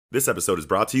This episode is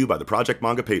brought to you by the Project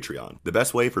Manga Patreon, the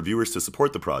best way for viewers to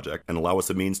support the project and allow us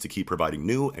a means to keep providing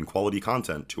new and quality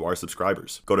content to our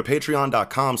subscribers. Go to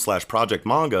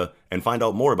patreon.com/projectmanga and find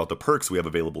out more about the perks we have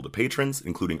available to patrons,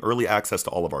 including early access to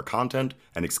all of our content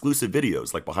and exclusive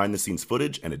videos like behind-the-scenes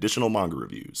footage and additional manga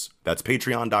reviews. That's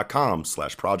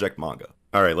patreon.com/projectmanga.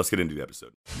 All right, let's get into the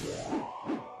episode.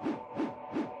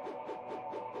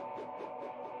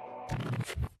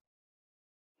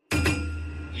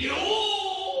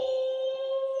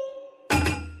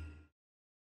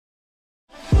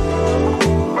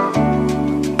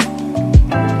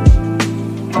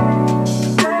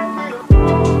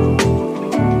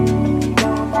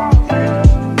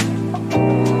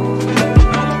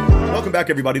 Welcome back,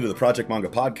 everybody, to the Project Manga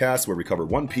Podcast, where we cover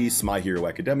One Piece, My Hero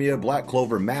Academia, Black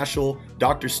Clover, Mashle,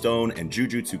 Dr. Stone, and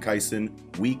Jujutsu Kaisen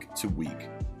week to week.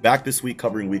 Back this week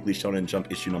covering Weekly Shonen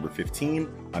Jump issue number 15.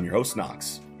 I'm your host,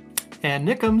 Nox. And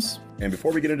Nickums. And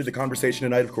before we get into the conversation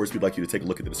tonight, of course, we'd like you to take a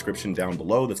look at the description down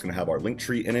below. That's going to have our link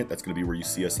tree in it. That's going to be where you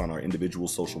see us on our individual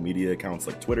social media accounts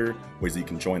like Twitter, ways that you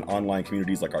can join online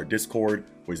communities like our Discord,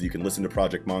 ways that you can listen to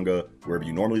Project Manga wherever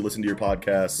you normally listen to your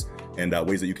podcasts, and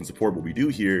ways that you can support what we do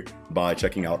here by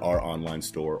checking out our online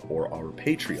store or our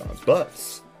Patreon.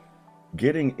 But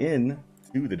getting in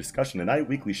to the discussion tonight,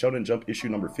 Weekly Shonen Jump issue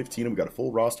number 15, and we got a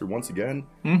full roster once again.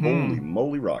 Holy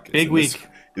moly rockets. Big week.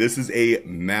 This is a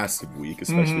massive week,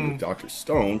 especially with Dr.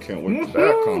 Stone. Can't wait for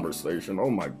that conversation. Oh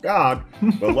my god.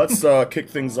 But let's kick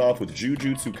things off with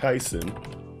Jujutsu Kaisen,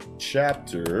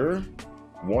 chapter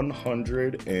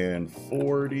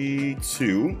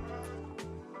 142.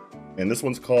 And this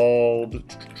one's called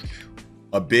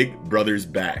A Big Brother's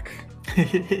Back.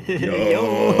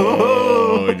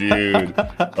 Yo, dude.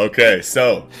 Okay,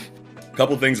 so a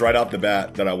couple things right off the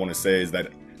bat that I want to say is that,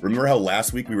 remember how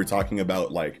last week we were talking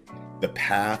about like the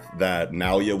path that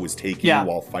Naoya was taking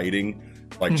while fighting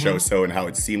like Choso, and how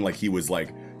it seemed like he was like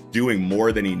doing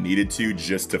more than he needed to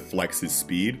just to flex his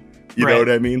speed? You know what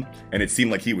I mean? And it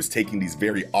seemed like he was taking these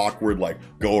very awkward, like,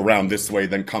 go around this way,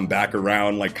 then come back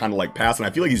around, like, kind of like pass. And I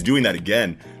feel like he's doing that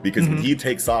again, because when he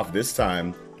takes off this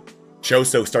time,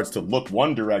 Choso starts to look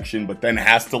one direction, but then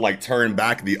has to, like, turn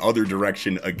back the other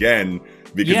direction again,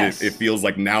 because it feels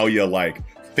like Naoya, like,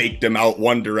 faked him out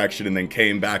one direction and then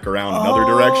came back around another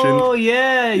direction. Oh,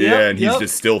 yeah. And he's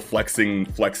just still flexing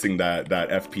that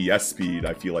FPS speed,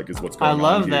 I feel like, is what's going on. I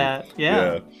love here. that.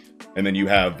 Yeah. And then you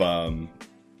have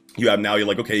now you're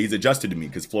like, okay, he's adjusted to me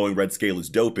because flowing red scale is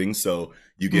doping, so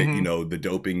you get you know, the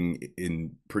doping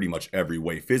in pretty much every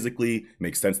way. Physically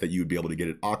makes sense that you would be able to get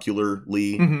it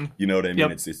ocularly. You know what I mean?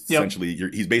 It's essentially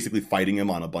he's basically fighting him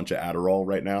on a bunch of Adderall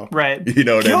right now, right? You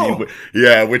know what I mean?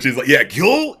 Yeah, which is like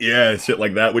kill, shit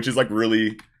like that, which is like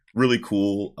really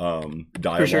cool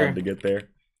dialogue to get there.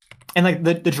 And like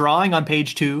the drawing on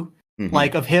page 2,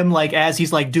 like of him, like as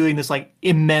he's like doing this like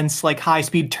immense like high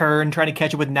speed turn, trying to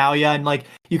catch up with Naoya, and like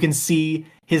you can see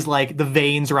his like the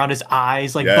veins around his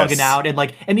eyes like bugging out, and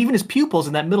like and even his pupils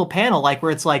in that middle panel, like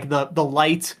where it's like the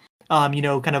light, you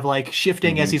know, kind of like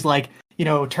shifting as he's like, you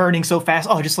know, turning so fast.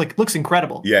 Oh, it just like looks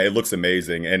incredible. Yeah, it looks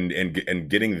amazing, and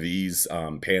getting these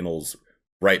panels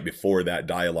right before that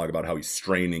dialogue about how he's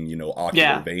straining, you know,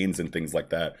 ocular veins and things like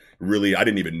that. Really, I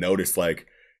didn't even notice like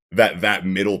that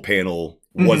middle panel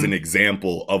was an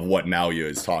example of what Naoya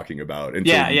is talking about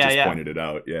until you just pointed it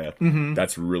out.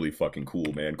 That's really fucking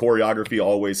cool, man. Choreography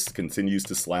always continues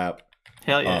to slap.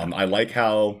 Hell yeah. I like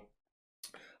how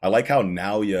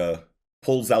Naoya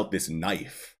pulls out this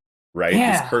knife, right?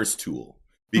 This curse tool.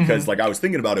 Because like I was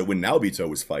thinking about it when Naobito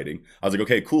was fighting. I was like,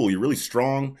 okay, cool, you're really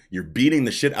strong, you're beating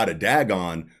the shit out of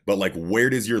Dagon, but like where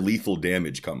does your lethal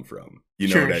damage come from? You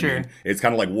know what I mean? It's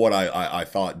kind of like what I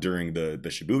thought during the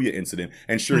Shibuya incident.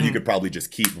 And sure, you could probably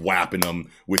just keep whapping them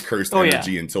with cursed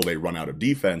energy until they run out of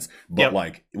defense. But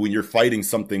like when you're fighting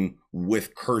something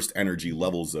with cursed energy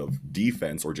levels of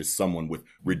defense, or just someone with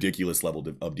ridiculous level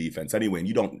of defense anyway, and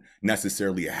you don't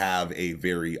necessarily have a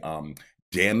very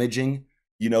damaging,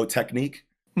 you know, technique.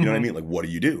 You know what I mean? Like, what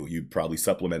do? You probably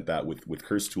supplement that with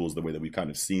curse tools the way that we've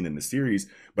kind of seen in the series.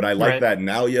 But I like that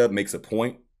Naoya makes a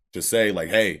point to say, like,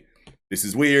 hey, this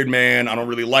is weird, man. I don't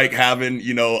really like having,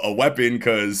 you know, a weapon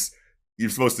because you're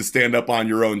supposed to stand up on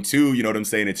your own too. You know what I'm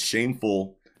saying? It's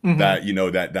shameful that, you know,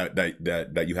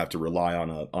 that you have to rely on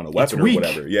a weapon or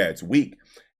whatever. Yeah, it's weak.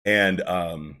 And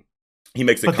he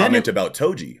makes a comment about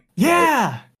Toji.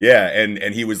 Yeah. Right? Yeah,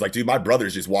 and he was like, dude, my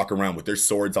brothers just walk around with their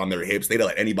swords on their hips. They don't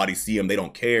let anybody see them. They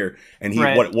don't care. And he,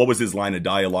 what was his line of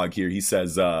dialogue here? He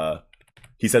says, I'm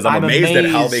amazed at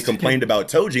how they complained about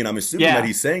Toji. And I'm assuming that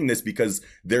he's saying this because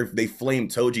they flame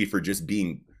Toji for just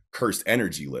being cursed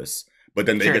energyless. but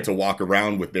then they Sure. get to walk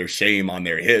around with their shame on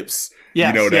their hips. Yes,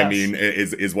 You know what I yes. mean?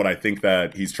 Is what I think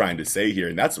that he's trying to say here,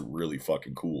 and that's really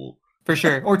fucking cool. For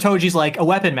sure. Or Toji's like a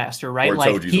weapon master, right? Or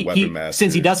like Toji's a weapon master.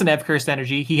 Since he doesn't have cursed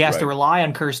energy, he has to Right. rely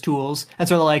on cursed tools. And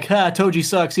so they're like, Toji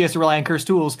sucks, he has to rely on cursed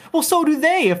tools. Well, so do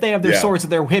they if they have their Yeah. swords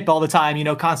at their hip all the time, you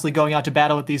know, constantly going out to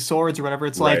battle with these swords or whatever.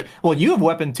 It's Right. like, well, you have a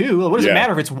weapon too. What does Yeah. it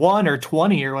matter if it's 1 or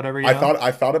 20 or whatever, you know?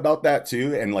 I thought about that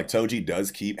too, and like Toji does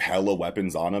keep hella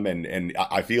weapons on him, and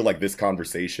I feel like this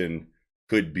conversation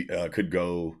could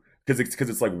go because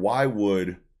it's like, why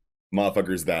would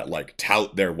motherfuckers that like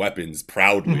tout their weapons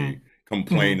proudly Mhm.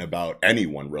 complain about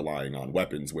anyone relying on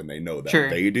weapons when they know that Sure.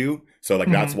 they do? So like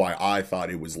that's why I thought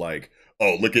it was like,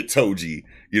 oh, look at Toji,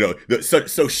 you know,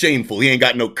 so shameful, he ain't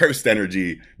got no cursed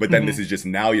energy. But then this is just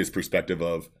Naoya's perspective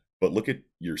of, but look at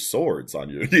your swords on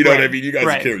you. You know what I mean? You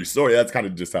guys carry your sword. That's kind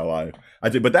of just how I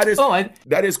did. But that is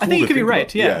that is cool. I think you could be about.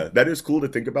 right. Yeah, that is cool to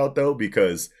think about though,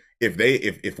 because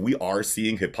if we are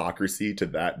seeing hypocrisy to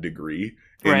that degree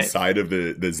inside of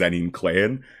the Zenin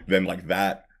clan, then like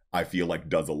that I feel like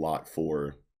does a lot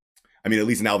for. I mean, at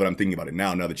least now that I'm thinking about it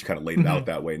now that you kind of laid it out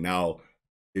that way, now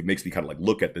it makes me kind of like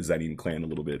look at the Zenin clan a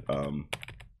little bit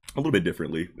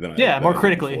differently than more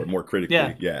critically. More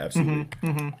critically. Yeah, absolutely.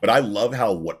 But I love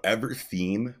how whatever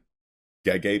theme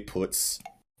Gege puts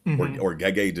or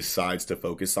Gege decides to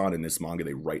focus on in this manga,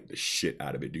 they write the shit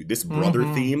out of it, dude. This brother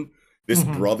theme, this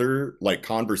brother like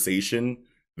conversation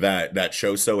that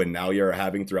Choso and Naoya are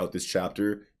having throughout this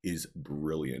chapter is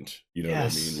brilliant. You know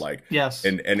what I mean? Like,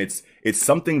 and it's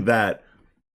something that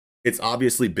it's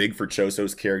obviously big for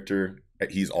Choso's character.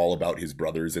 He's all about his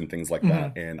brothers and things like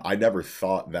that. And I never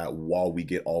thought that while we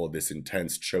get all of this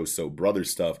intense Choso brother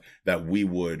stuff, that we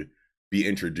would be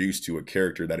introduced to a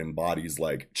character that embodies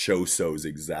like Choso's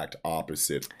exact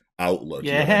opposite outlook.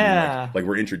 Yeah. You know what I mean? Like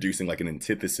we're introducing like an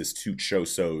antithesis to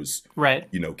Choso's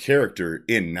you know, character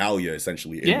in Naoya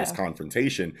essentially in this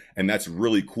confrontation. And that's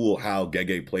really cool how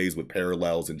Gege plays with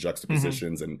parallels and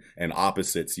juxtapositions and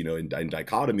opposites, you know, and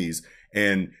dichotomies.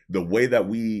 And the way that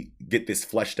we get this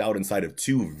fleshed out inside of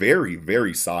two very,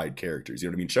 very side characters. You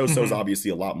know what I mean? Choso's obviously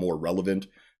a lot more relevant.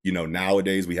 You know,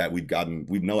 nowadays we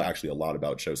know actually a lot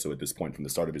about Choso at this point from the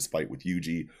start of his fight with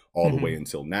Yuji all the way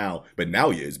until now. But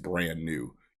Naoya is brand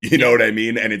new. You know what I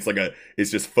mean? And it's like it's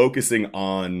just focusing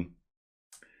on,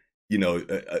 you know,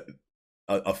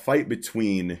 a fight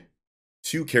between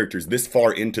two characters this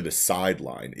far into the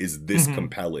sideline is this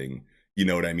compelling. You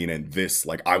know what I mean? And this,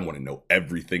 like, I want to know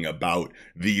everything about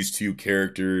these two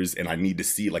characters, and I need to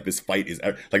see, like, this fight is,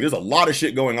 like, there's a lot of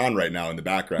shit going on right now in the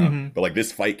background, but, like,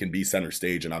 this fight can be center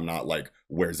stage, and I'm not, like,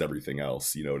 where's everything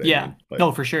else? You know what I mean? Like,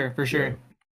 no, for sure. Yeah.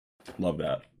 Love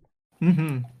that.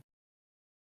 We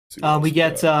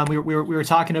were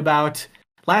talking about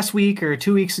last week or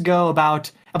 2 weeks ago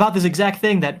about this exact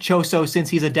thing that Choso, since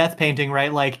he's a death painting,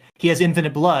 right? Like, he has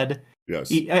infinite blood.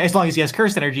 Yes. As long as he has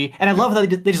cursed energy. And I love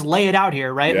that they just lay it out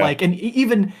here, right? Like, and he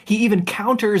even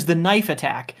counters the knife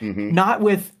attack, not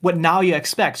with what Naoya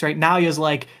expects, right? Naoya's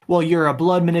like, well, you're a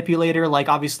blood manipulator. Like,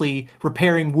 obviously,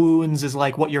 repairing wounds is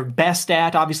like what you're best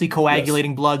at. Obviously,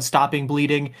 coagulating blood, stopping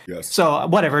bleeding. So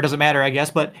whatever, it doesn't matter, I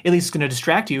guess. But at least it's going to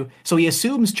distract you. So he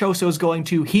assumes Choso's going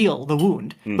to heal the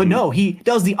wound. But no, he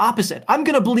does the opposite. I'm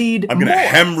going to bleed I'm going to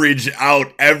hemorrhage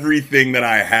out everything that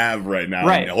I have right now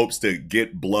in hopes to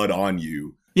get blood on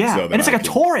you. Yeah, so and it's like a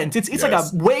torrent. It's like a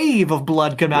wave of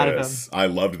blood coming out of him. I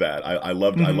loved that. I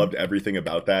loved everything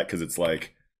about that, because it's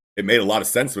like, it made a lot of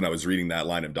sense when I was reading that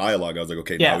line of dialogue. I was like,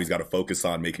 okay, now he's got to focus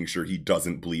on making sure he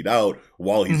doesn't bleed out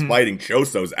while he's fighting.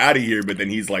 Choso's out of here, but then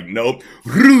he's like, nope,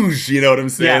 rouge, you know what I'm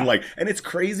saying? Like, and it's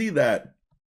crazy that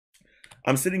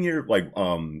I'm sitting here like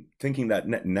thinking that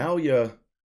Naoya,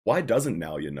 why doesn't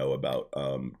Naoya know about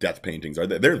death paintings? Are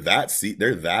they're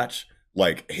that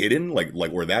like hidden, like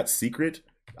or that secret?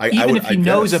 Even if he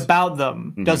knows about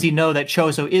them, does he know that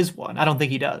Choso is one? I don't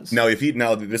think he does. Now,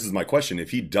 this is my question.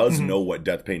 If he does know what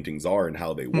death paintings are and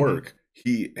how they work,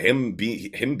 him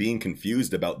being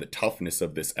confused about the toughness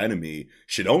of this enemy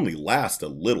should only last a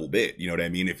little bit. You know what I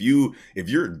mean? If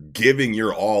you're giving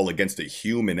your all against a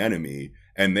human enemy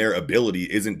and their ability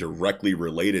isn't directly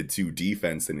related to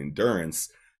defense and endurance,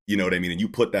 you know what I mean? And you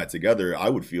put that together, I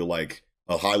would feel like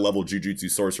a high-level jujutsu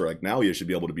sorcerer like Naoya should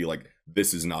be able to be like,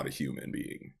 this is not a human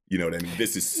being. You know what I mean?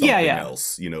 This is something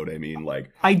else. You know what I mean?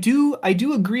 Like, I do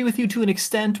agree with you to an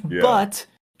extent, but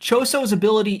Choso's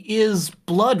ability is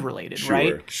blood related,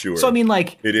 right? Sure. So I mean,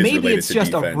 like, maybe it's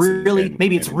just a really,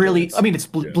 I mean, it's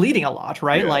bleeding a lot,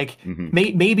 right? Like,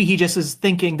 maybe he just is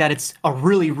thinking that it's a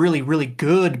really, really, really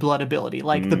good blood ability,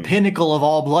 like the pinnacle of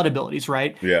all blood abilities,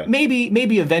 right? Yeah.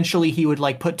 Maybe eventually he would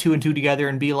like put 2 and 2 together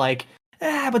and be like,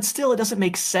 but still, it doesn't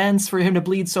make sense for him to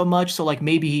bleed so much. So like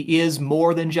maybe he is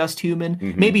more than just human.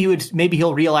 Maybe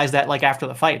he'll realize that like after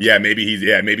the fight. Yeah, maybe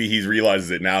he's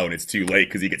realizes it now and it's too late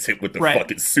because he gets hit with the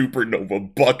fucking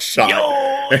supernova buckshot.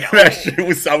 That shit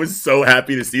was, I was so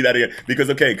happy to see that again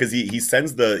because he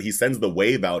sends the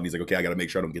wave out and he's like, okay, I gotta make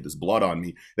sure I don't get this blood on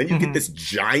me. Then you get this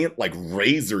giant like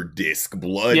razor disc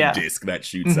blood disc that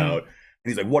shoots out.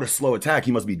 And he's like, what a slow attack.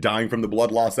 He must be dying from the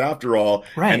blood loss after all.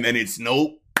 Right. And then it's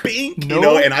bink, you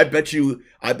know, and I bet you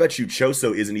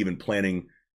Choso isn't even planning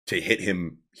to hit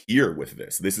him here with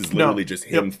this. This is literally just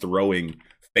him throwing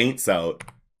feints out,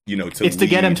 you know, to to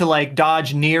get him to like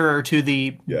dodge nearer to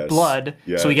the blood.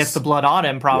 So he gets the blood on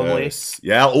him probably.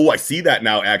 Yeah. Oh, I see that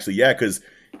now actually. Yeah, because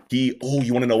you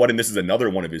want to know what? And this is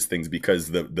another one of his things because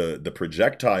the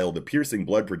projectile, the piercing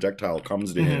blood projectile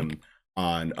comes to him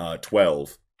on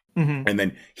 12. And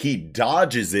then he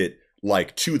dodges it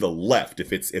like to the left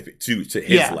if it's to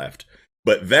his left.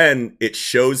 But then it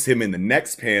shows him in the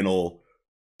next panel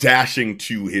dashing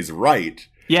to his right.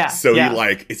 Yeah. So he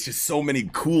like, it's just so many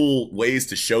cool ways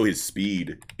to show his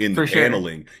speed in the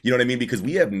paneling. You know what I mean? Because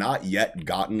we have not yet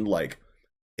gotten like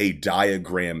a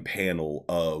diagram panel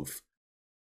of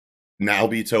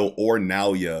Naobito or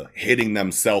Naoya hitting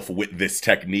themselves with this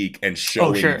technique and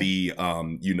showing the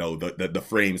you know the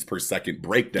frames per second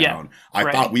breakdown.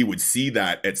 I thought we would see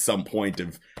that at some point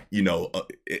of, you know,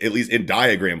 at least in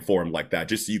diagram form like that,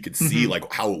 just so you could see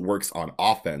like how it works on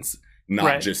offense,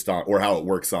 not just on, or how it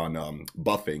works on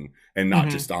buffing and not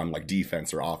just on like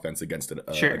defense or offense against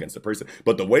a person.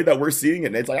 But the way that we're seeing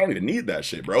it, it's like I don't even need that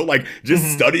shit, bro. Like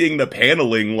just studying the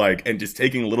paneling, like, and just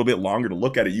taking a little bit longer to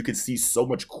look at it, you can see so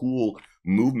much cool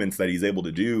movements that he's able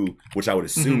to do, which I would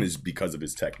assume is because of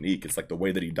his technique. It's like the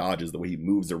way that he dodges, the way he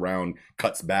moves around,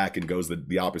 cuts back, and goes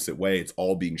the opposite way. It's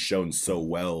all being shown so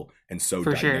well and so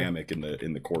dynamic in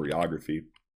the choreography.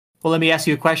 Well, let me ask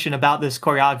you a question about this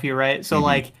choreography, right? So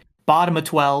like bottom of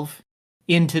 12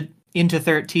 into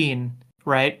 13,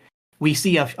 right? We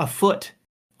see a foot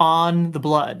on the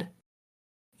blood.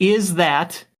 Is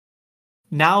that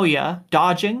Naoya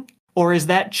dodging, or is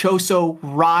that Choso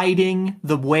riding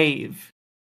the wave?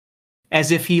 As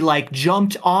if he like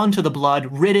jumped onto the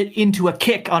blood, rid it into a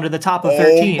kick onto the top of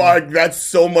 13. Oh my, that's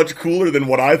so much cooler than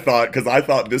what I thought, because I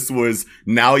thought this was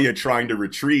Naoya trying to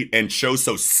retreat and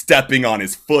Choso stepping on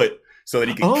his foot so that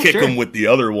he can kick him with the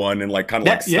other one and like kind of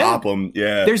like stop him.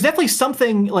 Yeah. There's definitely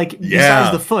something like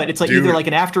besides the foot. It's like either like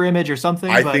an after image or something.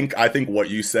 I think what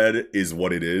you said is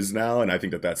what it is now, and I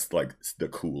think that's like the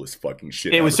coolest fucking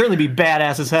shit. It would certainly be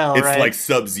badass as hell. It's like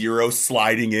Sub-Zero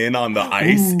sliding in on the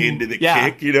ice into the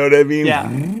kick. You know what I mean?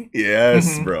 Yeah.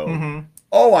 Yes, bro.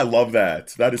 Oh, I love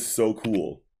that. That is so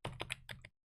cool.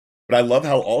 But I love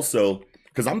how also,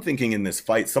 because I'm thinking in this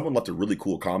fight, someone left a really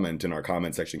cool comment in our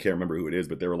comment section. Can't remember who it is,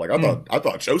 but they were like, I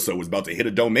thought Choso was about to hit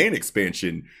a domain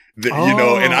expansion. You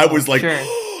know, and I was like,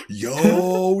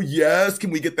 yo, yes,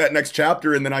 can we get that next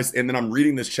chapter? And then I'm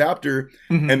reading this chapter,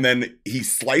 and then he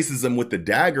slices him with the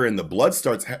dagger, and the blood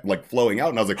starts like flowing out.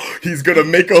 And I was like, he's gonna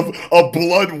make a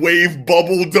blood wave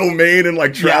bubble domain and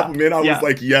like trap him in. I was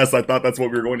like, yes, I thought that's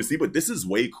what we were going to see, but this is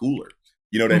way cooler.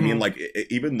 You know what I mean? Like,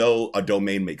 even though a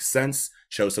domain makes sense,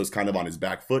 Choso's kind of on his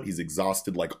back foot. He's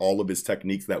exhausted like all of his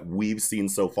techniques that we've seen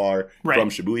so far from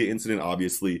Shibuya Incident.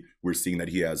 Obviously, we're seeing that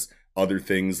he has other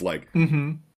things like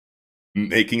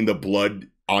making the blood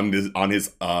on his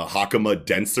Hakama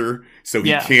denser so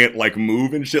he can't like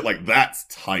move and shit. Like, that's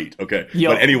tight. Okay.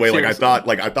 But anyway, seriously.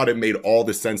 I thought it made all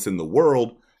the sense in the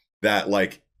world that,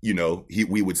 like, you know,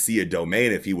 we would see a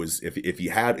domain if he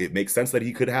had, it makes sense that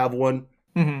he could have one.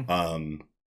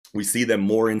 We see them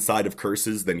more inside of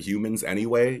curses than humans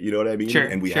anyway, you know what I mean?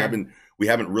 And we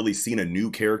haven't really seen a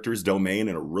new character's domain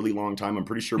in a really long time. I'm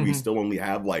pretty sure we still only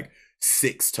have like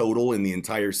 6 total in the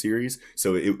entire series.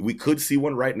 So we could see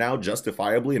one right now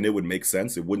justifiably, and it would make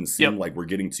sense. It wouldn't seem like we're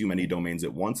getting too many domains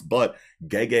at once. But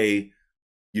Gege,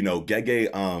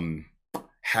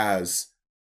 has,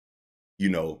 you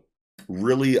know,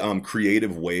 really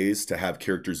creative ways to have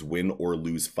characters win or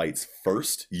lose fights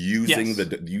first, using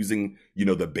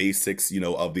the basics, you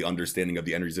know, of the understanding of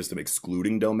the energy system,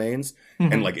 excluding domains.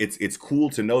 And like it's cool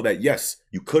to know that yes,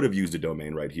 you could have used a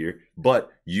domain right here,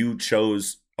 but you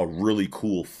chose a really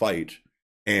cool fight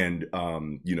and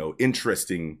you know,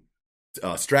 interesting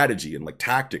strategy and like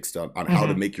tactics on how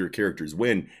to make your characters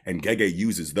win, and Gege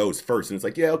uses those first. And it's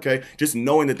like, yeah, okay, just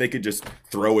knowing that they could just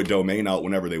throw a domain out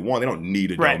whenever they want. They don't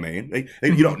need a domain.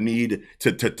 You don't need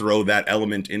to throw that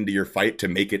element into your fight to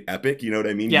make it epic. You know what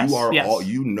I mean?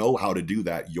 You know how to do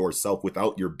that yourself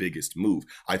without your biggest move.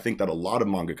 I think that a lot of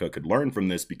mangaka could learn from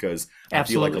this, because I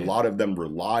feel like a lot of them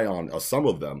rely on some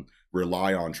of them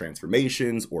rely on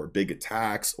transformations or big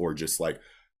attacks or just like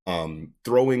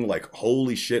throwing like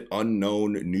holy shit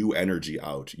unknown new energy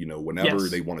out, you know, whenever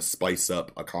they want to spice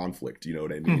up a conflict, you know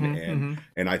what I mean?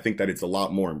 And I think that it's a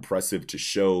lot more impressive to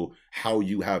show how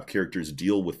you have characters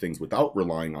deal with things without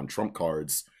relying on trump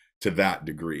cards to that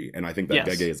degree. And I think that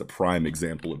Gege is a prime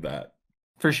example of that.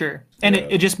 For sure. And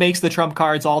it just makes the trump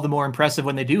cards all the more impressive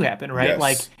when they do happen, right?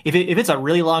 Like if it's a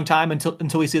really long time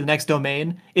until we see the next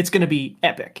domain, it's going to be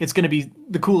epic. It's going to be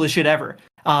the coolest shit ever.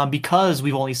 Because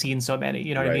we've only seen so many,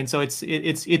 you know what I mean? So it's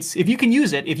if you can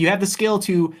use it, if you have the skill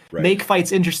to make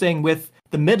fights interesting with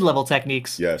the mid-level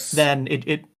techniques, then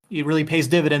it really pays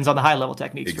dividends on the high-level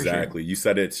techniques. Exactly. For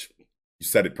sure. You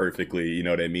said it perfectly, you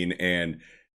know what I mean? And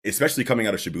especially coming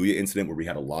out of Shibuya Incident, where we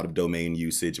had a lot of domain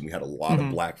usage and we had a lot of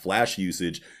Black Flash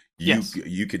usage,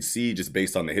 you could see just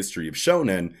based on the history of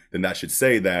Shonen, then that should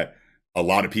say that a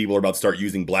lot of people are about to start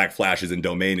using Black Flashes and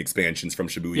domain expansions from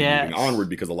Shibuya moving onward,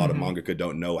 because a lot of mangaka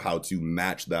don't know how to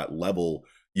match that level,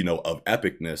 you know, of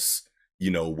epicness,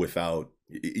 you know, without...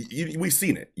 We've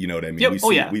seen it, you know what I mean?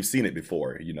 We've seen it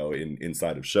before, you know,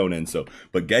 inside of Shonen. So,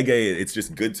 but Gege, it's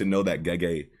just good to know that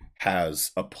Gege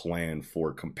has a plan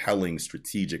for compelling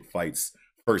strategic fights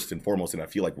first and foremost, and I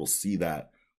feel like we'll see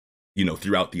that, you know,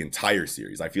 throughout the entire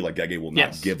series. I feel like Gege will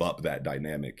not give up that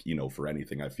dynamic, you know, for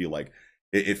anything. I feel like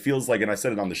it feels like, and I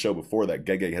said it on the show before, that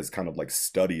Gege has kind of like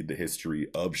studied the history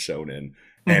of Shonen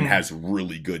and has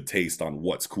really good taste on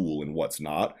what's cool and what's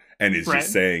not, and is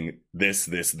just saying this,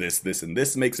 and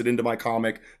this makes it into my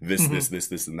comic. This,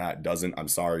 and that doesn't. I'm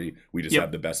sorry. We just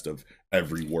have the best of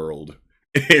every world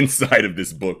inside of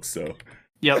this book. So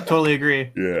totally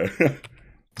agree. But,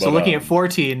 so looking at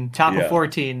 14, top of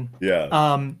 14.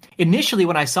 Initially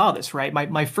when I saw this, right,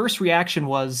 my first reaction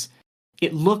was,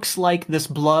 it looks like this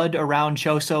blood around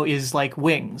Choso is like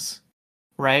wings,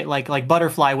 right? Like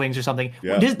butterfly wings or something.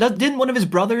 Didn't one of his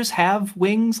brothers have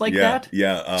wings like that?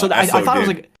 So I thought it was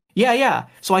like,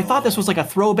 so I thought this was like a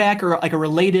throwback or like a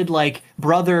related like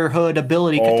brotherhood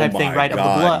ability type thing, right?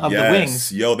 God, of the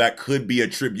wings. Yo, that could be a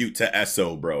tribute to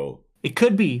Esso, bro. It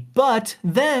could be, but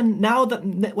then now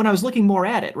that when I was looking more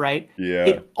at it, right?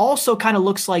 It also kind of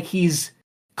looks like he's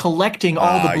collecting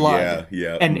all the blood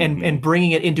and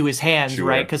bringing it into his hands,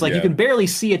 right? Because like you can barely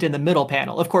see it in the middle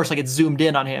panel. Of course, like it's zoomed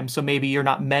in on him, so maybe you're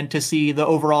not meant to see the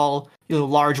overall, you know,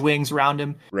 large wings around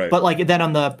him. But like then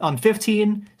on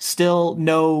 15, still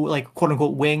no like quote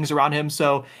unquote wings around him.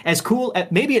 So as cool,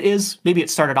 maybe it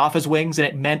started off as wings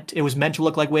and it was meant to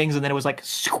look like wings, and then it was like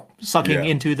sucking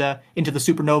into the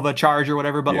supernova charge or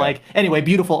whatever. But like anyway,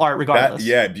 beautiful art regardless.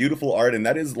 Beautiful art, and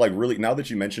that is like really, now that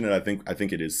you mention it, I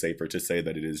think it is safer to say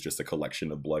that it is just a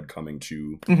collection of blood coming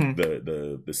to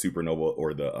the supernova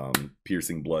or the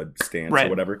piercing blood stance or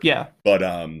whatever.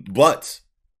 But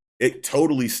it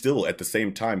totally still at the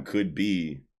same time could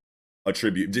be a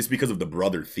tribute, just because of the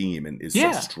brother theme, and is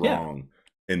so strong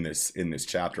in this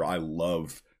chapter. I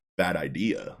love that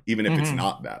idea, even if it's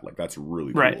not that. Like, that's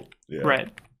really cool.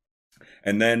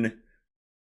 And then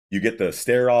you get the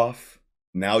stare off.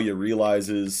 Now you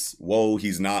realizes, whoa,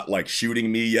 he's not like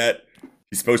shooting me yet.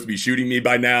 He's supposed to be shooting me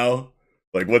by now.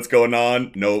 Like, what's going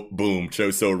on? Nope. Boom.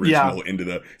 Choso original into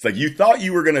the... It's like, you thought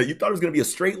it was going to be a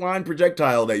straight line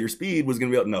projectile, that your speed was going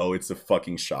to be... No, it's a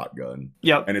fucking shotgun.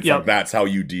 And it's like, that's how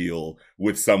you deal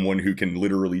with someone who can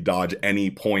literally dodge any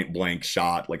point blank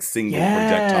shot, like single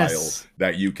projectile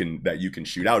that you can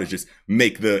shoot out. Is just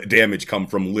make the damage come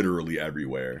from literally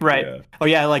everywhere.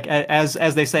 Like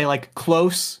as they say, like,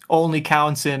 close only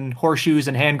counts in horseshoes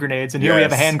and hand grenades. And here we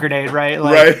have a hand grenade, right?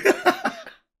 Like,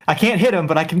 I can't hit him,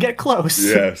 but I can get close.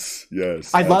 Yes.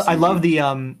 I love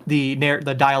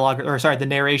the dialogue, or sorry, the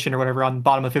narration or whatever on the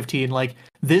bottom of 15. Like,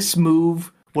 this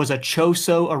move was a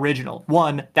Choso original.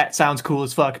 One, that sounds cool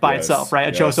as fuck by itself, right?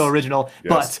 A Choso original,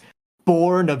 but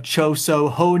born of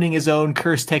Choso, honing his own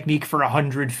curse technique for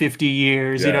 150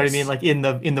 years. You know what I mean? Like in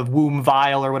the womb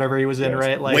vial or whatever he was in,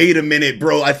 right? Like, wait a minute,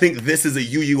 bro. I think this is a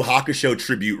Yu Yu Hakusho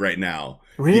tribute right now.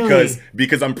 Really?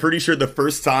 Because I'm pretty sure the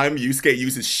first time Yusuke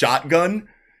uses shotgun,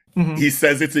 he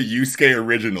says it's a Yusuke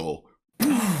original.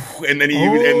 And then he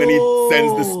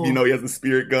sends this, you know, he has the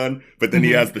spirit gun, but then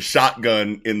he has the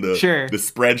shotgun in the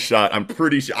spread shot. I'm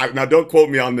pretty sure. Now, don't quote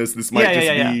me on this. This might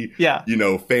be, you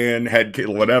know, fan head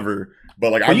whatever.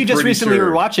 But like, you just recently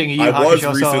were watching Yu Yu Hakusho. I was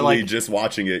recently just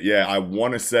watching it. Yeah, I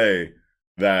want to say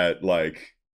that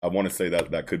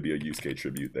that could be a Yusuke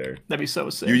tribute there. That'd be so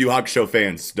sick. Yu Yu Hakusho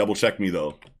fans, double check me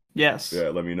though. Yes.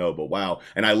 Yeah, let me know. But wow.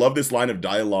 And I love this line of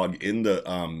dialogue in the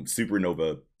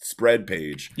Supernova spread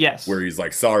page. Yes. Where he's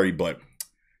like, sorry, but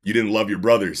you didn't love your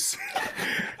brothers.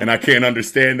 And I can't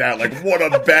understand that. Like, what a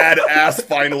badass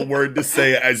final word to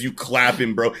say as you clap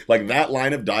him, bro. Like, that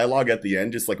line of dialogue at the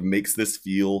end just, like, makes this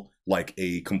feel like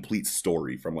a complete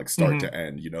story from, like, start to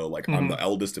end. You know, like, I'm the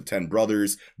eldest of 10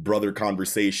 brothers, brother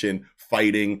conversation,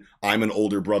 fighting. I'm an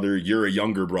older brother. You're a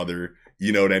younger brother.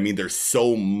 You know what I mean? There's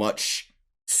so much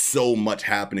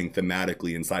happening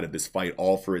thematically inside of this fight,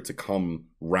 all for it to come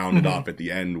rounded off at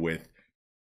the end with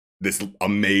this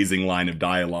amazing line of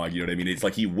dialogue. You know what I mean? It's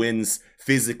like he wins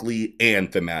physically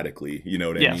and thematically, you know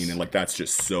what I mean? And like, that's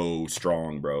just so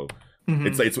strong, bro.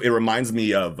 It reminds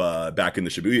me of back in the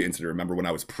Shibuya incident. Remember when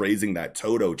I was praising that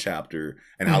Todo chapter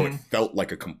and how it felt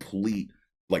like a complete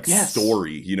like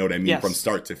story, you know what I mean? From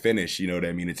start to finish, you know what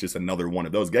I mean? It's just another one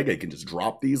of those. Gege can just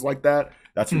drop these like that.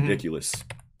 That's ridiculous.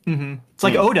 It's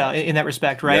like Oda in that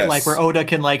respect, right? Like where Oda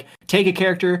can like take a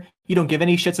character, you don't give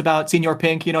any shits about Senior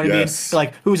Pink, you know what I mean?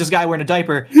 Like, who's this guy wearing a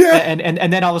diaper?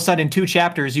 And then all of a sudden in 2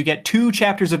 chapters you get 2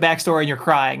 chapters of backstory and you're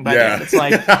crying. But it's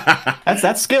like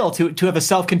that's skill to have a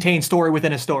self-contained story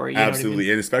within a story. You Absolutely. know what I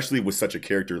mean? And especially with such a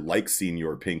character like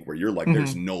Senior Pink, where you're like,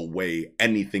 there's no way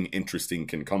anything interesting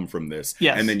can come from this.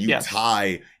 And then you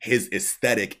tie his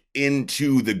aesthetic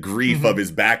into the grief of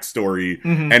his backstory,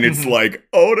 and it's like,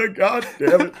 Oda, god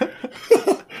damn it.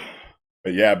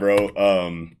 But yeah, bro.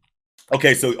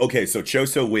 Okay, so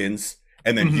Choso wins,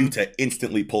 and then Yuta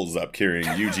instantly pulls up carrying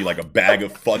Yuji like a bag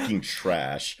of fucking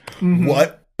trash.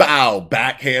 What? Bow!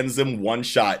 Backhands him, one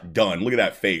shot, done. Look at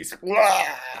that face.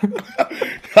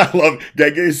 I love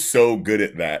Gege is so good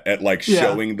at that, at like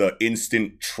showing the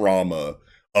instant trauma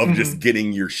of just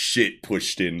getting your shit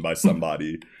pushed in by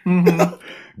somebody.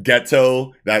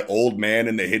 Geto, that old man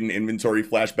in the hidden inventory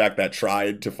flashback that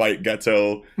tried to fight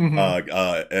Geto,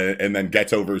 and then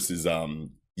Geto versus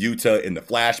Yuta in the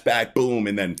flashback, boom,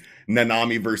 and then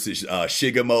Nanami versus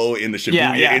Shigamo in the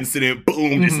Shibuya incident,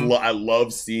 boom. I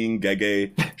love seeing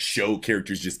Gege show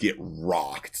characters just get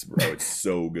rocked, bro. It's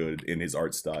so good in his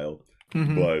art style.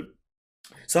 But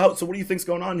so what do you think's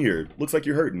going on here? Looks like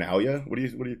you're hurt now, yeah? What do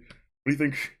you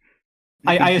think?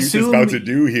 I assume he's about to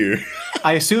do here.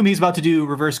 I assume he's about to do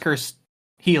reverse curse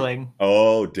healing.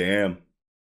 Oh, damn.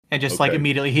 And just like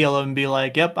immediately heal him and be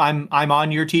like, "Yep, I'm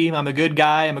on your team. I'm a good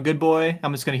guy. I'm a good boy.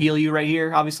 I'm just gonna heal you right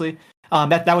here." Obviously,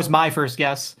 that was my first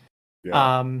guess.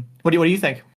 What do you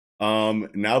think?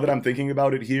 Now that I'm thinking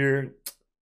about it here,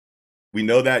 we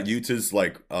know that Yuta's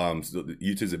like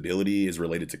Yuta's ability is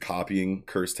related to copying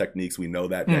curse techniques. We know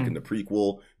that back in the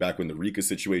prequel, back when the Rika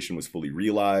situation was fully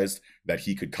realized, that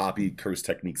he could copy curse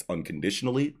techniques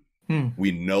unconditionally.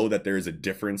 We know that there is a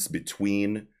difference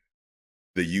between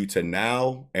the Yuta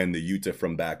now and the Yuta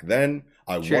from back then.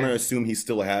 I want to assume he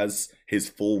still has his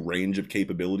full range of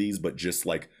capabilities, but just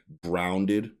like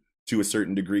grounded to a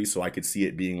certain degree. So I could see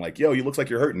it being like, yo, you looks like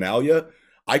you're hurting now, yeah?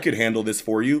 I could handle this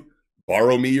for you.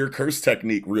 Borrow me your curse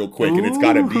technique real quick. And it's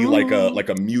got to be like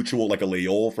a mutual, like a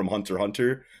Leol from Hunter x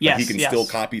Hunter. Like he can still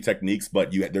copy techniques,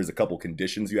 but there's a couple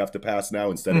conditions you have to pass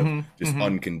now instead of just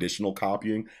unconditional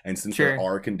copying. And since there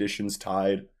are conditions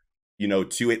tied, you know,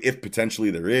 to it, if potentially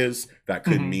there is, that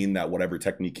could mean that whatever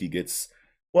technique he gets,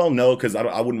 well, no, because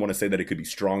I wouldn't want to say that it could be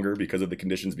stronger because of the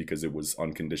conditions, because it was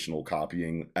unconditional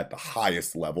copying at the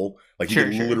highest level. Like he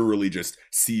could literally just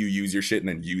see you use your shit and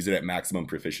then use it at maximum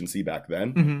proficiency back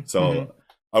then.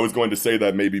 I was going to say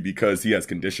that maybe because he has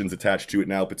conditions attached to it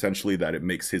now, potentially, that it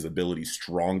makes his ability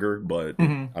stronger, but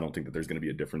I don't think that there's going to be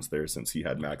a difference there since he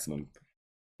had maximum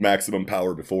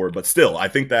power before. But still, I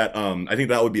think that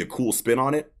would be a cool spin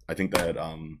on it. I think that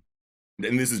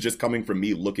and this is just coming from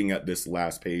me looking at this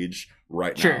last page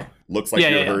right now. Looks like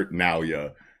you're hurt now, yeah.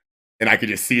 And I could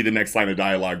just see the next line of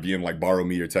dialogue being like, borrow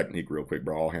me your technique real quick,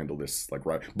 bro. I'll handle this like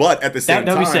right. But at the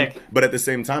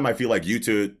same time, I feel like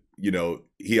Yuta, you know,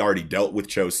 he already dealt with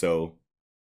Choso.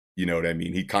 You know what I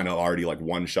mean? He kind of already like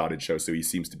one-shotted Choso. He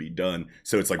seems to be done.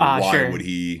 So it's like, why would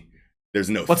he? There's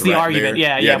no What's threat the argument?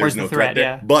 there. Where's the threat?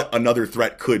 There. But another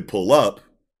threat could pull up,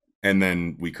 and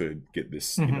then we could get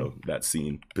this, you know, that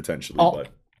scene potentially. But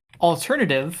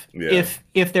alternative,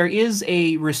 if there is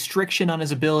a restriction on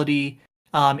his ability,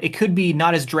 it could be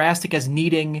not as drastic as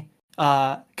needing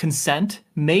consent.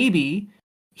 Maybe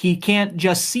he can't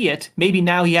just see it. Maybe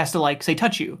now he has to like say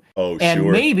touch you. Oh, and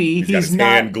maybe he's not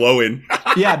hand glowing.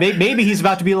 Maybe he's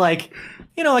about to be like,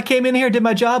 you know, I came in here, did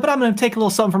my job, but I'm gonna take a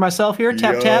little something for myself here.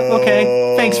 Tap tap.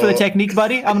 Okay, thanks for the technique,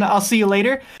 buddy. I'll see you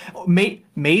later.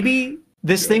 Maybe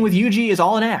this thing with Yuji is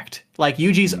all an act. Like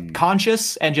Yuji's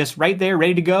conscious and just right there,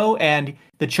 ready to go, and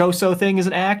the Choso thing is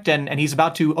an act, and he's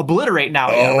about to obliterate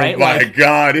Naoya, right? Oh my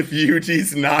god, if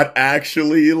Yuji's not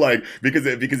actually like because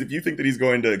if you think that he's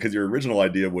going to, because your original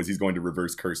idea was he's going to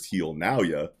reverse cursed heal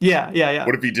Naoya. Yeah.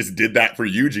 What if he just did that for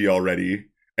Yuji already?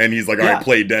 And he's like, all right,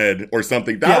 play dead or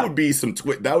something. That would be some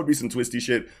twisty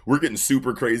shit. We're getting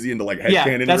super crazy into like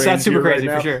headcanon. That's super crazy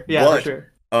for sure. Yeah, but, for sure.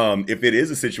 If it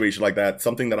is a situation like that,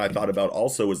 something that I thought about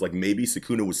also is like maybe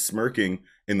Sukuna was smirking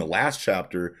in the last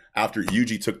chapter after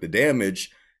Yuji took the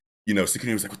damage. You know,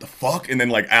 Sukuna was like, what the fuck? And then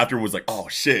like after was like, oh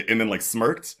shit. And then like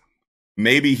smirked.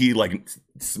 Maybe he like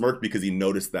smirked because he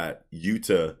noticed that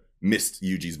Yuta missed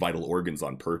Yuji's vital organs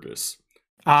on purpose.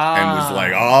 And was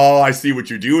like, oh, I see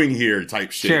what you're doing here type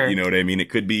shit. Sure. You know what I mean?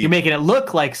 It could be. You're making it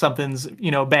look like something's,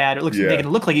 bad. It looks making it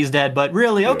look like he's dead, but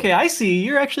really, okay, I see.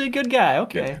 You're actually a good guy.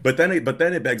 Okay. Yeah. But then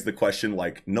it begs the question,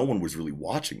 like, no one was really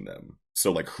watching them.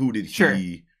 So like who did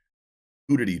he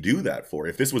do that for?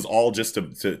 If this was all just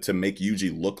to make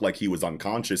Yuji look like he was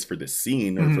unconscious for this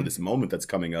scene or for this moment that's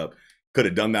coming up, could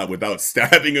have done that without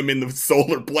stabbing him in the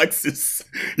solar plexus.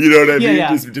 You know what I mean?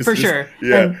 Yeah, for sure.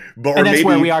 Yeah. And that's maybe,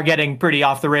 where we are getting pretty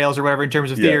off the rails or whatever in terms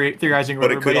of theorizing.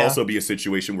 But it could also be a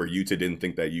situation where Yuta didn't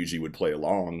think that Yuji would play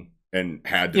along and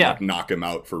had to like, knock him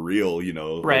out for real,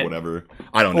 or whatever.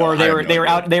 I don't know. Or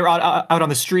they were out on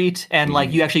the street and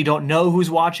like you actually don't know who's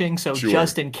watching, so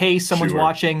just in case someone's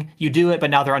watching, you do it, but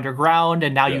now they're underground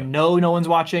and now no one's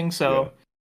watching, so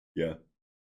yeah.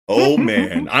 Oh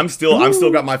man, I'm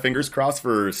still got my fingers crossed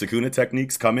for Sukuna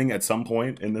techniques coming at some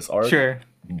point in this arc. Sure.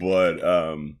 But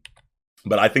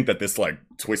I think that this like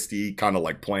twisty kind of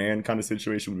like plan kind of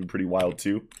situation would be pretty wild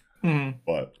too.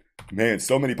 But man,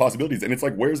 so many possibilities, and it's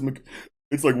like where's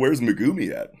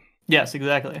Megumi at? Yes,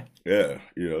 exactly. Yeah,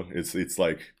 it's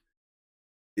like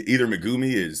either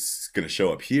Megumi is gonna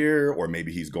show up here, or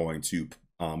maybe he's going to.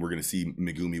 We're gonna see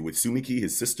Megumi with Sumiki,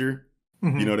 his sister.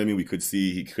 You know what I mean? We could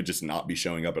see he could just not be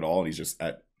showing up at all, and he's just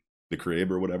at the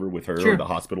crib or whatever with her, or the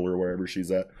hospital or wherever she's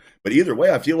at. But either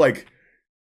way, I feel like,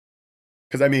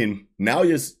 because I mean,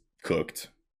 Naoya's cooked.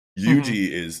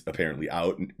 Yuji is apparently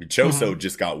out. Choso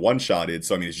just got one-shotted,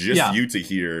 so I mean, it's just Yuta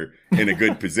here in a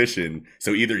good position.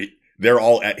 So either they're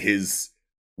all at his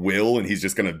will, and he's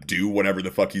just gonna do whatever the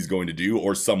fuck he's going to do,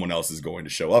 or someone else is going to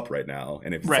show up right now.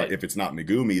 And if it's if it's not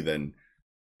Megumi, then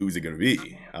who's it gonna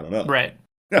be? I don't know. Right.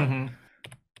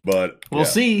 But we'll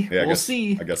see. Yeah, we'll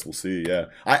see. I guess we'll see. Yeah,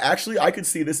 I could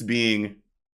see this being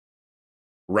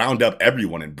round up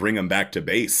everyone and bring them back to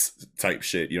base type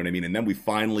shit. You know what I mean? And then we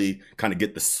finally kind of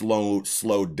get the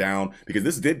slowed down, because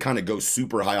this did kind of go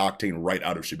super high octane right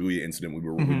out of Shibuya Incident.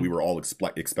 We were all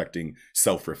expecting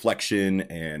self-reflection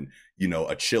and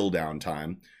a chill down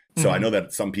time. So I know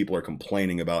that some people are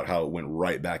complaining about how it went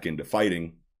right back into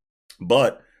fighting,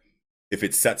 but if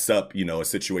it sets up, a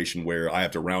situation where I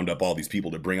have to round up all these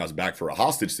people to bring us back for a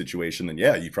hostage situation, then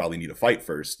yeah, you probably need to fight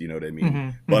first. You know what I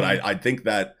mean? But I think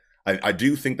that I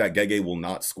do think that Gege will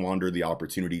not squander the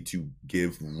opportunity to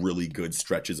give really good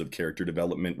stretches of character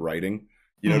development writing.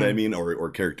 You know what I mean? Or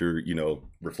character,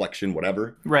 reflection,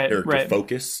 whatever. Right. Character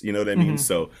focus. You know what I mean?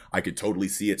 So I could totally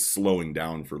see it slowing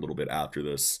down for a little bit after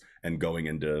this and going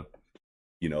into,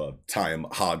 a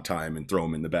hog time and throw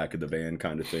him in the back of the van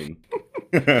kind of thing.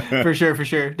 For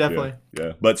sure, definitely.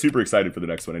 Yeah. But super excited for the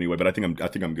next one anyway. But I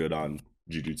think I'm good on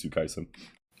Jujutsu Kaisen.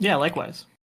 Yeah, likewise.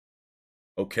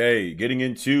 Okay, getting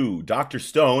into Dr.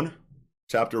 Stone,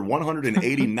 chapter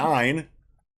 189.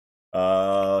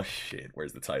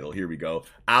 Where's the title? Here we go.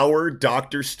 Our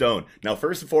Dr. Stone. Now,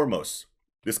 first and foremost,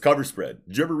 this cover spread.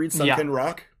 Did you ever read Sunken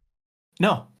Rock?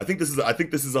 No. I think this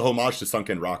is a homage to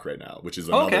Sunken Rock right now, which is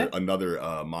another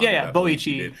manga. Yeah,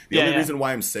 Boichi. The only reason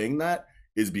why I'm saying that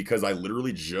is because I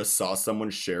literally just saw someone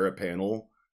share a panel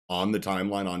on the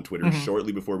timeline on Twitter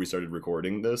shortly before we started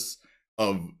recording this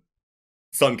of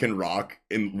Sunken Rock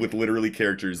with literally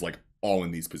characters like all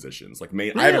in these positions. Like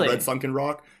I haven't read Sunken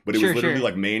Rock, but it was literally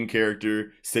like main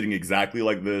character sitting exactly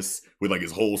like this with like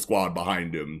his whole squad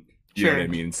behind him. You know what I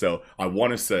mean? So I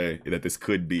want to say that this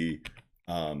could be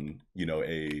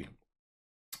a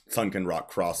Sunken Rock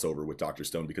crossover with Dr.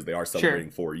 Stone, because they are celebrating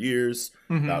 4 years.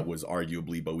 That was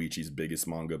arguably Boichi's biggest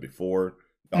manga before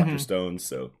Dr. Stone,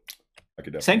 so I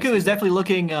could definitely Senku is definitely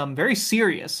looking very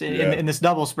serious in this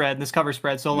double spread, in this cover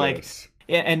spread. So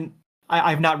and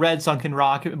I've not read Sunken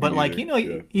Rock, but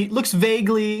he looks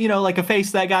vaguely, like a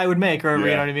face that guy would make, or you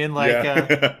know what I mean,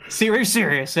 like serious.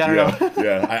 I don't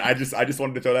know. I just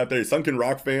wanted to throw that there. Sunken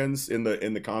Rock fans in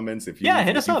the comments, if you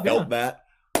hit us up, felt that,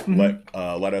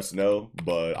 let us know.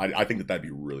 But I think that'd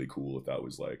be really cool if that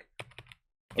was like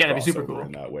that'd be super cool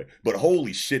in that way. But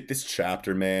holy shit, this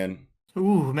chapter, man.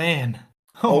 Ooh, man.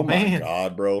 Oh Oh, my man.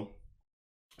 God, bro.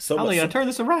 So How are much. they gonna turn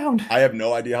this around? I have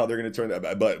no idea how they're going to turn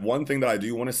that. But one thing that I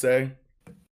do want to say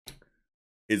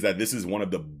is that this is one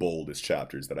of the boldest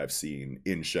chapters that I've seen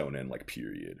in shonen, like,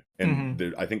 period.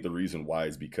 And I think the reason why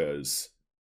is because,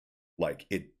 like,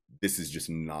 this is just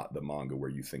not the manga where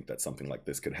you think that something like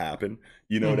this could happen.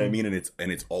 You know what I mean? And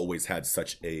it's always had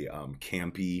such a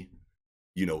campy,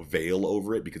 veil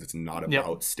over it, because it's not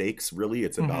about stakes, really.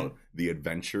 It's about the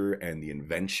adventure and the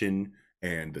invention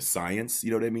and the science,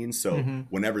 you know what I mean? So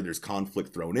whenever there's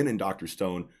conflict thrown in Dr.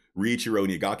 Stone, Riichiro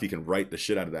Nigaki can write the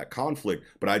shit out of that conflict,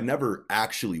 but I'd never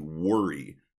actually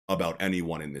worry about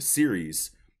anyone in this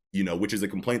series, which is a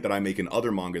complaint that I make in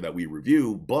other manga that we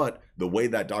review. But the way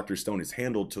that Dr. Stone is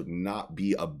handled to not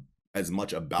be as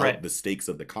much about the stakes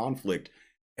of the conflict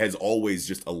has always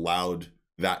just allowed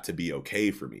that to be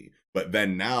okay for me. But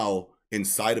then now,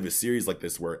 inside of a series like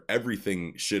this where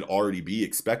everything should already be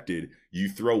expected, you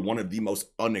throw one of the most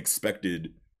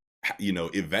unexpected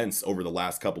events over the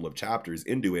last couple of chapters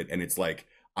into it, and it's like,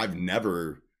 I've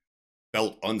never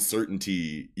felt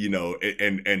uncertainty,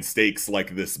 and stakes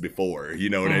like this before, you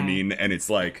know what I mean? And it's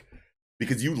like,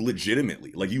 because you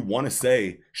legitimately, like, you want to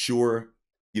say, sure,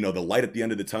 the light at the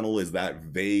end of the tunnel is that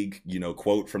vague,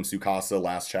 quote from Tsukasa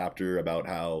last chapter about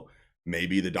how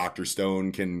maybe the Dr.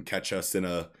 Stone can catch us in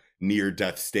a near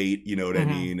death state, you know what I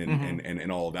mean?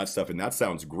 And all of that stuff. And that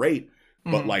sounds great.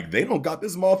 But like, they don't got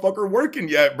this motherfucker working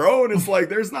yet, bro. And it's like,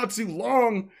 there's not too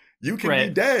long. You can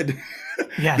be dead.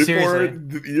 Yeah, before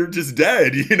you're just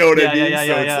dead. You know what I mean?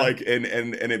 So it's like, and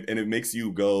it makes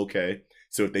you go, okay.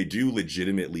 So if they do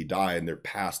legitimately die and they're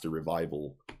past a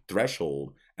revival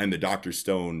threshold and the Dr.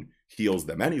 Stone heals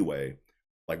them anyway,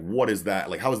 like, what is that?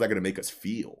 Like, how is that going to make us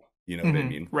feel? You know what I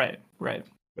mean? Right.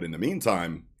 But in the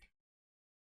meantime,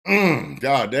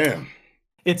 god damn.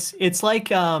 It's like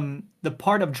the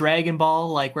part of Dragon Ball,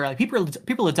 like, where like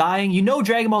people are dying.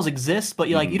 Dragon Balls exist, but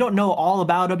you don't know all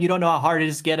about them. You don't know how hard it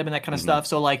is to get them and that kind of stuff.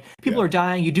 So like, people are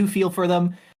dying. You do feel for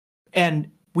them,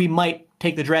 and we might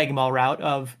take the Dragon Ball route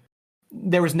of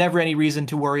there was never any reason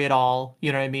to worry at all.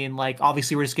 You know what I mean? Like,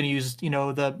 obviously we're just gonna use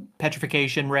the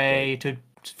petrification ray to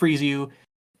freeze you,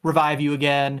 revive you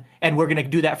again, and we're gonna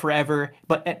do that forever.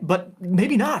 But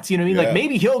maybe not. You know what I mean? Like,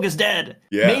 maybe Hyuga's dead.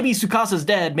 Yeah. Maybe Tsukasa's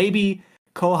dead. Maybe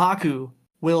Kohaku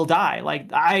will die.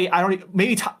 Like, I don't.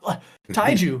 Maybe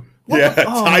Taiju.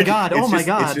 Oh my god. Oh my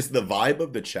god. It's just the vibe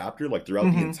of the chapter. Like,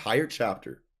 throughout the entire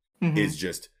chapter, is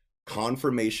just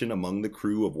confirmation among the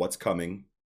crew of what's coming,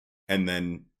 and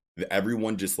then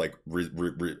everyone just like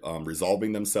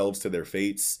resolving themselves to their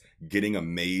fates, getting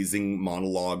amazing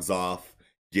monologues off,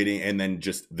 and then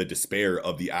just the despair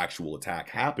of the actual attack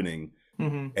happening.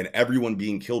 And everyone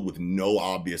being killed with no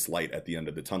obvious light at the end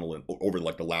of the tunnel, and over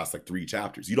like the last like 3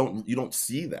 chapters. You don't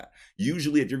see that.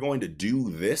 Usually if you're going to do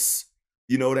this,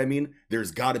 you know what I mean? There's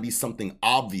got to be something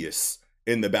obvious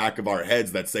in the back of our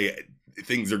heads that say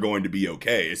things are going to be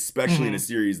okay, especially in a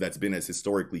series that's been as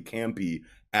historically campy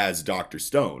as Dr.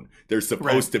 Stone. There's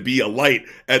supposed to be a light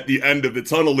at the end of the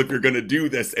tunnel if you're going to do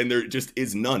this, and there just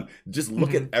is none. Just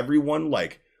look at everyone,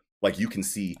 like you can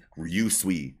see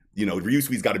Ryusui.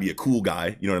 Ryusui's got to be a cool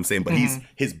guy, you know what I'm saying? But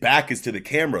his back is to the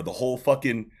camera the whole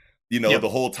fucking, the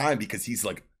whole time, because he's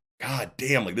like, god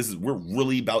damn, like, we're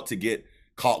really about to get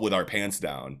caught with our pants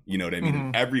down, you know what I mean?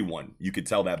 And everyone, you could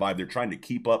tell that vibe. They're trying to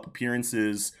keep up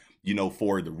appearances,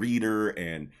 for the reader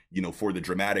and, for the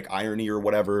dramatic irony or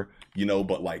whatever,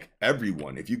 but like,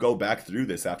 everyone, if you go back through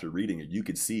this after reading it, you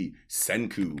could see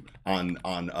Senku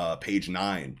on page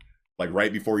 9, like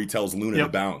right before he tells Luna to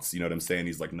bounce, you know what I'm saying?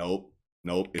 He's like, nope,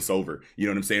 it's over. You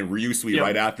know what I'm saying? Ryusui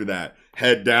right after that,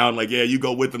 head down, like, yeah, you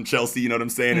go with them, Chelsea, you know what I'm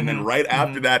saying? And then right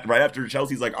after that, right after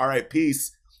Chelsea's like, all right,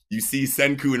 peace, you see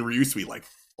Senku and Ryusui like,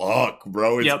 fuck,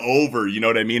 bro, it's over, you know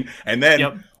what I mean? And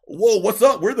then, whoa, what's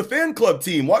up? We're the fan club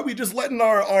team. Why are we just letting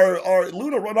our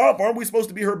Luna run off? Aren't we supposed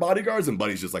to be her bodyguards? And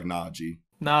Buddy's just like, nah, G.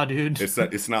 Nah, dude.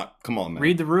 It's not. Come on, man.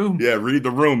 Read the room. Yeah, read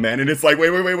the room, man. And it's like,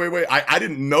 wait. I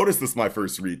didn't notice this my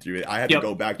first read through it. I had to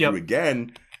go back through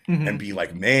again and be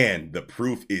like, man, the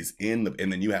proof is in the.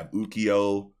 And then you have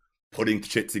Ukyo putting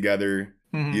shit together,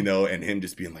 and him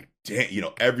just being like, damn,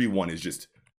 everyone is just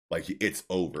like, it's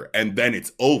over. And then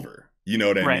it's over. You know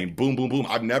what I mean? Boom, boom, boom.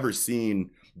 I've never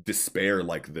seen despair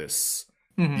like this.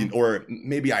 Or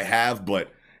maybe I have,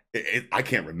 but I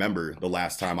can't remember the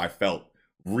last time I felt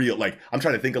real. Like, I'm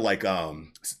trying to think of like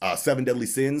Seven Deadly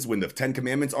Sins, when the 10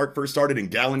 Commandments arc first started and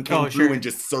Galen came through and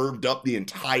just served up the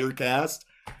entire cast.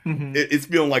 It's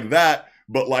feeling like that.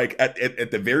 But like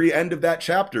at the very end of that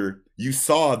chapter, you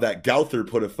saw that Gauther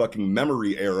put a fucking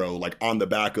memory arrow like on the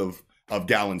back of of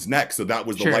Galen's neck, so that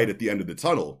was the Sure. light at the end of the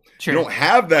tunnel. Sure. You don't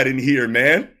have that in here,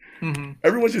 man. Mm-hmm.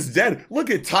 Everyone's just dead. Look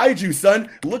at Taiju, son.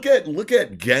 Look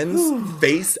at Gen's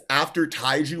face after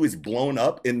Taiju is blown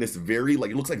up in this very,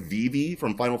 like, it looks like Vivi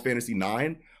from Final Fantasy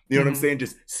IX. You know what I'm saying?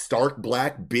 Just stark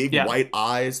black, big white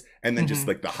eyes, and then just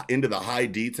like into the high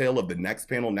detail of the next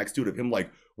panel next to it of him like,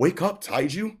 wake up,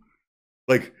 Taiju.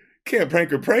 Like, can't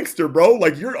prank a prankster, bro.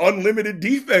 Like, you're unlimited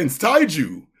defense,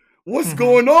 Taiju. What's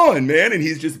going on, man? And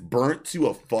he's just burnt to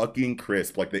a fucking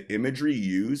crisp. Like, the imagery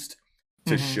used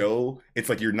to show, it's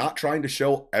like you're not trying to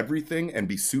show everything and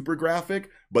be super graphic,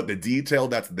 but the detail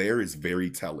that's there is very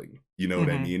telling. You know what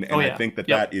I mean? And I think that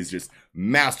that is just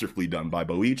masterfully done by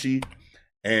Boichi.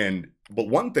 But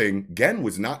one thing, Gen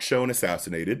was not shown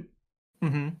assassinated,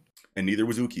 and neither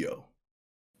was Ukyo.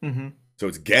 So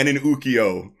it's Gen and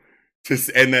Ukyo.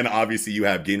 And then obviously you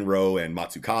have Ginro and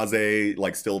Matsukaze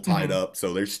like still tied up.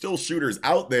 So there's still shooters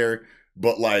out there,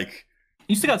 but like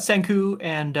you still got Senku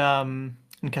and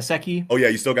Kaseki. Oh yeah,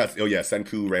 you still got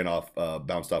Senku ran off,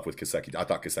 bounced off with Kaseki. I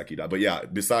thought Kaseki died, but yeah,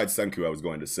 besides Senku, I was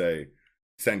going to say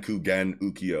Senku, Gen,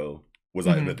 Ukyo was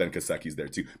like, but then Kaseki's there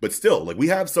too. But still, like we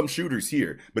have some shooters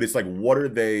here, but it's like, what are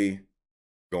they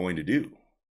going to do?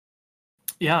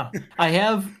 Yeah, I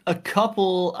have a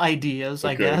couple ideas,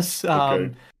 I guess.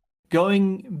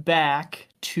 Going back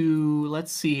to,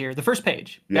 let's see here, the first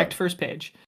page. Back to first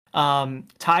page.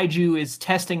 Taiju is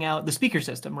testing out the speaker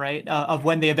system, right? Of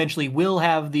when they eventually will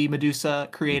have the Medusa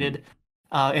created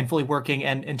and fully working,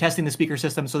 and testing the speaker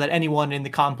system so that anyone in the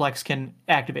complex can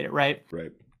activate it, right?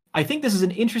 Right. I think this is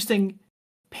an interesting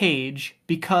page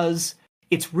because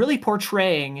it's really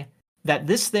portraying that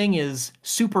this thing is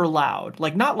super loud.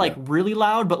 Like, not like really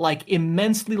loud, but like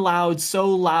immensely loud, so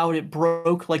loud it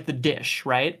broke like the dish,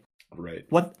 right? Right.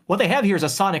 What they have here is a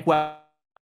sonic weapon.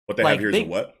 What they have here is a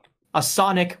what? A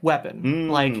sonic weapon.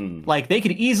 Like they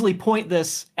could easily point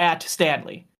this at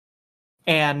Stanley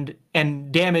and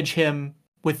damage him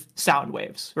with sound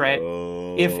waves, right?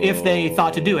 If they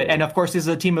thought to do it. And of course this is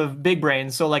a team of big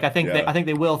brains, so like I think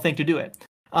they will think to do it.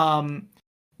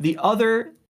 The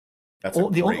other That's a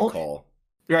great call.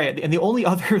 Right. And the only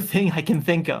other thing I can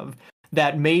think of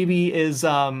that maybe is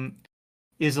a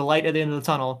light at the end of the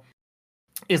tunnel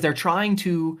is they're trying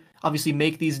to obviously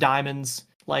make these diamonds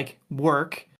like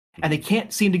work, and they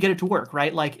can't seem to get it to work,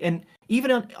 right? Like, and even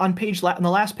on the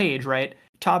last page, right,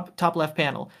 top left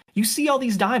panel, you see all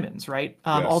these diamonds, right?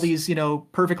 All these,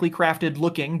 perfectly crafted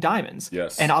looking diamonds.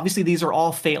 Yes. And obviously these are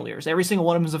all failures. Every single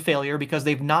one of them is a failure because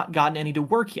they've not gotten any to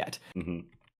work yet.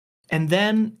 And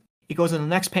then it goes in the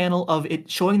next panel of it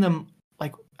showing them,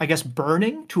 like, I guess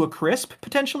burning to a crisp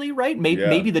potentially, right?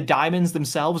 Maybe the diamonds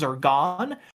themselves are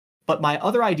gone. But my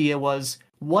other idea was,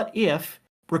 what if,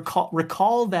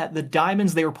 recall that the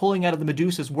diamonds they were pulling out of the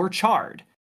Medusas were charred.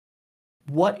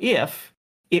 What if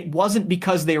it wasn't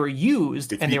because they were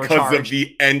used and they were charged? Because of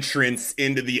the entrance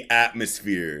into the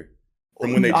atmosphere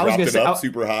from when they dropped it up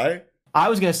super high? I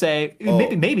was going to say,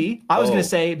 maybe. I was going to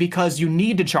say because you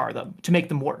need to char them to make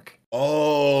them work.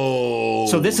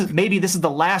 So this is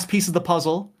the last piece of the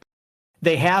puzzle.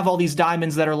 They have all these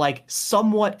diamonds that are like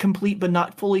somewhat complete, but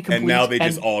not fully complete. And now they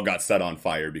just all got set on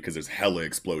fire because there's hella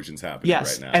explosions happening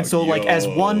right now. And so like as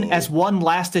one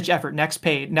last ditch effort, next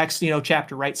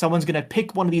chapter, right? Someone's gonna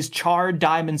pick one of these charred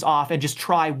diamonds off and just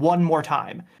try one more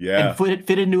time. And fit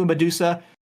it into a Medusa,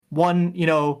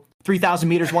 3,000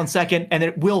 meters, 1 second, and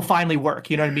it will finally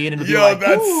work. You know what I mean? And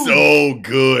that's so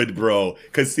good, bro.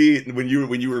 Cause see, when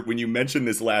you mentioned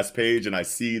this last page, and I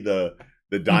see the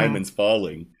diamonds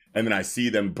falling. And then I see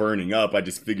them burning up. I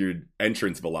just figured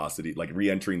entrance velocity, like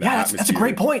re-entering the atmosphere. That's a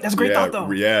great point. That's a great thought,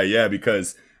 though. Yeah,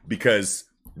 because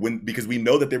we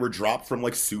know that they were dropped from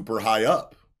like super high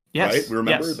up. Yes. Right? We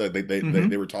remember that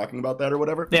they were talking about that or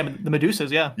whatever. Yeah, the Medusas.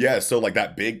 Yeah. Yeah. So like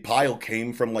that big pile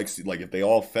came from like if they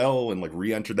all fell and like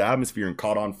re-entered the atmosphere and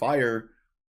caught on fire,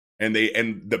 and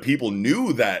the people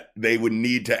knew that they would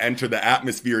need to enter the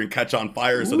atmosphere and catch on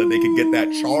fire so that they could get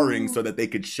that charring, so that they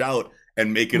could shout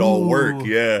and make it all work.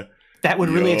 Yeah. That would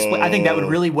really explain. I think that would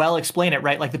really well explain it,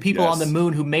 right? Like the people on the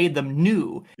moon who made them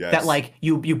knew that like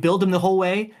you build them the whole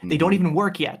way, they don't even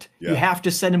work yet. You have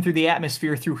to send them through the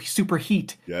atmosphere through super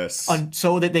heat. Yes.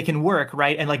 So that they can work,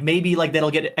 right? And like maybe like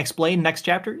that'll get explained next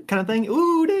chapter kind of thing.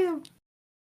 Ooh, damn.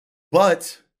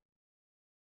 But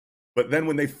then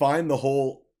when they find the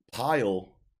whole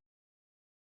pile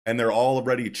and they're all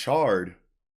already charred.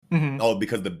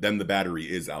 Because then the battery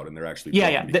is out and they're actually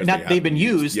they've been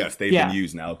used. Yes, they've been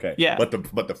used now. Okay, but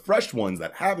the fresh ones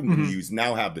that haven't been used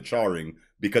now have the charring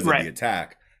because of the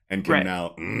attack and can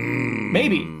now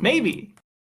maybe.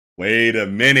 Wait a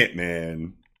minute,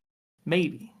 man.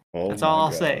 Maybe that's all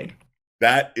I'll say.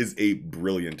 That is a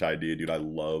brilliant idea, dude. I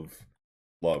love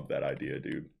that idea,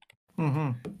 dude.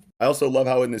 I also love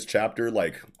how in this chapter,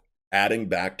 like adding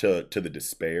back to the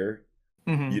despair,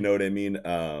 you know what I mean?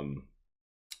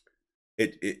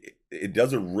 It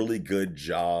does a really good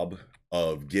job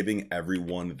of giving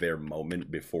everyone their moment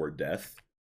before death.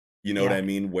 You know what I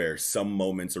mean? Where some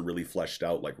moments are really fleshed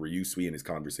out, like Ryusui and his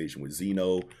conversation with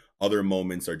Zeno. Other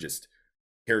moments are just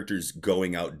characters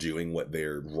going out doing what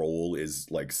their role is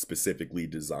like specifically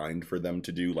designed for them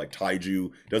to do. Like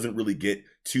Taiju doesn't really get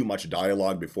too much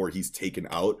dialogue before he's taken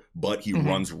out, but he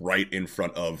runs right in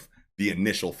front of the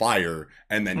initial fire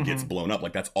and then gets blown up.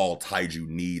 Like that's all Taiju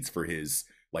needs for his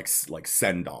like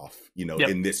send off, you know,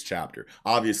 in this chapter.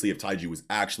 Obviously, if Taiju was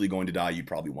actually going to die, you'd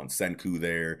probably want Senku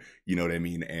there, you know what I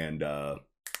mean? And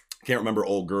can't remember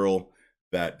old girl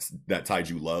that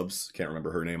Taiju loves. Can't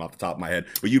remember her name off the top of my head,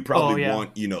 but you probably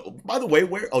want, you know, by the way,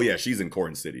 where, oh yeah, she's in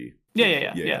Corn City.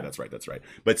 Yeah, that's right.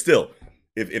 But still,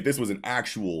 if this was an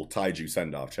actual Taiju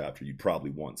send-off chapter, you'd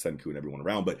probably want Senku and everyone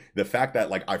around. But the fact that,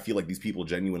 like, I feel like these people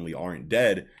genuinely aren't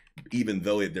dead, even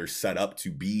though they're set up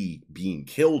to be being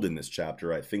killed in this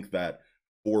chapter, I think that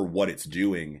for what it's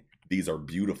doing, these are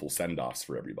beautiful send-offs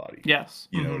for everybody. Yes.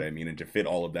 You know what I mean? And to fit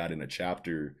all of that in a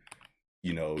chapter,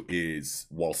 you know, is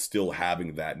while still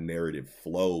having that narrative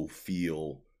flow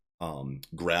feel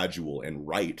gradual and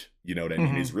right, you know what I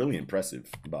mean, is really impressive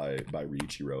by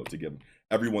Riichiro to give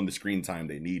everyone the screen time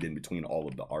they need in between all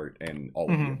of the art and all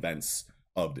of the events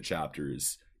of the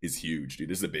chapters is huge, dude.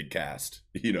 This is a big cast,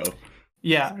 you know.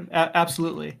 Yeah,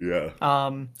 absolutely. Yeah.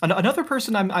 Another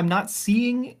person I'm not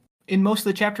seeing in most of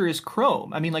the chapter is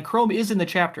Chrome. I mean, like Chrome is in the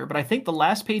chapter, but I think the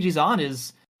last page he's on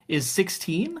is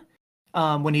 16.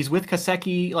 When he's with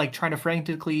Kaseki, like trying to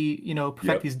frantically, you know,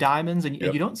 perfect these diamonds, and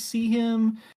you don't see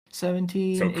him.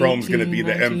 17. So Chrome's 18, gonna be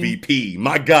 19. the MVP,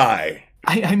 my guy.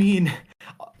 I mean,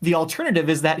 the alternative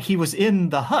is that he was in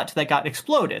the hut that got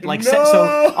exploded. Like no!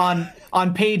 so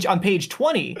on page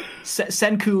 20,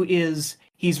 Senku is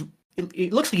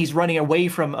it looks like he's running away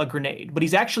from a grenade, but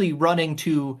he's actually running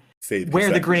to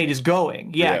where the grenade is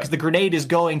going. Yeah, because the grenade is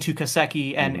going to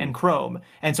Kaseki and Chrome.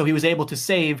 And so he was able to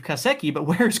save Kaseki, but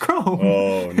where's Chrome?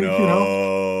 Oh, no. You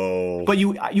know? But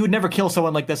you would never kill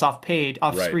someone like this off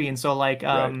screen. So, like,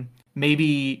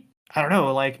 maybe, I don't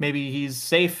know, like, maybe he's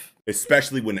safe.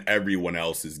 Especially when everyone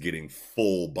else is getting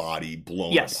full body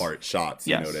blown apart shots.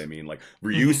 You know what I mean? Like,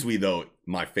 Ryusui, though,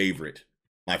 my favorite.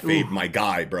 My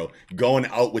guy, bro. Going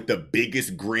out with the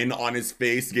biggest grin on his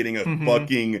face, getting a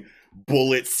fucking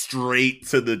bullet straight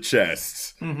to the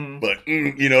chest. But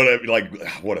you know what I mean?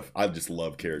 Like, I just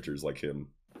love characters like him.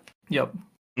 Yep.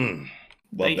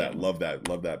 Love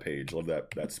that page. Love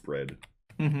that spread.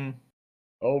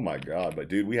 Oh my god. But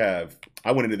dude,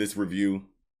 I went into this review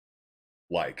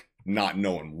like not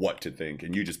knowing what to think,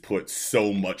 and you just put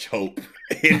so much hope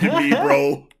into me,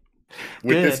 bro.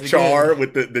 With this char,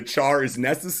 with the char is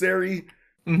necessary.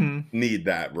 Need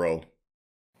that, bro.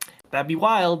 That'd be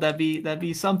wild. That'd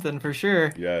be something for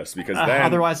sure. Yes, because then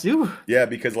otherwise, yeah,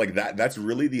 because like that's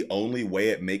really the only way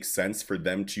it makes sense for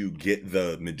them to get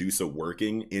the Medusa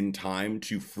working in time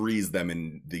to freeze them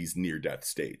in these near-death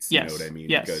states. You know what I mean?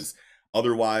 Because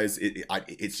otherwise,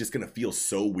 it's just gonna feel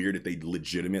so weird if they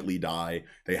legitimately die.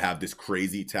 They have this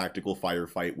crazy tactical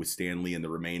firefight with Stanley and the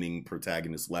remaining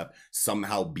protagonists left,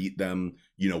 somehow beat them,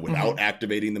 you know, without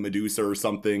activating the Medusa or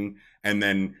something, and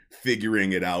then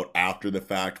figuring it out after the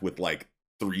fact with like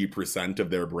 3% of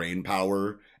their brain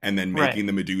power, and then making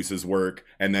the Medusas work,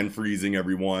 and then freezing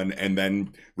everyone, and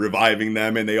then reviving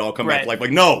them, and they all come back like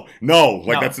no,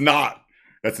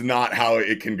 that's not how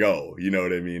it can go. You know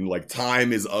what I mean? Like,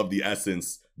 time is of the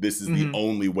essence. This is the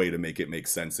only way to make it make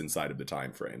sense inside of the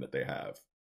time frame that they have.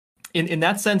 In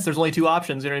that sense, there's only two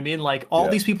options. You know what I mean? Like, all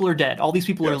these people are dead. All these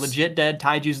people are legit dead.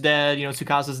 Taiju's dead. You know,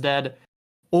 Tsukasa's dead.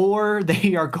 Or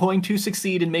they are going to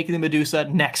succeed in making the Medusa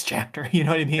next chapter. You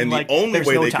know what I mean? And like, the only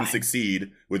way they can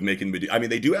succeed with making Medusa, I mean,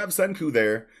 they do have Senku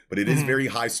there, but it is very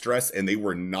high stress, and they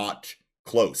were not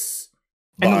close.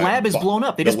 And the lab is blown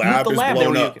up. They just blew the lab they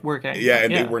were working. Yeah,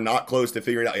 and they were not close to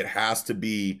figuring it out. It has to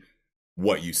be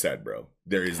what you said, bro.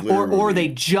 There is literally... Or they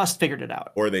just figured it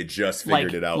out. Or they just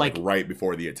figured it out like right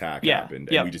before the attack happened.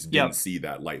 And we just didn't see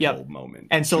that light bulb moment.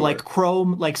 And so like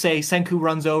Chrome, like say Senku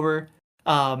runs over,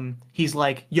 he's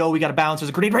like, yo, we gotta bounce. There's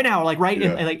a grenade right now. Like, right?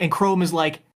 And Chrome is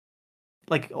like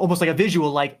almost like a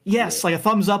visual, like, yes, like a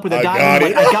thumbs up with a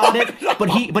diamond, like, I got it.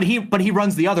 But he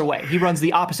runs the other way. He runs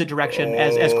the opposite direction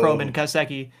as Chrome and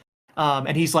Kaseki.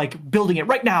 And he's like building it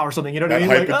right now or something. You know what I mean?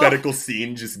 That hypothetical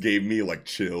scene just gave me like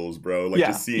chills, bro. Like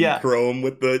just seeing Chrome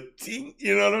with the,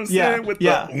 you know what I'm saying? With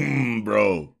the,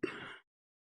 bro.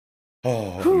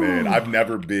 Oh man, Whew. I've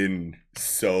never been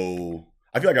so.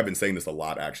 I feel like I've been saying this a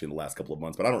lot actually in the last couple of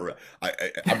months, but I don't.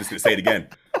 I'm just gonna say it again.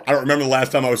 I don't remember the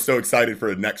last time I was so excited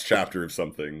for the next chapter of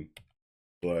something.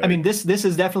 I mean, Like, this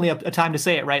is definitely a time to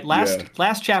say it, right? yeah,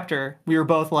 Last chapter, we were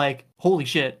both like, "Holy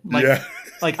shit!" yeah,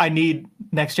 Like I need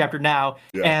next chapter now.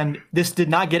 yeah. And this did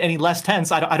not get any less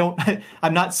tense. I don't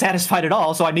I'm not satisfied at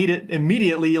all. So I need it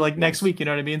immediately, like next Yes. week. You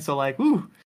know what I mean? So like, ooh,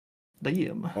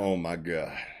 damn. Oh my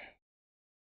god,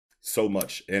 so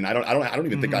much, and I don't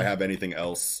even think I Mm-hmm. have anything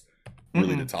else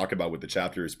really to Mm-mm. talk about. With the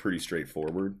chapter is pretty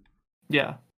straightforward,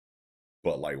 Yeah,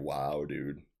 but like, wow,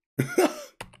 dude.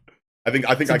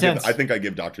 it's intense. I think I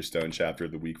give Doctor Stone chapter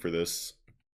of the week for this.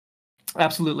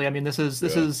 Absolutely. I mean, this Yeah,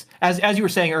 is as you were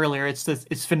saying earlier.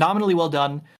 It's phenomenally well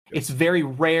done. It's yes, very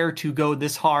rare to go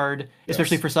this hard,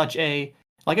 especially yes. for such a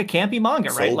like a campy manga,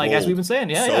 right? So Like as we've bold, been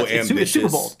saying, so it's super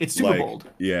ambitious. bold. It's super Like, bold.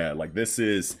 yeah, like this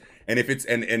is, and if it's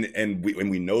and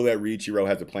we know that Riichiro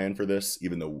has a plan for this,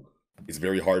 even though it's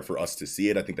very hard for us to see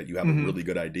it. I think that you have a Hmm. really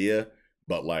good idea,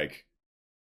 but like,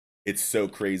 it's so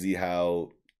crazy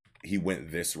how he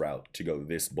went this route to go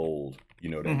this bold. You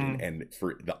know what I mean? Hmm. And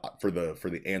for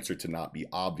the answer to not be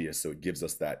obvious, so it gives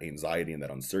us that anxiety and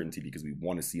that uncertainty because we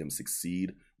want to see him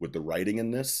succeed with the writing in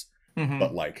this. Hmm.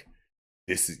 But like,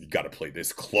 this is, you got to play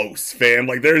this close, fam.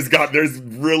 Like there's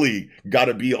really got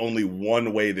to be only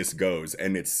one way this goes,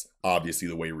 and it's obviously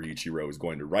the way Riichiro is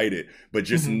going to write it. But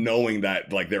just Hmm. knowing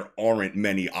that like there aren't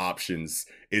many options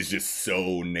is just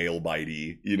so nail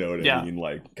bitey. You know what I Yeah. mean?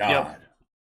 Like, Yep. God,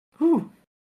 Whew.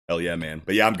 hell yeah, man.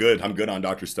 But yeah, I'm good. I'm good on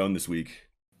Doctor Stone this week.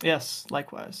 Yes.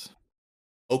 Likewise.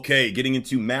 Okay, getting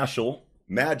into Mashal,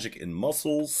 Magic and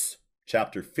Muscles,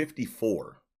 chapter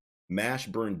 54, Mash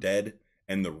Burn Dead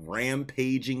and the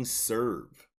Rampaging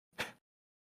Serve.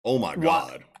 Oh my What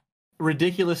god.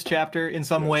 ridiculous chapter in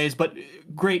some Yes. ways, but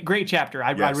great chapter.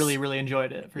 I Yes. really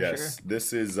enjoyed it for sure. Yes.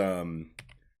 This is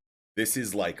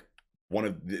like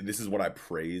this is what I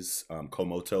praise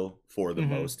Komoto for the Hmm.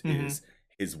 most Hmm. is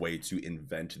his way to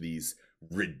invent these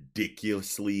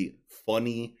ridiculously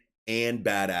funny and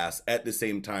badass at the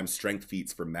same time strength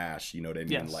feats for Mash, you know what I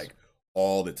mean? Yes. Like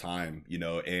all the time, you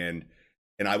know, and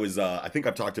I was I think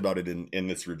I've talked about it in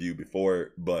this review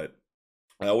before, but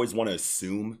I always want to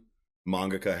assume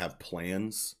mangaka have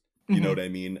plans, you know Hmm. what I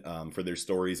mean, for their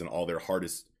stories and all their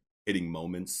hardest hitting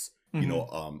moments, you Hmm.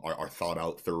 know, are thought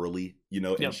out thoroughly, you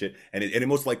know, and Yep. shit. And it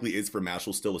most likely is for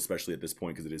Mashal still, especially at this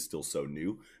point because it is still so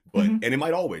new. But Hmm. and it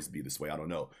might always be this way. I don't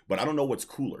know. But I don't know what's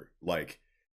cooler, like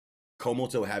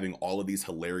Komoto having all of these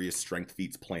hilarious strength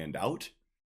feats planned out,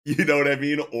 you know what I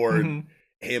mean, or Hmm.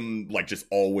 him like just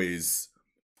always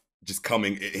just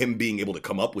coming him being able to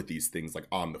come up with these things like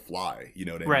on the fly, you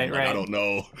know what I mean? Right. Like I Right. don't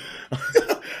know.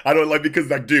 I don't like because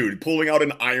like dude pulling out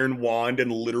an iron wand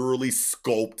and literally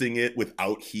sculpting it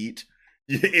without heat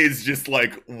is just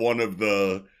like one of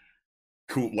the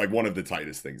cool, like one of the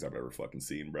tightest things I've ever fucking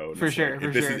seen, bro. And For it's sure.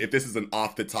 like For sure. if this is an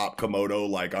off the top Komodo,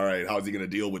 like all right, how's he gonna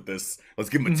deal with this?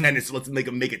 Let's give him a Hmm. tennis, let's make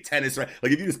him make it tennis, right?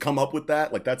 Like if you just come up with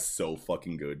that, like that's so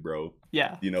fucking good, bro.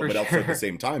 Yeah. You know, For but also at the sure.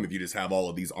 same time, if you just have all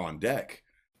of these on deck,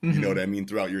 you know Hmm. what I mean,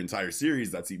 throughout your entire series,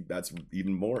 that's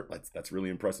even more. That's really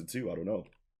impressive too. I don't know.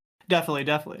 Definitely.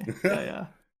 Yeah. Yeah.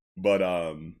 But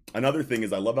another thing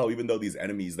is I love how even though these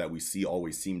enemies that we see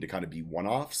always seem to kind of be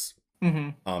one-offs, Hmm.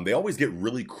 they always get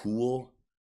really cool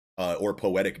or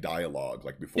poetic dialogue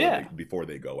like Yeah. before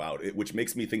they go out, which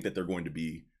makes me think that they're going to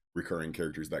be recurring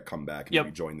characters that come back and maybe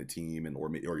Yep. join the team and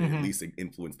or at Hmm. least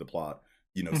influence the plot,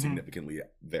 you know, Hmm. significantly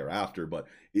thereafter. But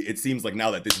it seems like now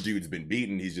that this dude's been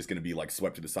beaten, he's just going to be like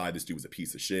swept to the side. This dude was a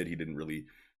piece of shit. He didn't really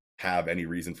have any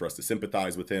reason for us to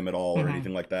sympathize with him at all or Hmm.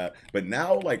 anything like that. But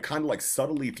now, like, kind of like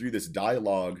subtly through this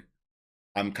dialogue,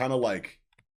 I'm kind of like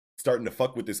starting to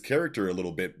fuck with this character a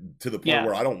little bit to the point Yeah.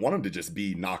 where I don't want him to just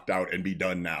be knocked out and be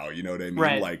done now. You know what I mean?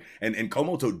 Right. Like, and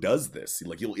Komoto does this.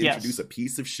 Like, he'll introduce Yes. a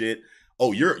piece of shit.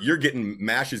 Oh, you're getting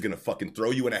Mash is gonna fucking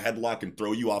throw you in a headlock and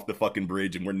throw you off the fucking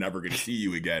bridge, and we're never gonna see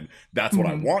you again. That's what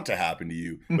I Hmm. want to happen to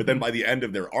you. But then by the end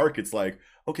of their arc, it's like,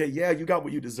 okay, yeah, you got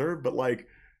what you deserve, but like,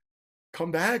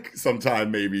 come back sometime,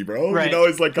 maybe, bro. Right. You know,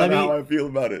 it's like Let kind of me how I feel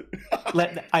about it.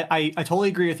 I totally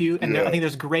agree with you, and Yeah. I think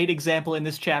there's a great example in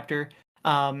this chapter.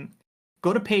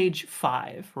 Go to page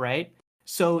 5, right?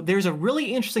 So there's a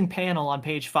really interesting panel on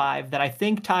page 5 that I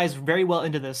think ties very well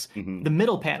into this. Mhm. The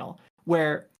middle panel,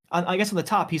 where I guess on the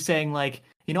top he's saying like,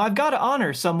 you know, I've got to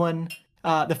honor someone.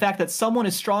 The fact that someone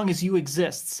as strong as you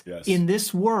exists Yes. in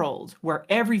this world where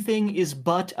everything is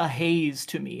but a haze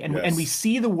to me, and Yes. we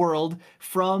see the world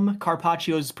from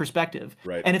Carpaccio's perspective,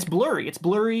 Right. and it's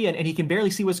blurry, and he can barely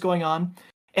see what's going on.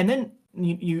 And then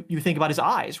you think about his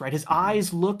eyes, right? His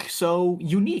eyes look so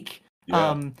unique. Yeah.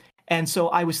 And so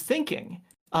I was thinking,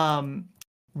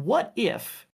 what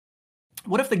if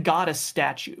the goddess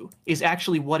statue is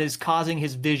actually what is causing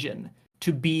his vision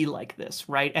to be like this,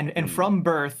 right? And from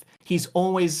birth, he's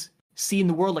always seen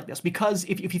the world like this. Because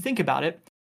if you think about it,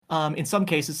 in some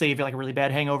cases, say if you're like a really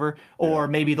bad hangover, or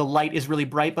maybe the light is really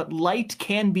bright, but light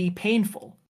can be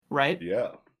painful, right?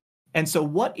 Yeah. And so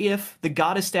what if the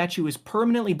goddess statue is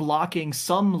permanently blocking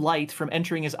some light from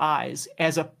entering his eyes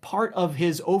as a part of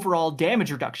his overall damage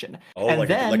reduction? Oh, and like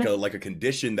then, like a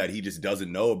condition that he just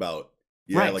doesn't know about.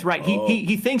 Yeah, right, like, right. oh.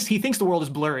 He thinks the world is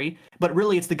blurry, but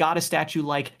really it's the goddess statue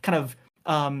like kind of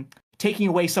taking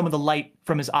away some of the light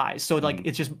from his eyes. So like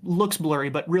it just looks blurry,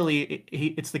 but really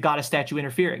it's the goddess statue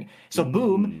interfering. So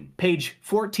boom, page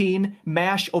 14,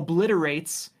 MASH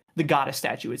obliterates the goddess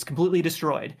statue. It's completely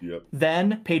destroyed. Yep.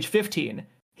 Then page 15,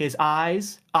 his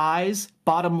eyes,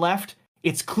 bottom left,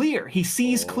 it's clear. He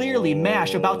sees clearly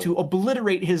MASH about to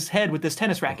obliterate his head with this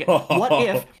tennis racket.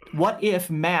 What if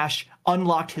MASH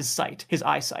unlocked his sight, his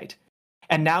eyesight?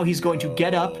 And now he's going to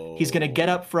get up. He's going to get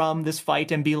up from this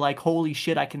fight and be like, holy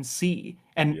shit, I can see.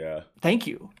 And thank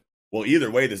you. Well, either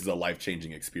way, this is a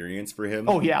life-changing experience for him.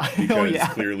 Oh, yeah. Because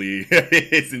clearly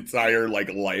his entire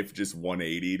like life just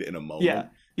 180'd in a moment. Yeah.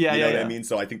 Yeah, you know what I mean?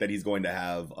 So I think that he's going to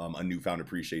have a newfound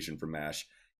appreciation for MASH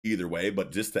either way.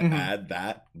 But just to add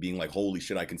that, being like, holy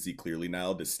shit, I can see clearly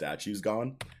now, this statue's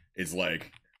gone. It's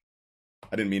like,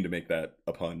 I didn't mean to make that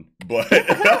a pun, but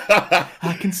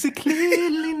I can see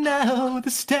clearly now, the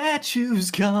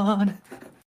statue's gone.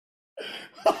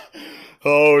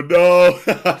 Oh no.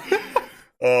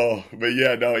 Oh, but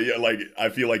yeah, no, yeah, like I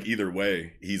feel like either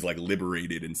way, he's like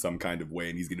liberated in some kind of way,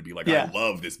 and he's gonna be like, I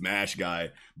love this MASH guy.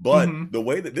 But the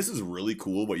way that this is really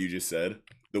cool, what you just said,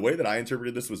 the way that I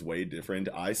interpreted this was way different.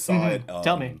 I saw it.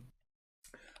 Tell me.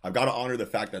 I've got to honor the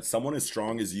fact that someone as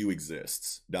strong as you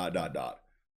exists. ...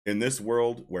 In this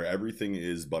world where everything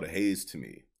is but a haze to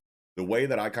me. The way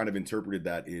that I kind of interpreted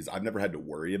that is I've never had to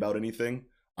worry about anything.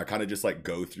 I kind of just like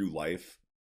go through life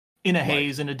in a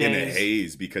haze, in a daze. In a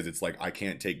haze, because it's like I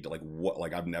can't take like what,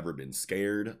 like I've never been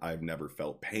scared. I've never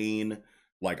felt pain.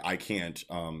 Like I can't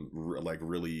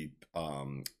really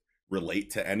relate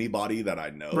to anybody that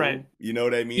I know. Right. You know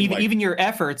what I mean? Even your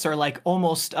efforts are like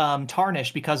almost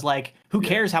tarnished, because like who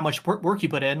cares how much work you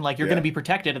put in? Like you're going to be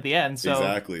protected at the end. So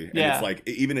exactly. And it's like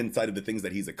even inside of the things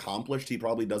that he's accomplished, he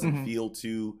probably doesn't feel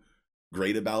too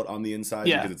great about on the inside,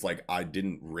 because it's like I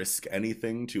didn't risk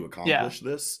anything to accomplish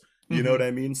this. You know what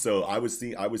I mean? So I was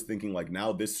thinking like,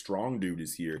 now this strong dude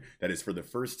is here that is for the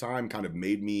first time kind of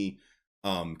made me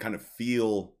kind of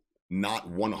feel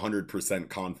not 100%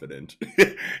 confident.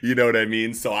 You know what I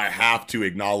mean? So I have to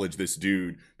acknowledge this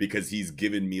dude, because he's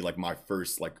given me like my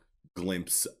first like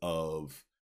glimpse of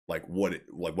like what it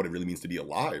really means to be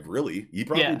alive. Really, he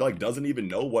probably like doesn't even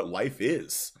know what life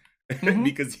is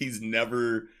because he's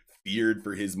never feared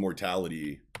for his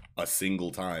mortality a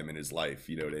single time in his life.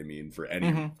 You know what I mean? For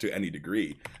any to any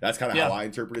degree. That's kind of how I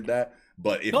interpreted that.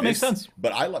 But if makes sense.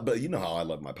 But you know how I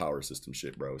love my power system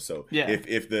shit, bro. So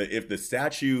if the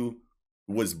statue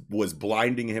was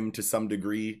blinding him to some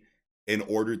degree in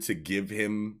order to give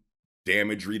him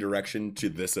damage redirection to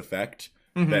this effect,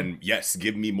 then yes,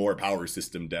 give me more power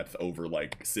system depth over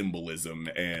like symbolism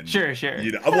and sure.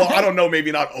 You know, well, I don't know,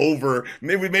 maybe not over.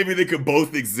 Maybe they could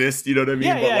both exist. You know what I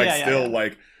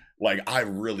mean? Like I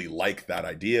really like that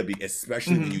idea,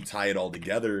 especially when you tie it all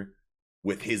together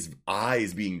with his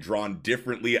eyes being drawn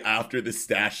differently after the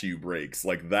statue breaks.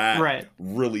 Like that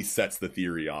really sets the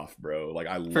theory off, bro. Like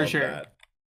I love that.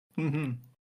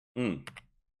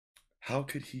 How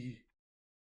could he?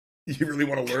 You really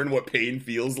want to learn what pain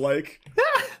feels like?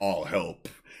 I'll help.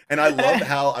 And I love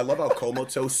how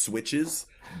Komoto switches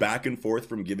back and forth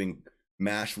from giving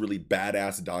MASH really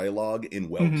badass dialogue in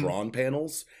well-drawn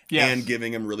panels and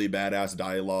giving him really badass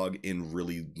dialogue in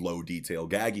really low detail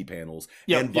gaggy panels,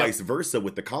 and vice versa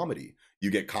with the comedy. You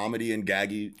get comedy in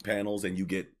gaggy panels, and you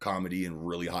get comedy in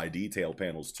really high detail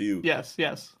panels too. Yes.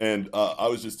 And I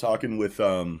was just talking with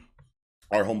our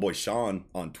homeboy Sean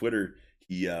on Twitter.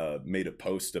 He made a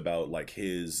post about like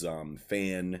his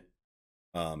fan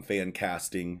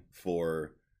casting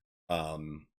for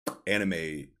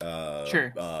anime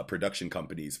production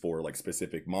companies for like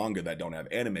specific manga that don't have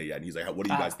anime yet. And he's like, what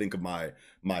do you guys think of my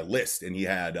list? And he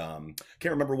had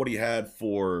can't remember what he had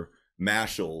for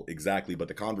Mashal exactly, but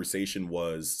the conversation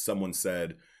was, someone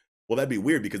said, well, that'd be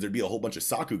weird because there'd be a whole bunch of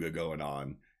Sakuga going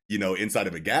on, you know, inside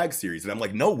of a gag series. And I'm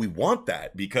like, no, we want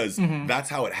that, because that's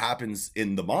how it happens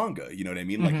in the manga. You know what I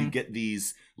mean? Like you get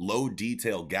these low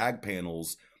detail gag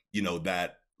panels, you know,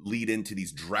 that lead into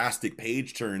these drastic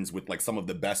page turns with like some of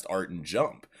the best art in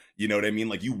Jump. You know what I mean?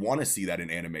 Like you want to see that in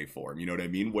anime form. You know what I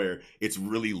mean? Where it's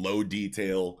really low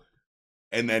detail,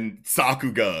 and then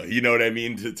Sakuga, you know what I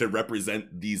mean, to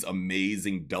represent these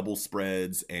amazing double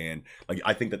spreads. And like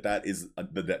I think that is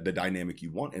the dynamic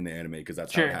you want in the anime, because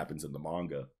that's how it happens in the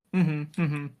manga.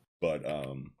 But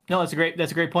no, that's a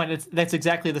great point. That's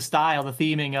exactly the style, the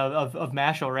theming of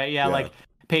Mashle, right? Yeah, like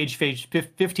page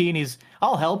 15,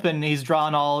 I'll help, and he's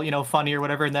drawn all, you know, funny or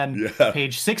whatever, and then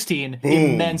page 16,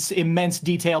 boom. immense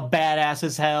detail, badass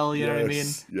as hell, you know what I mean?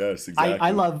 Yes, exactly.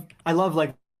 I love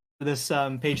like this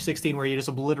page 16 where he just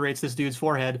obliterates this dude's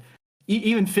forehead.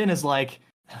 Even Finn is like,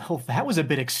 oh, that was a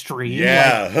bit extreme.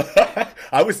 Yeah. Like,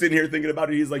 I was sitting here thinking about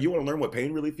it. He's like, you want to learn what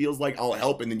pain really feels like? I'll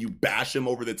help. And then you bash him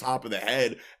over the top of the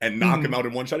head and knock him out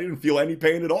in one shot. He didn't feel any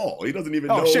pain at all. He doesn't even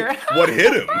know what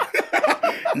hit him.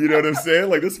 You know what I'm saying?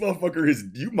 Like, this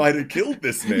motherfucker you might have killed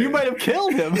this man. You might have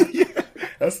killed him. Yeah,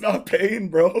 that's not pain,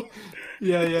 bro.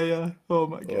 Yeah. Oh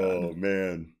my God. Oh,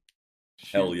 man.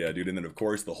 Shoot. Hell yeah, dude. And then, of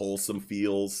course, the wholesome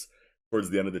feels towards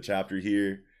the end of the chapter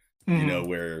here, you know,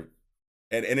 where...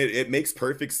 And it makes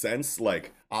perfect sense.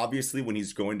 Like, obviously, when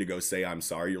he's going to go say, I'm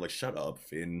sorry, you're like, shut up,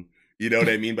 Finn. You know what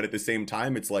I mean? But at the same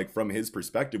time, it's like, from his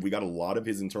perspective, we got a lot of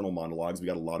his internal monologues. We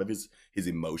got a lot of his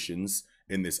emotions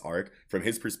in this arc. From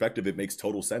his perspective, it makes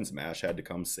total sense. Mash had to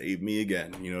come save me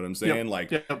again. You know what I'm saying?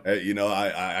 You know,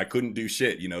 I couldn't do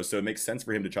shit, you know? So it makes sense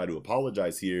for him to try to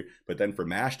apologize here. But then for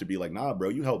Mash to be like, nah, bro,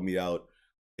 you helped me out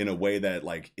in a way that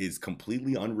like is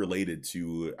completely unrelated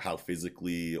to how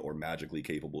physically or magically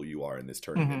capable you are in this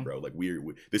tournament, bro. Like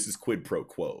this is quid pro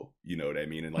quo, you know what I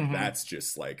mean? And like that's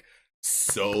just like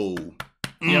so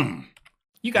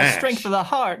you got strength of the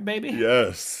heart, baby.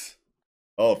 Yes.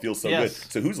 Oh, it feels so good.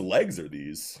 So whose legs are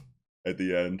these at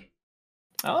the end?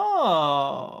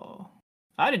 Oh,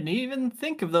 I didn't even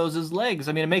think of those as legs.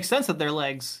 I mean, it makes sense that they're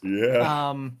legs.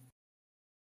 Yeah.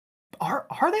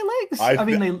 Are they legs? I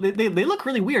mean, they look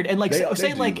really weird. And like,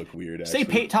 say like, look weird, say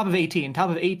top of 18,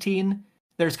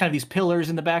 there's kind of these pillars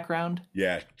in the background.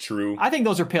 Yeah, true. I think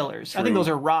those are pillars. True. I think those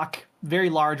are very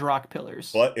large rock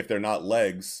pillars. But if they're not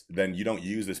legs, then you don't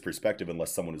use this perspective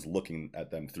unless someone is looking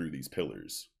at them through these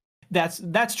pillars.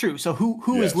 That's true. So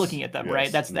who is looking at them,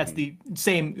 right? That's the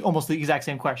same, almost the exact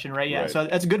same question, right? Yeah. Right. So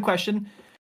that's a good question.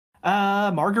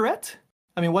 Margaret?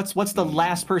 I mean, what's the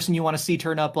last person you want to see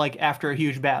turn up like after a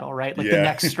huge battle, right? Like the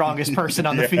next strongest person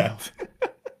on the field.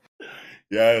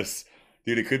 Yes,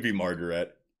 dude, it could be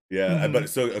Margaret. Yeah, but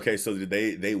so did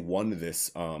they won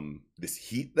this this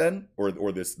heat then,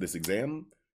 or this exam?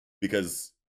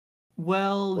 Because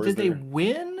did they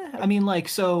win? I mean, like,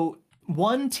 so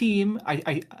one team,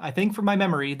 I think from my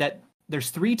memory that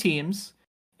there's 3 teams,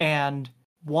 and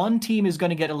one team is going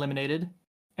to get eliminated.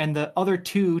 And the other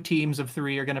 2 teams of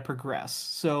 3 are going to progress.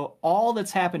 So all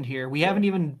that's happened here, we haven't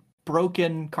even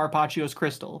broken Carpaccio's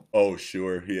crystal. Oh,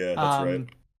 sure. Yeah, that's right.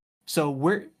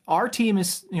 So our team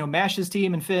is, you know, Mash's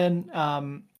team and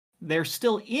Finn, they're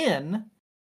still in,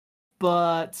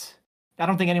 but I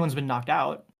don't think anyone's been knocked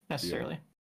out necessarily.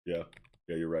 Yeah,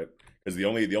 you're right. Because the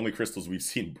only crystals we've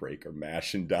seen break are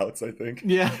Mash and Doubts, I think.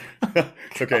 Yeah.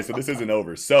 Okay, so this isn't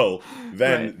over. So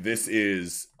then this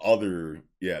is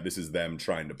this is them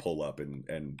trying to pull up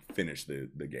and finish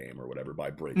the game or whatever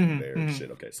by breaking their shit.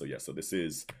 Okay, so so this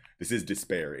is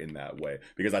despair in that way.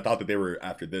 Because I thought that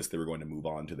after this they were going to move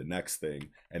on to the next thing,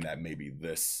 and that maybe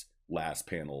this last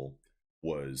panel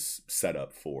was set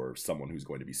up for someone who's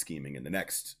going to be scheming in the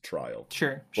next trial.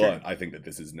 Sure. But I think that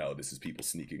this is people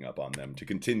sneaking up on them to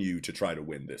continue to try to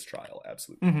win this trial.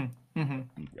 Absolutely.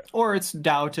 Yeah. Or it's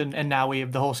Doubt and now we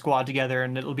have the whole squad together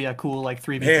and it'll be a cool like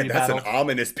 3v3 battle. That's an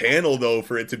ominous panel though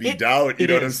for it to be Doubt. You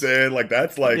know what I'm saying? Like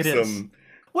that's like is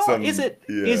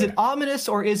it ominous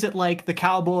or is it like the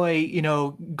cowboy, you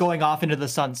know, going off into the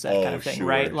sunset kind of thing,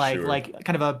 right? Like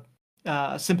kind of a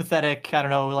sympathetic, I don't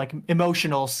know, like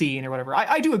emotional scene or whatever.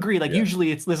 I do agree. Like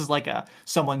usually this is like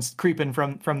someone's creeping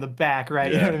from the back,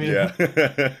 right? Yeah, you know what I mean?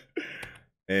 Yeah.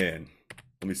 And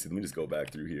let me just go back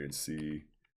through here and see.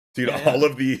 Dude, all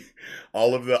of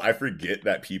the I forget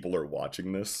that people are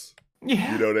watching this.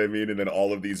 Yeah. You know what I mean? And then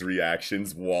all of these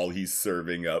reactions while he's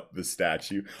serving up the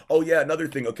statue. Oh yeah, another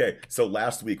thing. Okay, so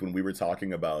last week when we were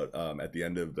talking about at the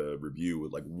end of the review,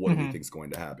 like what do we think is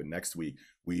going to happen next week?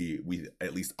 We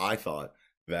at least I thought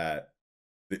that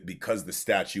because the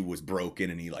statue was broken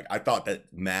and I thought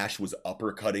that Mash was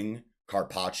uppercutting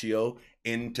Carpaccio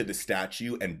into the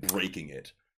statue and breaking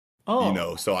it. Oh. You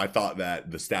know, so I thought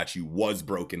that the statue was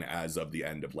broken as of the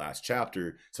end of last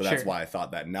chapter. So that's why I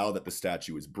thought that now that the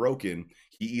statue is broken,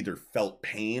 he either felt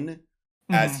pain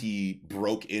as he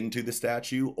broke into the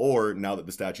statue, or now that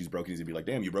the statue's broken, he's gonna be like,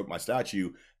 damn, you broke my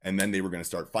statue. And then they were gonna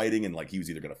start fighting, and like he was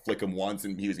either gonna flick him once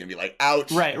and he was gonna be like,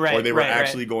 ouch, or they were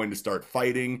actually going to start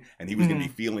fighting and he was gonna be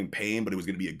feeling pain, but it was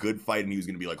gonna be a good fight and he was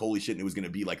gonna be like, holy shit, and it was gonna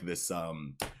be like this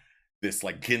this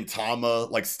like Gintama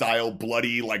like style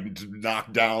bloody like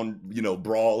knockdown, you know,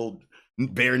 brawl,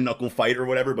 bare knuckle fight or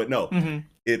whatever. But no,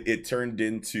 it turned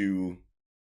into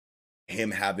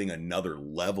him having another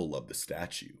level of the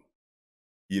statue.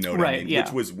 You know what I mean? Yeah.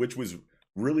 Which was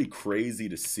really crazy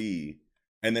to see.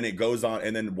 And then it goes on,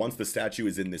 and then once the statue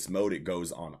is in this mode, it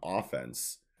goes on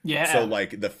offense. Yeah. So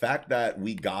like the fact that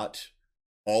we got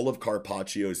all of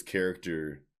Carpaccio's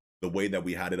character the way that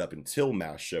we had it up until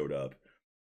Mash showed up,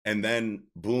 and then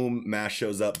boom, Mash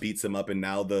shows up, beats him up, and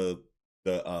now the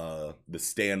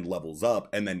stand levels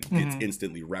up and then gets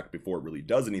instantly wrecked before it really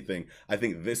does anything. I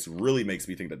think this really makes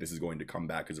me think that this is going to come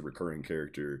back as a recurring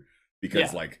character,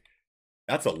 because like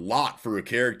that's a lot for a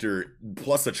character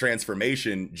plus a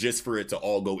transformation just for it to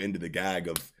all go into the gag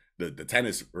of the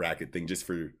tennis racket thing, just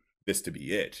for this to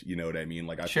be it. You know what I mean?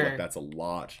 Like I feel like that's a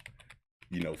lot,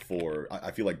 you know, for I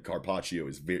feel like Carpaccio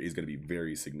is going to be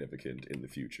very significant in the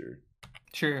future.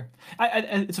 Sure.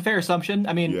 It's a fair assumption.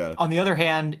 I mean, on the other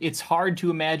hand, it's hard to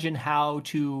imagine how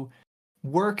to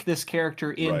work this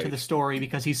character into the story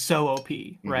because he's so OP,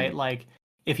 right? Like,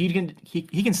 if he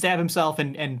can stab himself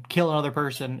and kill another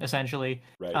person, essentially.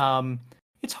 Right.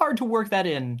 It's hard to work that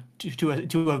in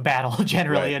to a battle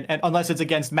generally, and unless it's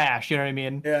against Mash, you know what I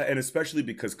mean? Yeah, and especially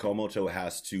because Komoto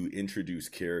has to introduce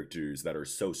characters that are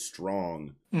so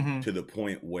strong to the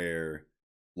point where,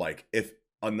 like, if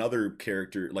another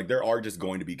character, like there are just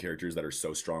going to be characters that are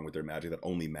so strong with their magic that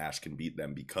only Mash can beat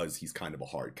them because he's kind of a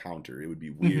hard counter. It would be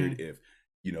weird if,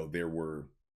 you know, there were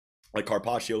like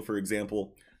Carpaccio, for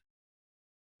example.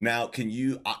 Now, can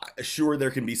you sure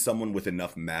there can be someone with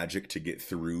enough magic to get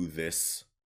through this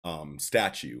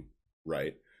statue,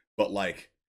 right? But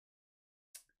like,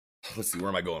 let's see, where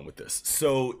am I going with this?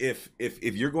 So if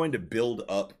you're going to build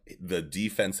up the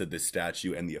defense of this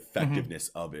statue and the effectiveness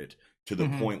of it to the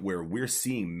point where we're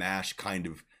seeing Mash kind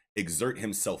of exert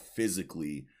himself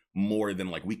physically more than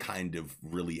like we kind of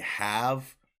really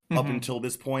have up until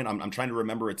this point. I'm trying to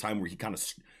remember a time where he kind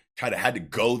of had to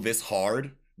go this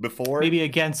hard before. Maybe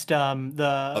against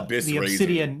the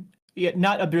Obsidian,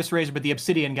 not Abyss Razor, but the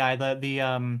Obsidian guy,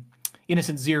 the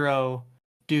Innocent Zero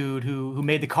dude who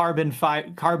made the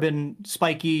carbon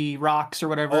spiky rocks or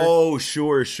whatever. Oh,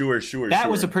 sure. That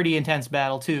was a pretty intense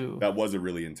battle too. That was a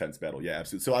really intense battle. Yeah,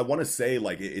 absolutely. So I want to say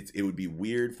like it would be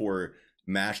weird for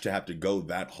Mash to have to go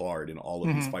that hard in all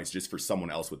of these fights just for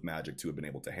someone else with magic to have been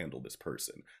able to handle this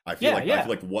person. I feel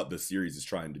like what the series is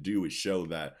trying to do is show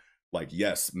that, like,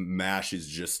 yes, Mash is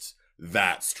just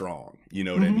that strong, you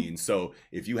know what I mean? So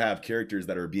if you have characters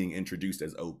that are being introduced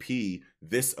as OP,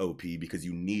 this OP, because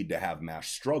you need to have Mash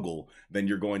struggle, then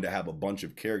you're going to have a bunch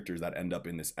of characters that end up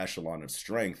in this echelon of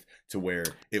strength to where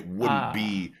it wouldn't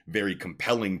be very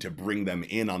compelling to bring them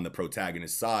in on the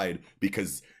protagonist side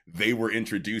because they were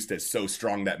introduced as so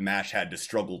strong that Mash had to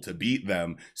struggle to beat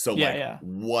them. So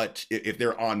what if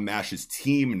they're on Mash's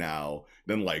team now,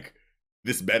 then like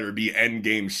this better be end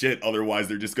game shit, otherwise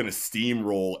they're just gonna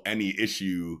steamroll any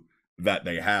issue that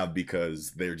they have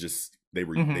because they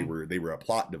were a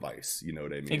plot device, you know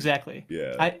what I mean? Exactly.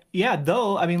 Yeah.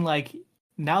 Though I mean, like,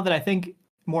 now that I think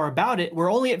more about it,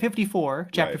 we're only at 54,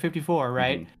 chapter 54,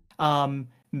 right?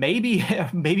 Maybe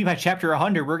by chapter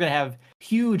 100 we're gonna have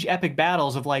huge epic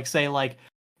battles of like, say, like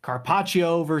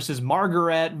Carpaccio versus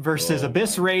Margaret versus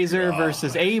Abyss Razor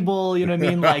versus Abel, you know what I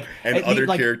mean? Like, and other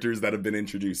characters that have been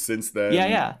introduced since then.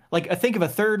 Yeah. Like, I think of a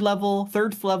third level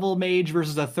mage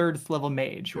versus a third level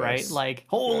mage, right? Like,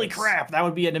 holy crap, that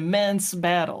would be an immense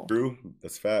battle. True,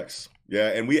 that's facts. Yeah,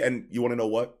 and you want to know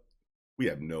what? We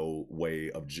have no way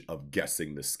of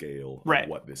guessing the scale of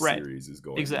what this series is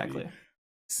going to be.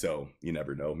 So you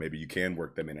never know. Maybe you can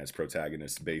work them in as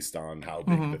protagonists based on how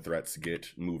big the threats get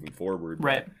moving forward.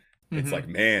 Right. It's like,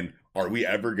 man, are we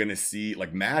ever going to see...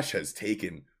 Like, Mash has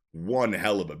taken one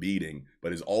hell of a beating,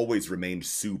 but has always remained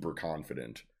super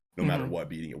confident no matter what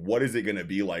beating it. What is it going to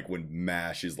be like when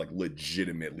Mash is, like,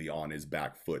 legitimately on his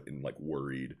back foot and, like,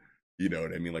 worried? You know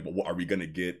what I mean? Like, are we going to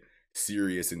get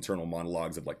serious internal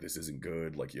monologues of, like, this isn't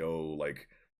good? Like, yo, like...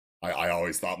 I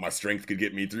always thought my strength could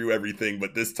get me through everything,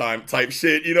 but this time type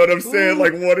shit, you know what I'm saying?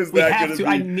 Like, what is that gonna be?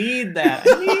 I need that.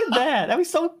 That'd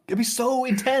be so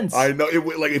intense. I know.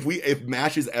 If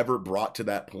Mash is ever brought to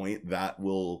that point, that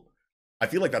will... I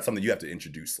feel like that's something you have to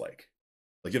introduce, like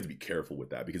you have to be careful with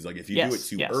that, because like if you do it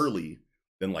too early,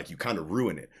 then like you kind of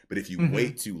ruin it. But if you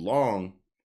wait too long,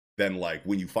 then like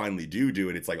when you finally do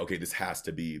it, it's like, okay, this has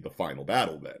to be the final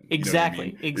battle then. Exactly.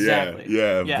 You know what I mean? Exactly.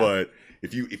 Yeah. But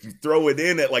if you throw it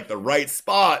in at like the right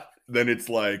spot, then it's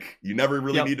like you never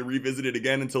really need to revisit it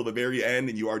again until the very end,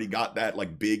 and you already got that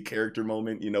like big character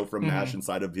moment, from Nash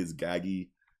inside of his gaggy,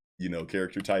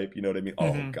 character type. You know what I mean?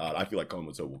 Oh God, I feel like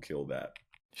Komoto will kill that.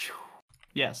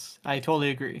 Yes, I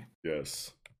totally agree.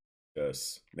 Yes,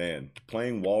 man,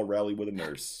 playing wall rally with a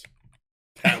nurse.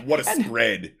 What a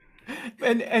spread.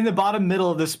 And the bottom middle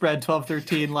of the spread,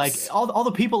 12-13, like all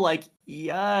the people, like,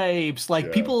 yipes,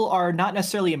 like people are not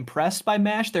necessarily impressed by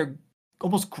Mash. They're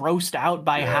almost grossed out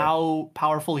by how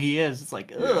powerful he is. It's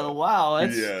like, oh wow,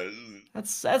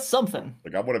 that's something.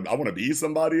 Like I want to be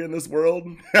somebody in this world.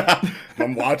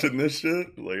 I'm watching this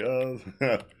shit.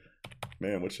 Like,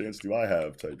 man, what chance do I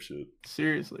have? Type shit.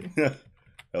 Seriously.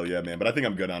 Hell yeah, man. But I think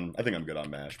I'm good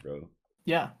on Mash, bro.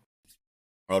 Yeah.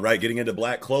 All right, getting into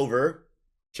Black Clover,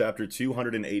 chapter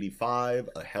 285,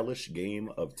 A Hellish Game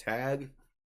of Tag.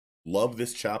 Love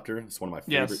this chapter. It's one of my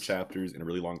favorite chapters in a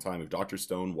really long time. If Dr.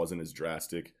 Stone wasn't as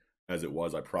drastic as it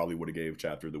was, I probably would have gave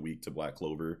chapter of the week to Black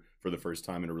Clover for the first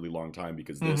time in a really long time,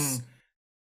 because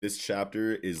this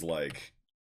chapter is like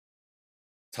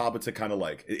Tabata kind of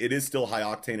like, it is still high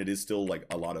octane. It is still like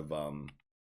a lot of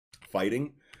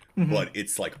fighting, but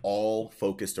it's like all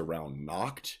focused around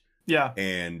Noct. Yeah.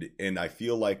 And I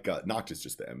feel like Noct is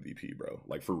just the MVP, bro.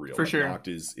 Like for real. For sure. Noct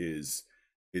is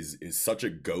such a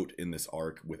goat in this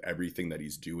arc with everything that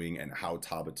he's doing, and how much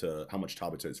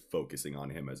Tabata is focusing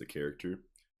on him as a character.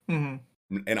 And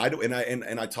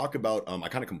I talk about I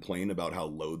kind of complain about how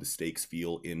low the stakes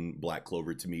feel in Black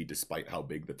Clover to me, despite how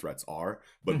big the threats are.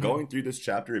 But going through this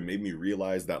chapter, it made me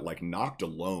realize that like Noct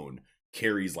alone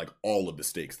carries like all of the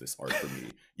stakes this arc for me.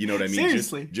 You know what I mean?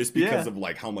 Seriously. Just because of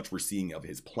like how much we're seeing of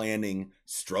his planning,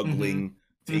 struggling,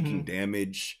 taking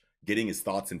damage, getting his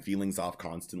thoughts and feelings off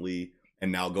constantly.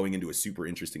 And now going into a super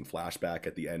interesting flashback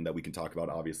at the end that we can talk about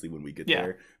obviously when we get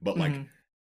there. But like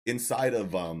inside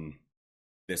of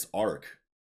this arc,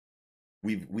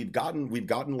 we've gotten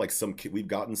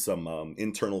some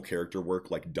internal character work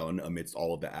like done amidst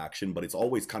all of the action, but it's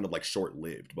always kind of like short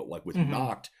lived. But like with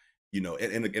Noct,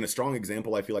 and a strong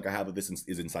example I feel like I have of this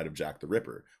is inside of Jack the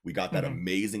Ripper. We got that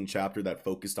amazing chapter that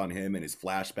focused on him and his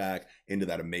flashback into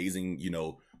that amazing,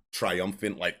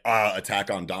 triumphant like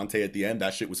attack on Dante at the end.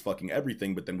 That shit was fucking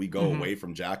everything. But then we go away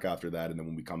from Jack after that, and then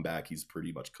when we come back, he's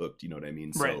pretty much cooked. You know what I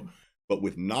mean? Right. So, but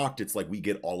with Noct, it's like we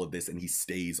get all of this, and he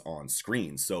stays on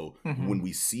screen. So when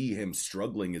we see him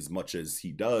struggling as much as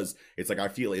he does, it's like I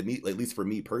feel, at least for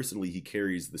me personally, he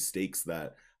carries the stakes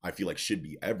that I feel like should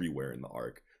be everywhere in the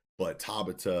arc. But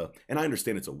Tabata, and I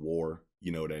understand it's a war.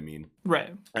 You know what I mean?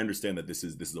 Right. I understand that this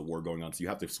is a war going on, so you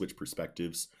have to switch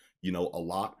perspectives. A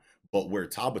lot. But where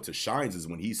Tabata shines is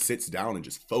when he sits down and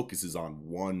just focuses on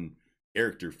one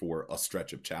character for a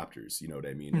stretch of chapters. You know what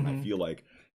I mean? And I feel like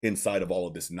inside of all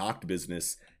of this Noct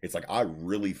business, it's like I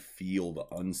really feel the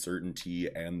uncertainty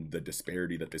and the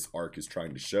disparity that this arc is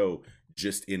trying to show,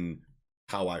 just in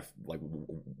how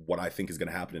what I think is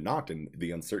going to happen to Noct, and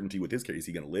the uncertainty with his character. Is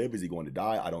he going to live? Is he going to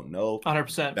die? I don't know.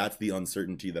 100%. That's the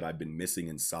uncertainty that I've been missing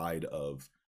inside of,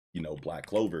 Black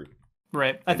Clover.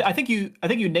 Right. I think you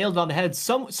nailed it on the head.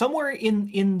 Somewhere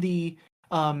in the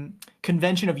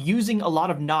convention of using a lot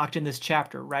of Noct in this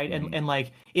chapter, right? And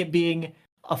like it being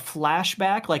a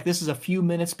flashback, like this is a few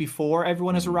minutes before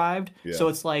everyone has arrived. Yeah. So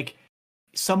it's like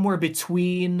somewhere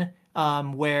between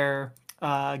where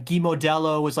Guy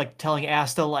Modello was like telling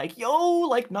Asta like, yo,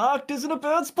 like Noct is in a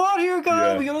bad spot here,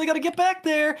 guys. We really got to get back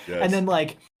there. Yes. And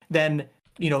then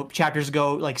chapters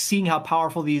go like seeing how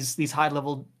powerful these high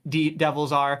level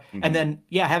devils are, and then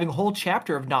having a whole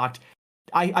chapter of Noct.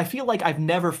 I feel like I've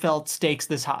never felt stakes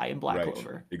this high in Black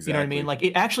Clover. Exactly. You know what I mean? Like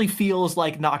it actually feels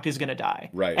like Noct is gonna die,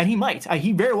 right? And he might.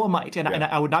 He very well might, and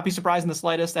I would not be surprised in the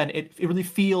slightest. And it really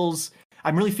feels.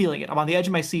 I'm really feeling it. I'm on the edge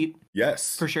of my seat.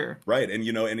 Yes, for sure. Right, and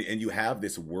and you have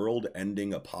this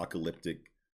world-ending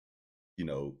apocalyptic,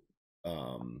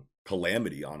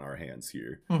 calamity on our hands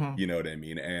here. You know what I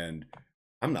mean? And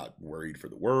I'm not worried for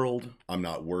the world. I'm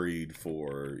not worried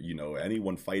for,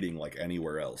 anyone fighting like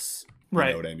anywhere else. You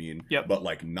know what I mean? Yep. But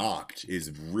like Noct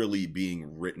is really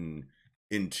being written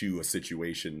into a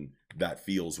situation that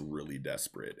feels really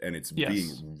desperate, and it's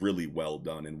being really well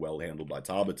done and well handled by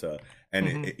Tabata.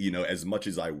 And as much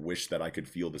as I wish that I could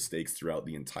feel the stakes throughout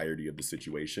the entirety of the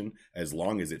situation, as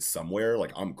long as it's somewhere,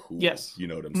 like I'm cool. Yes. You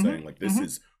know what I'm saying? Like this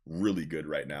is really good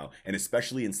right now, and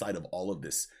especially inside of all of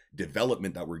this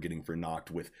development that we're getting for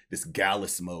Noct with this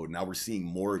Gallus mode. Now we're seeing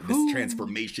more. This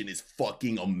transformation is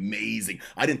fucking amazing.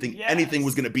 I didn't think anything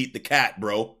was gonna beat the cat,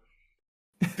 bro.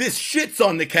 This shit's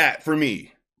on the cat for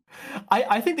me.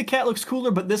 I think the cat looks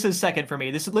cooler, but this is second for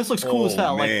me. This looks cool as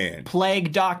hell. Man. Like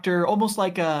Plague Doctor, almost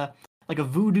like a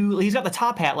voodoo. He's got the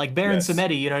top hat like Baron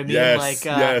Samedi, you know what I mean? Yes, like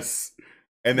yes.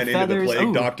 And then into the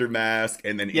Plague Doctor mask,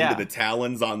 and then into the Yeah.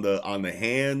 talons on the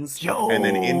hands, Yo. and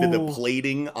then into the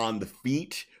plating on the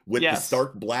feet with the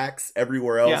Stark Blacks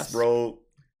everywhere else, bro.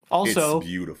 Also, it's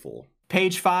beautiful.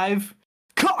 Page 5,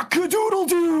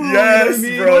 Cock-a-doodle-doo! Yes, you know what I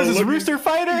mean? bro. What is this, Rooster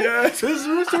Fighter? Yes. This is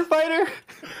Rooster Fighter.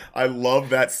 I love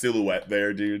that silhouette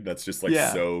there, dude. That's just like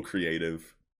Yeah. so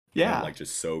creative. Yeah. And, like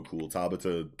just so cool.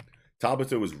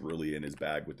 Tabata was really in his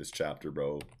bag with this chapter,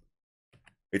 bro.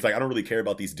 It's like I don't really care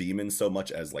about these demons so much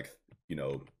as like, you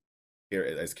know,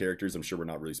 as characters. I'm sure we're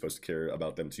not really supposed to care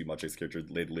about them too much as characters.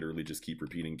 They literally just keep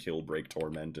repeating kill, break,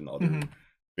 torment, and other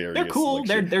various. They're cool.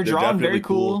 Like, they're drawn very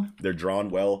cool. They're drawn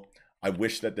well. I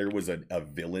wish that there was a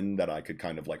villain that I could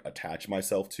kind of like attach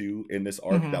myself to in this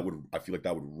arc. I feel like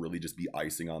that would really just be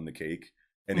icing on the cake.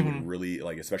 And it would really,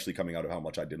 like, especially coming out of how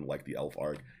much I didn't like the elf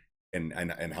arc and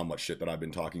how much shit that I've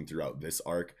been talking throughout this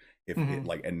arc. If it,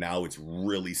 like, and now it's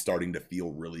really starting to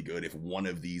feel really good. If one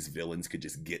of these villains could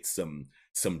just get some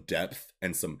depth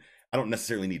and some, I don't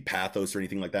necessarily need pathos or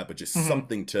anything like that, but just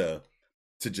something to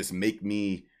just make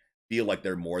me feel like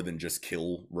they're more than just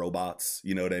kill robots.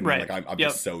 You know what I mean? Right. Like I'm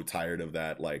just so tired of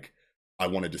that. Like I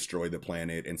want to destroy the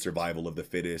planet and survival of the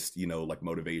fittest, you know, like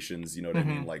motivations, you know what I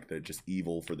mean? Like they're just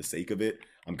evil for the sake of it.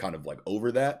 I'm kind of like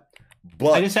over that.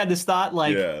 But I just had this thought,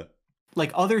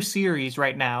 like other series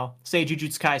right now, say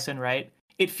Jujutsu Kaisen, right?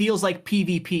 It feels like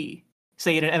PvP,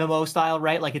 say in an MMO style,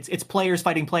 right? Like it's players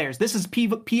fighting players. This is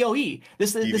PoE.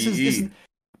 This is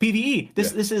PvE.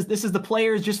 This is the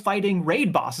players just fighting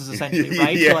raid bosses essentially,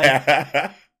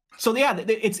 right? So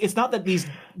it's not that these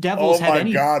devils have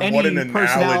any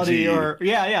personality or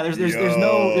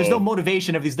there's no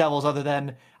motivation of these devils other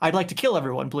than I'd like to kill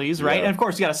everyone, please, right? And of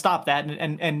course you got to stop that,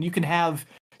 and you can have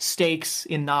stakes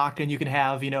in Noct, and you can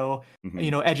have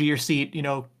edge of your seat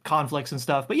conflicts and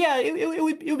stuff. But yeah, it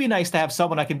would be nice to have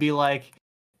someone I can be like,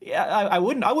 yeah, I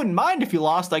wouldn't mind if you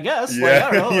lost, I guess. Yeah, like,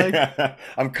 I don't know,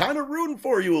 I'm kind of rooting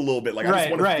for you a little bit. Like I just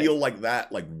want to feel like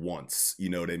that, like once. You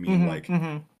know what I mean? Like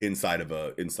inside of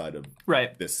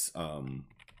this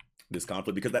this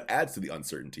conflict, because that adds to the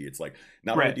uncertainty. It's like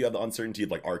not only do you have the uncertainty of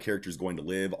like, are characters going to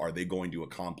live? Are they going to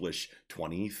accomplish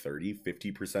 20, 30,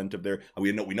 50% of their?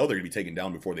 We know they're going to be taken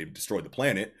down before they've destroyed the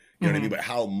planet. You know what I mean? But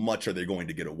how much are they going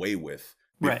to get away with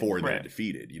before they're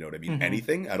defeated? You know what I mean?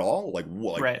 Anything at all? Like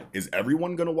what? Like, is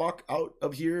everyone going to walk out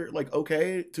of here like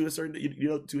okay to a certain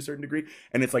to a certain degree?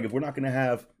 And it's like if we're not going to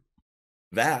have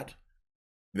that,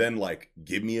 then like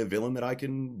give me a villain that I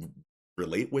can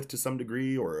relate with to some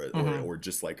degree or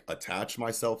just like attach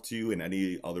myself to in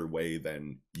any other way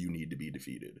than you need to be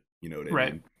defeated. You know what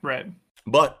I mean? Right.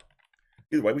 But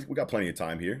either way, we got plenty of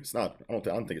time here. It's not, I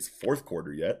don't think it's fourth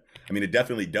quarter yet. I mean, it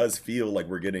definitely does feel like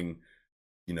we're getting,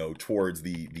 towards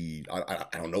the I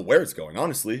don't know where it's going,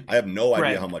 honestly. I have no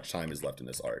idea how much time is left in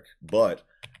this arc, but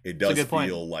it does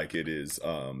feel like it is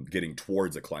getting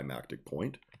towards a climactic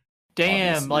point.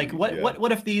 Damn, like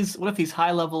what if these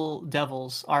high level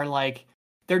devils are like,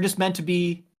 they're just meant to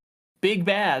be big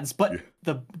bads, but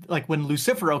like when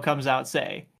Lucifero comes out,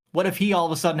 say, what if he all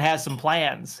of a sudden has some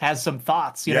plans, has some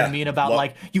thoughts, you know what I mean, about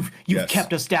like you've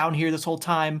kept us down here this whole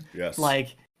time,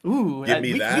 like ooh, give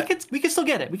me that. We can still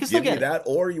get it. We can still get that.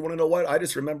 Or you want to know what? I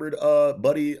just remembered,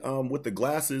 Buddy, with the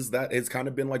glasses that has kind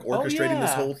of been like orchestrating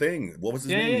this whole thing. What was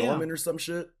his name? Norman or some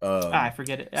shit? I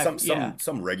forget it.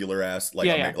 Some regular ass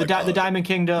like the Diamond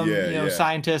Kingdom,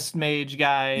 scientist mage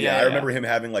guy. I remember him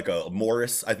having like a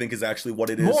Morris, I think is actually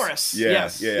what it is. Morris.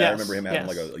 Yes. I remember him having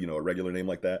like a regular name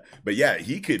like that. But yeah,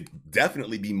 he could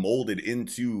definitely be molded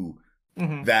into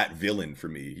that villain for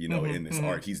me, in this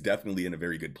arc. He's definitely in a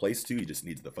very good place too. He just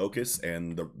needs the focus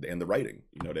and the writing.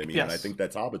 You know what I mean? And I think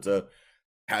that Tabata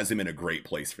has him in a great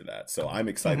place for that. So I'm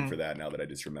excited for that now that I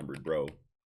just remembered, bro.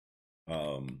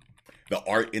 The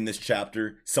art in this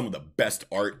chapter, some of the best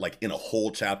art like in a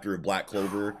whole chapter of Black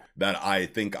Clover that I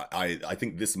think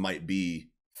this might be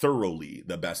thoroughly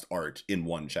the best art in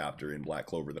one chapter in Black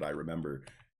Clover that I remember.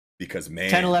 Because man,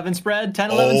 10-11 spread.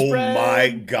 Oh my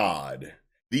god.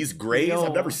 These grays,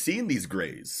 I've never seen these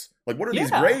grays. Like, what are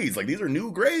these grays? Like, these are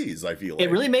new grays, I feel like.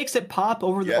 It really makes it pop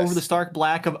over the stark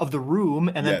black of the room,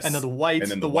 and then the white,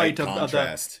 and then the white of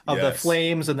the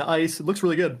flames and the ice. It looks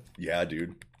really good. Yeah,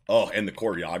 dude. Oh, and the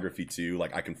choreography too.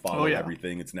 Like, I can follow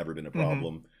everything. It's never been a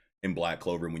problem in Black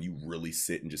Clover. When you really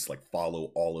sit and just like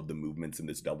follow all of the movements in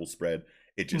this double spread,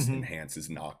 it just enhances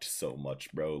Noct so much,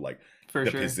 bro. Like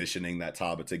positioning that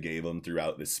Tabata gave him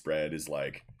throughout this spread is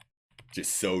like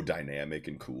just so dynamic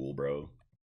and cool, bro.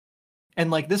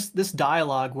 And like this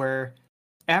dialogue where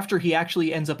after he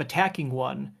actually ends up attacking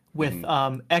one with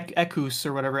Equus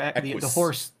or whatever, the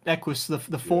horse Equus, the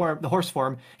form, the horse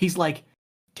form, he's like,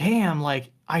 damn,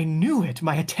 like I knew it.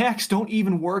 My attacks don't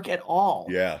even work at all.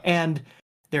 Yeah. And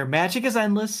their magic is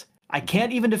endless. I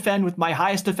can't even defend with my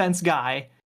highest defense guy.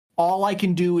 All I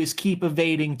can do is keep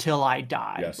evading till I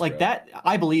die. Yes, like that,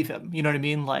 I believe him. You know what I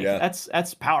mean? Like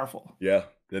that's powerful. Yeah.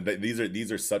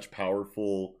 These are such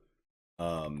powerful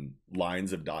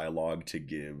lines of dialogue to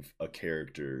give a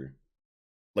character.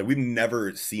 Like we've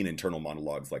never seen internal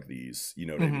monologues like these, you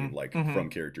know what I mean? Like from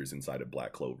characters inside of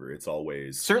Black Clover. It's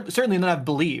always certainly not I've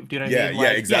believed, you know what I mean?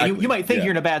 Like, exactly. You might think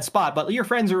you're in a bad spot, but your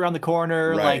friends are around the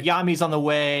corner, like Yami's on the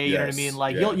way, you know what I mean?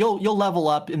 Like you'll level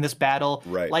up in this battle.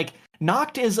 Right. Like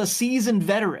Noct is a seasoned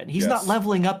veteran. He's not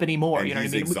leveling up anymore, and you know what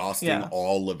I mean? He's exhausting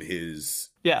all of his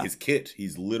kit.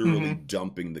 He's literally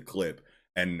dumping the clip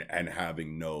and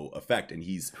having no effect, and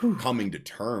he's coming to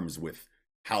terms with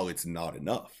how it's not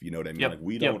enough, you know what I mean? Like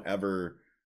we don't ever,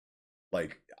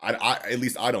 like I at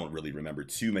least I don't really remember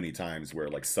too many times where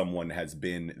like someone has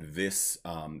been this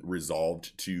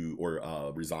resolved to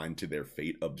or resigned to their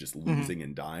fate of just losing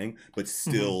and dying, but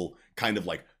still kind of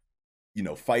like, you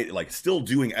know, fight, like still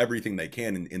doing everything they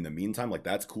can in the meantime. Like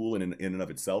that's cool in and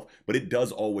of itself, but it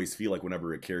does always feel like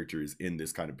whenever a character is in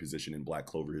this kind of position in Black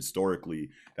Clover historically,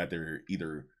 that they're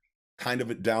either kind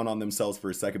of down on themselves for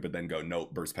a second, but then go,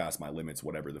 nope, burst past my limits,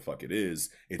 whatever the fuck it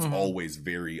is. It's always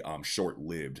very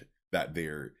short-lived that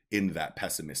they're in that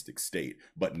pessimistic state.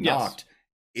 But Noct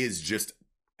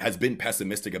has been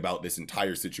pessimistic about this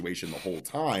entire situation the whole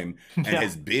time and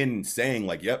has been saying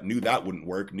like, yep, knew that wouldn't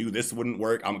work, knew this wouldn't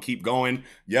work, I'm gonna keep going,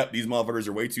 yep, these motherfuckers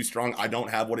are way too strong, I don't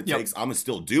have what it takes, I'm gonna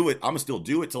still do it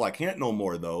till I can't no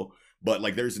more though. But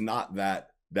like there's not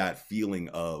that feeling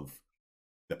of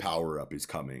the power up is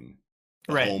coming,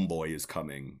 the homeboy is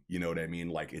coming, you know what I mean?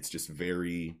 Like it feels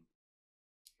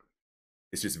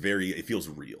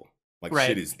real. Like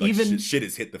shit is like shit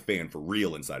has hit the fan for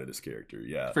real inside of this character.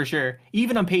 Yeah, for sure.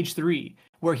 Even on page 3,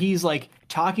 where he's like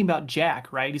talking about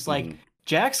Jack, right? He's like,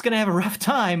 Jack's gonna have a rough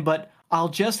time, but I'll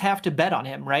just have to bet on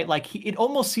him, right? Like it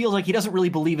almost feels like he doesn't really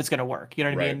believe it's gonna work. You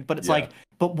know what I mean? But it's like,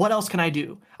 but what else can I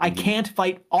do? I can't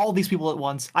fight all these people at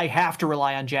once. I have to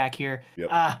rely on Jack here.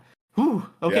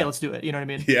 Okay, let's do it. You know what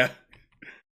I mean? Yeah,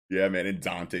 man. And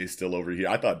Dante's still over here.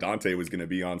 I thought Dante was gonna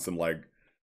be on some like,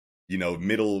 you know,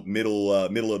 middle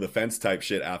of the fence type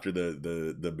shit after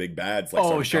the big bads.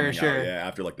 Like, sure. Out. Yeah,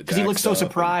 after like the because he looked so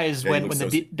surprised when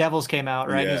the Devils came out,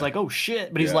 right? He's like, oh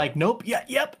shit, but he's like, nope,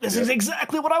 this is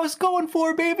exactly what I was going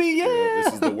for, baby.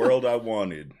 This is the world I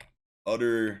wanted.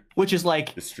 Utter, which is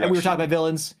like, and we were talking about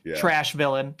villains, trash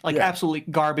villain, like absolutely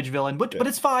garbage villain, but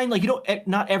it's fine. Like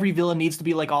not every villain needs to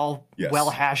be like all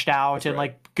well hashed out and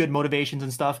like good motivations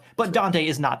and stuff. But Dante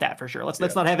is not that for sure. Let's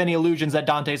not have any illusions that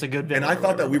Dante's a good villain. And I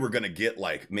thought that we were gonna get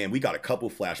like, man, we got a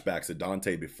couple flashbacks of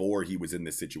Dante before he was in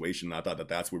this situation. And I thought that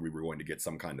that's where we were going to get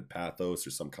some kind of pathos or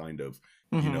some kind of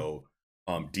you know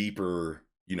deeper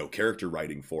character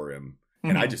writing for him.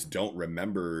 And I just don't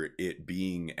remember it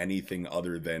being anything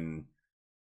other than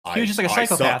he was just like a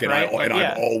psychopath, and right?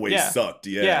 I've always sucked.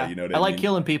 Yeah, you know what I mean? I like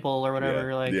killing people or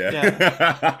whatever. And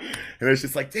it's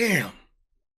just like, damn.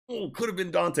 Oh, could have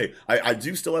been Dante. I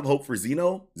do still have hope for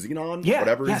Zenon,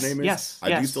 whatever his name is.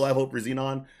 I do still have hope for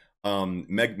Zenon.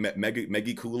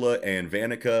 Megicula and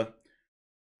Vanica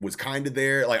was kind of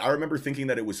there. Like I remember thinking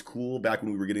that it was cool back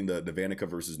when we were getting the Vanica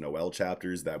versus Noelle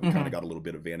chapters, that we kind of got a little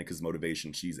bit of Vanica's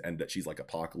motivation. She's like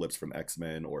Apocalypse from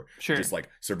X-Men, or just like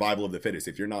survival of the fittest.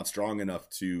 If you're not strong enough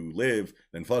to live,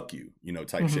 then fuck you,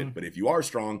 type shit. But if you are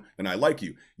strong, then I like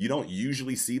you. You don't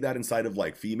usually see that inside of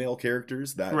like female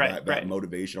characters, that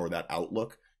motivation or that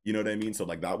outlook. You know what I mean? So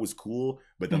like that was cool,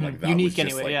 but then like that unique was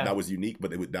just that was unique,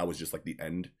 but that was just like the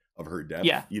end of her depth.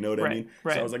 You know what I mean? So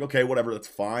I was like, okay, whatever, that's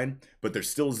fine. But there's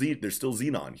still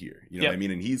Zenon here. You know what I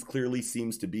mean? And he's clearly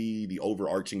seems to be the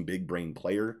overarching big brain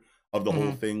player of the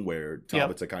whole thing, where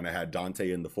Tabata kind of had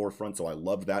Dante in the forefront. So I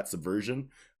love that subversion.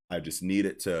 I just need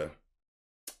I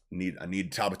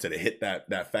need Tabata to hit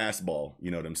that fastball. You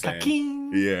know what I'm saying?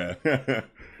 Ka-king! Yeah.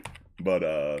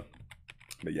 but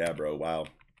yeah, bro. Wow.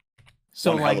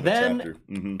 So like then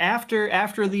after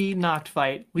the Noct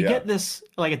fight, we get this,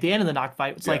 like at the end of the Noct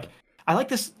fight, it's like, I like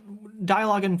this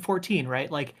dialogue in 14, right?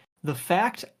 Like, the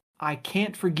fact I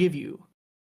can't forgive you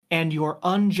and your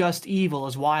unjust evil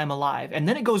is why I'm alive. And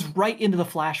then it goes right into the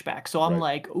flashback. So I'm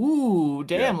like, ooh,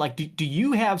 damn, like do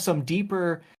you have some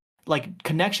deeper like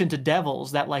connection to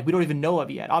devils that like we don't even know of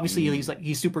yet? Obviously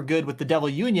he's super good with the Devil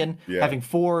Union, having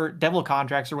 4 devil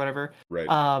contracts or whatever.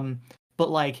 But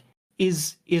like,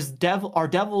 are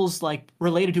devils like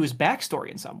related to his backstory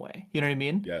in some way? You know what I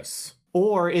mean? Yes.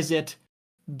 Or is it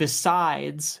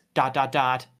besides ...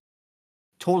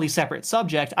 totally separate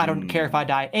subject. I don't care if I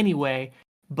die anyway.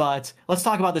 But let's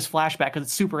talk about this flashback because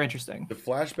it's super interesting. The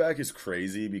flashback is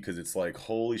crazy because it's like,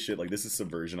 holy shit, like this is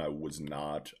subversion I was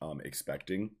not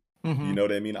expecting. You know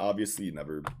what I mean? Obviously, you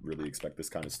never really expect this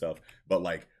kind of stuff. But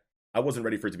like, I wasn't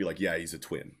ready for it to be like, yeah, he's a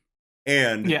twin.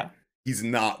 And he's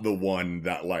not the one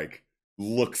that like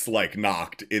looks like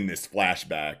Noct in this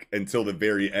flashback until the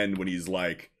very end when he's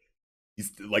like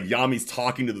Yami's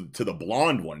talking to the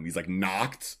blonde one and he's like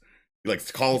Noct. He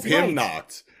like calls him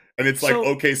Noct. And it's like,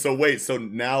 okay, so wait, so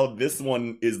now this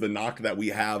one is the Noct that we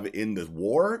have in the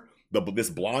war?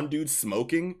 This blonde dude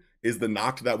smoking is the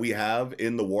Noct that we have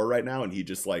in the war right now, and he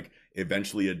just like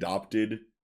eventually adopted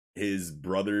his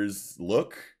brother's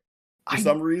look for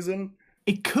some reason?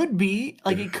 It could be.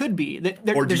 Like, it could be.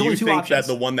 Or do you think that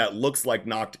the one that looks like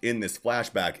Noct in this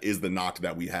flashback is the Noct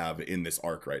that we have in this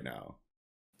arc right now?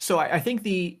 So I think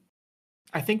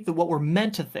what we're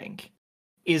meant to think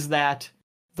is that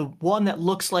the one that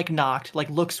looks like Noct, like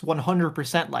looks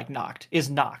 100% like Noct, is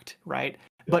Noct, right?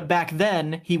 Yeah. But back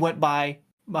then, he went by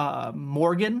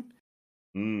Morgan,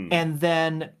 and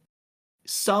then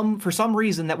for some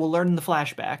reason that we'll learn in the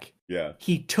flashback,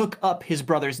 he took up his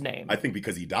brother's name. I think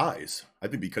because he dies. I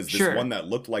think because this one that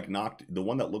looked like Noct, the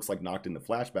one that looks like Noct in the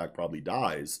flashback probably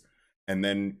dies, and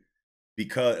then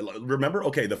because remember,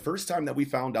 okay, the first time that we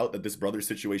found out that this brother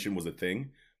situation was a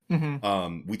thing,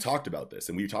 we talked about this,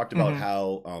 and we talked about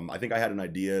how I think I had an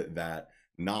idea that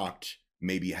Noct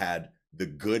maybe had the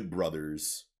good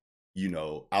brothers,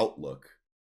 outlook,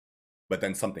 but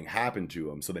then something happened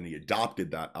to him, so then he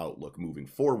adopted that outlook moving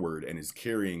forward and is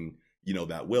carrying,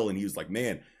 that will. And he was like,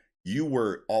 man, you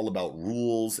were all about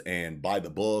rules and by the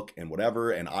book and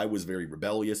whatever, and I was very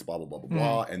rebellious, blah blah blah blah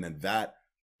blah. And then that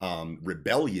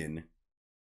rebellion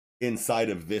inside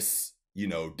of this,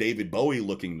 David Bowie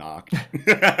looking Noct,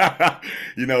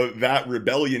 that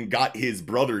rebellion got his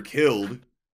brother killed.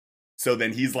 So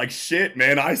then he's like, shit,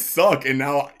 man, I suck. And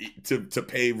now to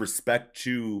pay respect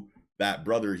to that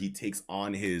brother, he takes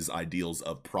on his ideals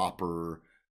of proper,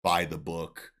 by the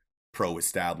book,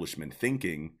 pro-establishment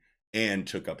thinking, and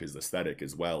took up his aesthetic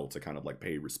as well to kind of like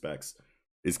pay respects.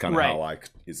 Is kind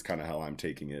of how I'm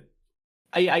taking it.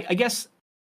 I guess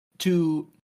to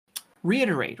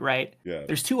reiterate, right? Yeah.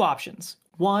 There's two options.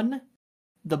 One,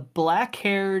 the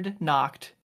black-haired Noct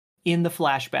in the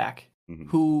flashback,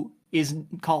 who is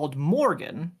called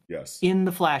Morgan in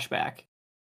the flashback,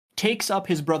 takes up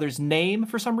his brother's name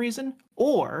for some reason,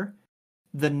 or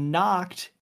the Noct,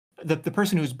 the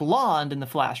person who's blonde in the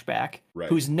flashback,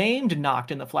 who's named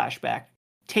Noct in the flashback,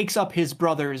 takes up his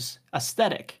brother's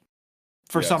aesthetic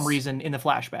for some reason in the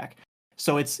flashback.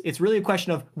 So it's really a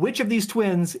question of which of these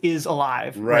twins is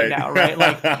alive right now, right?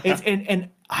 Like and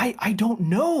I don't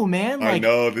know, man. Like, I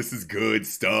know this is good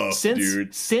stuff,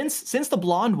 dude. Since the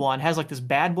blonde one has like this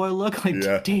bad boy look, like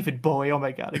David Bowie. Oh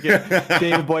my god, again,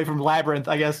 David Bowie from Labyrinth,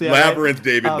 I guess. Yeah, Labyrinth, right?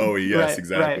 David Bowie. Yes,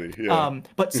 exactly. Right. Yeah.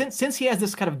 But since he has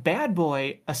this kind of bad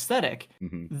boy aesthetic,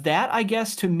 that I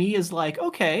guess to me is like,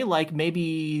 okay, like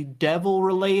maybe devil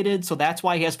related. So that's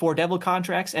why he has 4 devil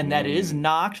contracts, and that is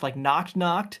Noct, like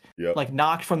Noct. Yep. Like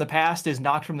Noct from the past is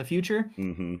Noct from the future.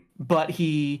 But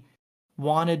he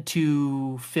wanted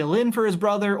to fill in for his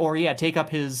brother, or take up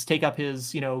his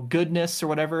goodness or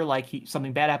whatever. Like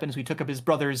something bad happens, so he took up his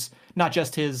brother's, not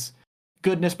just his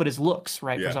goodness but his looks,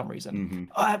 right? For some reason.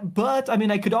 But I mean,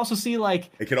 I could also see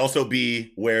like it could also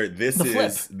be where this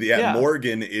is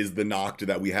Morgan is the Noct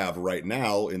that we have right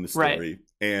now in the story,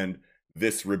 and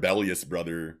this rebellious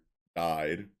brother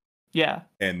died,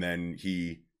 and then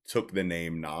he took the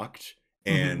name Noct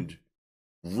and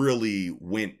really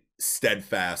went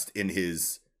steadfast in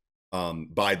his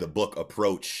by the book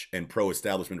approach and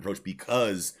pro-establishment approach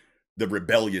because the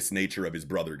rebellious nature of his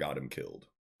brother got him killed.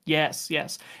 Yes.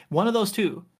 One of those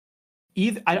two.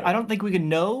 Either I don't think we can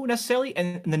know necessarily,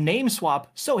 and the name swap,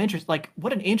 so interesting. Like,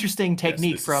 what an interesting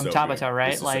technique from Tabata,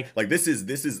 right? This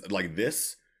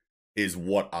is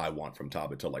what I want from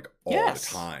Tabata, like all the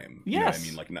time. You know what I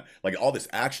mean? Like all this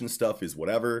action stuff is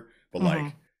whatever, but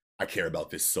like I care about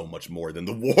this so much more than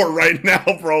the war right now,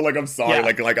 bro. Like, I'm sorry.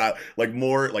 Like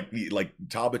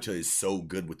Tabata is so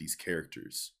good with these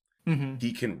characters.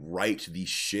 He can write the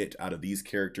shit out of these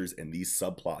characters and these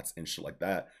subplots and shit like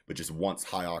that, but just wants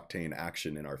high octane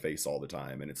action in our face all the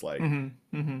time. And it's like,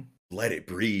 let it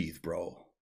breathe, bro.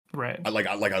 Right.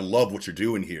 I love what you're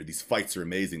doing here. These fights are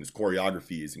amazing. This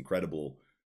choreography is incredible.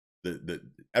 The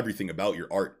everything about your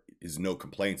art is no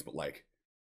complaints, but like,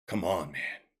 come on, man.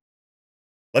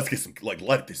 Let's get some, like,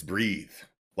 let this breathe.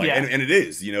 Like, and it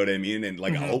is, you know what I mean? And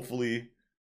like, hopefully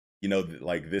you know,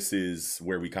 like this is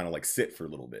where we kind of like sit for a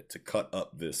little bit to cut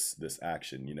up this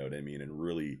action, you know what I mean, and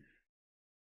really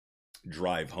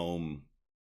drive home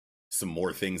some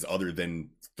more things other than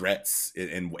threats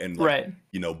and like, right,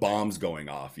 you know, bombs going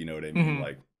off, you know what I mean? mm-hmm.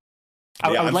 Like,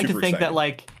 I yeah, would I'm like to super think that excited.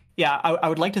 like I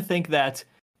would like to think that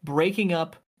breaking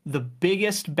up the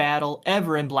biggest battle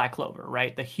ever in Black Clover,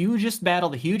 right? The hugest battle,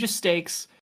 the hugest stakes,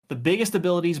 the biggest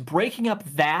abilities, breaking up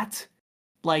that,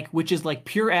 like, which is like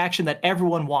pure action that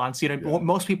everyone wants. You know, Yeah.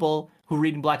 most people who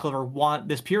read in Black Clover want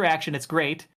this pure action. It's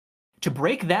great. To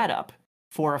break that up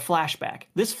for a flashback,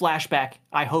 this flashback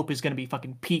I hope is going to be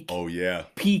fucking Oh yeah.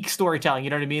 peak storytelling. You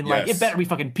know what I mean? Like it Yes. better be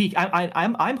fucking peak.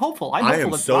 I'm hopeful. I'm I hopeful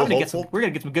am that so hopeful. we're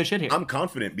gonna get some good shit here. I'm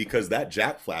confident because that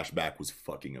Jack flashback was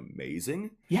fucking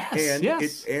amazing. Yes, And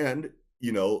yes.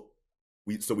 you know,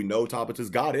 we know Tabata's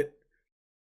got it.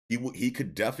 He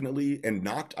could definitely, and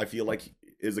Noct, I feel like,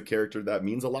 is a character that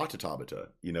means a lot to Tabata.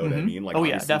 You know what I mean? Like, Oh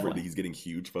yeah, obviously definitely. he's getting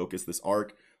huge focus this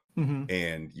arc. Mm-hmm.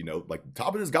 And you know, like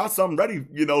Tabata's got something ready,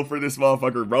 you know, for this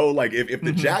motherfucker, bro. Like if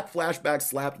the Jack flashback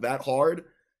slapped that hard,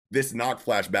 this Noct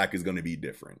flashback is gonna be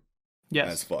different.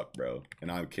 Yes. As fuck, bro. And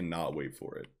I cannot wait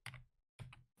for it.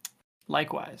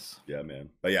 Likewise. Yeah,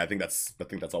 man. But yeah, I think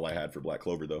that's all I had for Black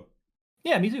Clover though.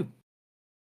 Yeah, me too.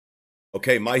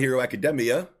 Okay, My Hero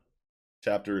Academia,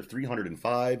 chapter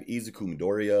 305, Izuku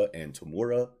Midoriya and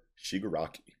Tomura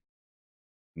Shigaraki.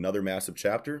 Another massive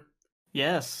chapter.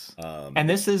 Yes. And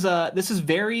this is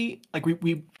very like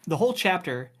we the whole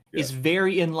chapter is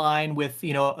very in line with,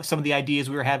 you know, some of the ideas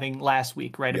we were having last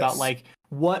week, right? About like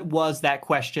what was that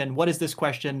question? What is this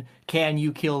question? Can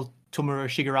you kill Tomura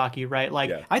Shigaraki, right?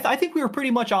 Like I think we were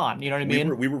pretty much on, you know what I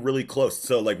mean? We were really close.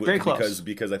 So like very close.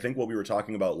 Because I think what we were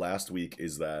talking about last week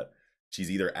is that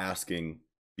she's either asking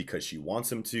because she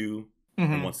wants him to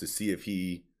and wants to see if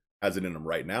he has it in him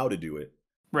right now to do it.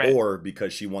 Right. Or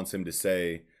because she wants him to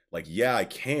say, like, yeah, I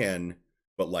can,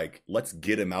 but like, let's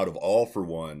get him out of All For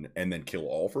One and then kill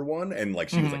All For One. And like,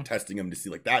 she was like testing him to see,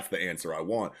 like, that's the answer I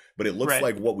want. But it looks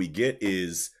like what we get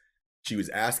is she was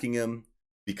asking him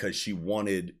because she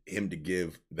wanted him to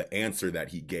give the answer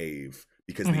that he gave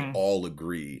because they all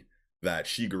agree that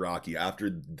Shigaraki, after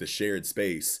the shared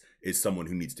space, is someone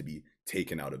who needs to be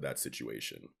taken out of that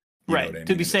situation. You know what I mean?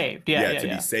 To be saved. Yeah, to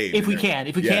be saved. If we can,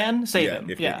 save him.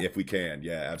 If we can,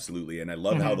 yeah, absolutely. And I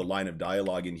love how the line of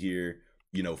dialogue in here,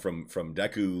 you know, from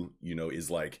Deku, you know, is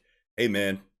like, hey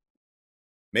man,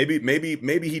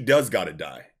 maybe he does gotta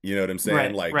die. You know what I'm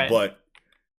saying? But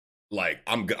like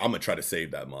I'm gonna try to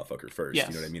save that motherfucker first.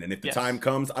 You know what I mean? And if the time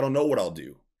comes, I don't know what I'll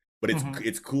do. But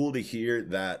it's cool to hear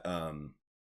that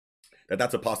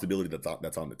that's a possibility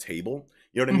that's on the table.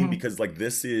 You know what I mean? Because like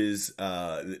this is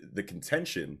the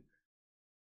contention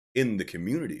in the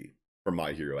community for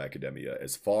My Hero Academia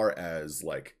as far as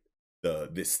like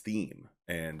this theme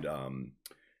and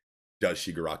does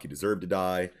Shigaraki deserve to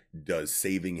die? Does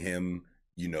saving him,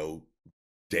 you know,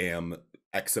 damn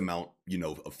X amount, you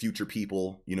know, of future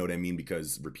people, you know what I mean?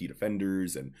 Because repeat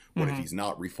offenders, and what if he's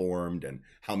not reformed, and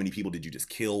how many people did you just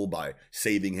kill by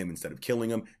saving him instead of killing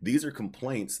him? These are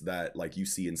complaints that like you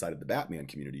see inside of the Batman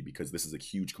community, because this is a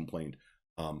huge complaint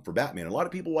for Batman. A lot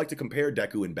of people like to compare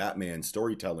Deku and Batman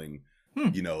storytelling,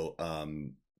 you know,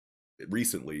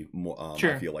 recently.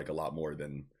 I feel like a lot more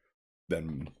than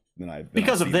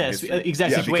because of this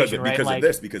exact situation, right?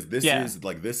 Because this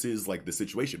is like the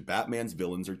situation. Batman's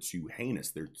villains are too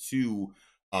heinous. They're too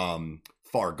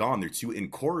far gone. They're too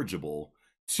incorrigible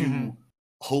to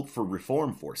hope for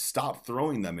reform for. Stop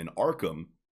throwing them in Arkham.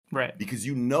 Right. Because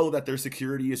you know that their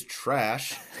security is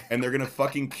trash and they're gonna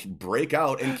fucking break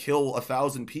out and kill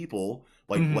 1,000 people.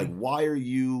 Like why are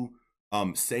you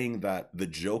saying that the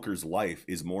Joker's life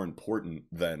is more important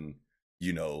than,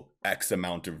 you know, X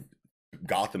amount of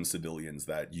Gotham civilians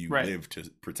that you live to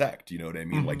protect? You know what I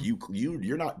mean? Like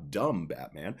you're not dumb,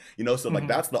 Batman. You know, so like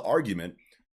that's the argument,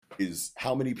 is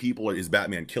how many people is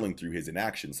Batman killing through his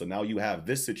inaction? So now you have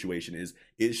this situation, is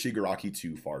Shigaraki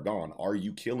too far gone? Are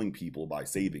you killing people by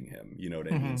saving him? You know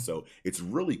what I mean? So it's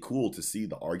really cool to see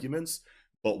the arguments.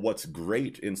 But what's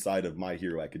great inside of My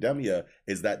Hero Academia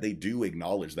is that they do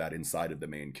acknowledge that inside of the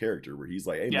main character, where he's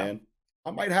like, hey man,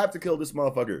 I might have to kill this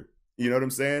motherfucker. You know what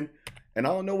I'm saying? And I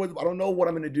don't know what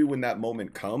I'm gonna do when that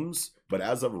moment comes. But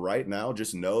as of right now,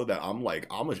 just know that I'm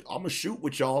a shoot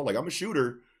with y'all. Like I'm a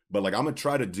shooter. But like I'm gonna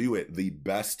try to do it the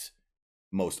best,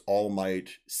 most All Might,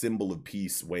 symbol of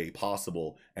peace way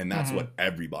possible, and that's what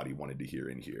everybody wanted to hear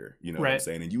in here. You know what I'm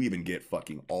saying? And you even get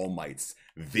fucking All Might's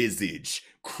visage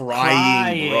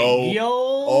crying, bro. Yo.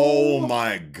 Oh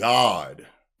my god.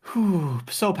 Whew,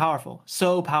 so powerful,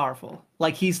 so powerful.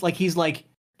 Like he's like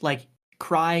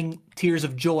crying tears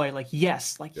of joy, like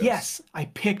yes, I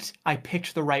picked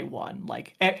the right one.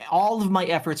 Like all of my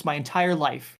efforts, my entire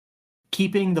life,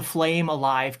 keeping the flame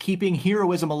alive, keeping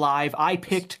heroism alive, I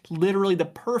picked literally the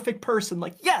perfect person.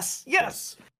 Like yes.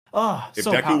 Oh, if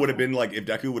so Deku would have been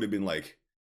like,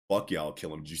 fuck yeah, I'll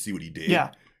kill him. Did you see what he did?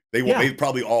 Yeah. They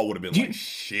probably all would have been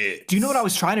shit. Do you know what I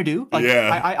was trying to do? Like,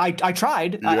 I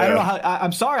tried. Yeah. I don't know how.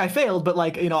 I'm sorry I failed, but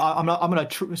like, I'm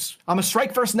gonna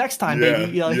strike first next time,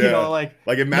 baby.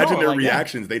 Like imagine their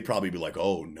reactions. They'd probably be like,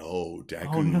 oh no,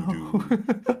 Deku,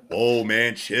 dude. Oh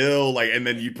man, chill. Like, and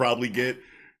then you probably get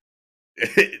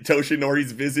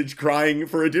Toshinori's visage crying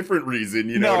for a different reason.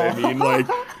 You know what I mean? Like,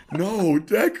 no,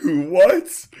 Deku,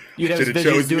 what? You'd have his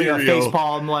visage doing a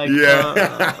facepalm, like,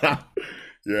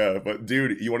 Yeah, but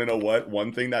dude, you want to know what?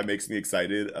 One thing that makes me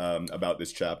excited about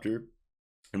this chapter,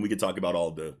 and we could talk about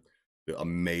all the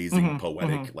amazing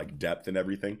poetic like depth and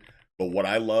everything, but what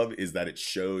I love is that it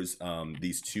shows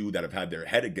these two that have had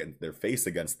their face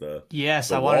against the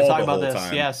I want to talk about this.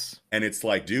 Time. Yes, and it's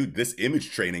like, dude, this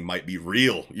image training might be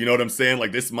real. You know what I'm saying?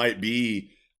 Like, this might be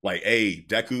like, hey,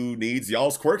 Deku needs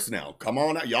y'all's quirks now. Come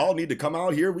on out, y'all need to come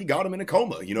out here. We got him in a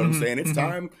coma. You know what I'm saying? It's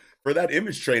time for that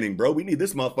image training, bro. We need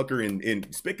this motherfucker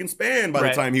in spick and span by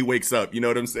the time he wakes up. You know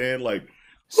what I'm saying? Like,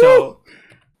 so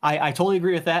I totally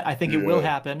agree with that. I think it will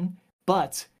happen.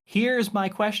 But here's my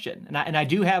question, and I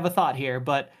do have a thought here,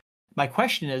 but my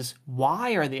question is,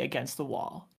 why are they against the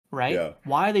wall? Right? Yeah.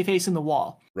 Why are they facing the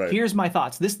wall? Right. Here's my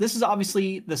thoughts. This is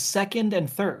obviously the second and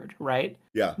third, right?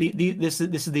 Yeah. This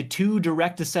is the two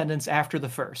direct descendants after the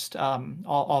first,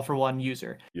 all for one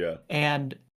user. Yeah.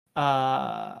 And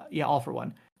all for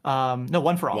one. No,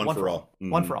 one for all. One for all.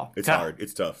 One for all. It's hard.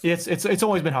 It's tough. It's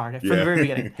always been hard from the very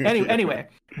beginning. Anyway,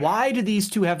 why do these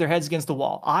two have their heads against the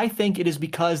wall? I think it is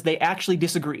because they actually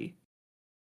disagree.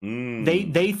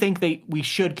 They think we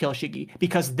should kill Shiggy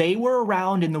because they were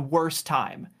around in the worst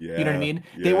time. Yeah, you know what I mean?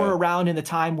 Yeah. They were around in the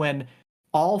time when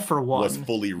All for One was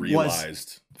fully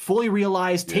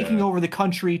realized, taking over the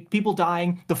country, people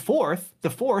dying. The fourth,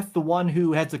 the one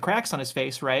who had the cracks on his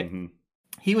face, right?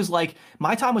 He was like,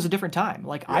 my time was a different time.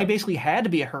 Like, I basically had to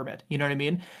be a hermit. You know what I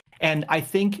mean? And I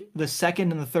think the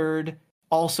second and the third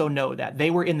also know that they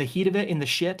were in the heat of it, in the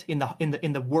shit, in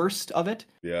the worst of it.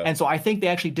 Yeah. And so I think they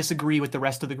actually disagree with the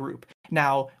rest of the group.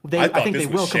 Now, I think they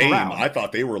will come around. I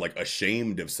thought they were like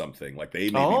ashamed of something. Like,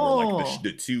 they maybe were like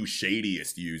the two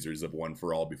shadiest users of One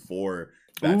for All before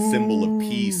that symbol of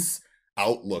peace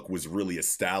outlook was really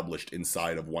established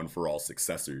inside of One for All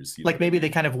successors. Like, maybe they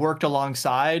kind of worked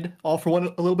alongside All for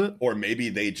One a little bit, or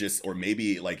maybe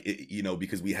like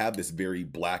because we have this very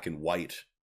black and white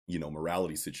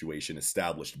morality situation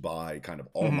established by kind of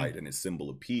All Might and his symbol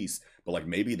of peace, but like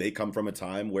maybe they come from a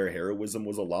time where heroism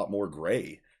was a lot more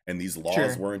gray and these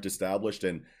laws weren't established,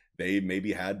 and they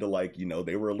maybe had to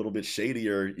they were a little bit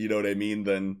shadier, you know what I mean,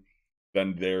 than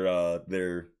their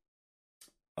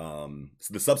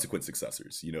the subsequent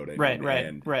successors, you know what I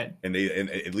mean? Right. And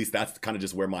at least that's kind of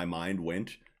just where my mind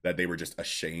went, that they were just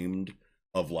ashamed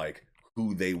of like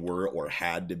who they were or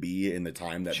had to be in the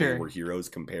time that they were heroes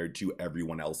compared to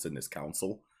everyone else in this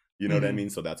council. You know what I mean?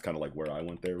 So that's kind of like where I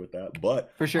went there with that.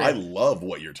 But for sure, I love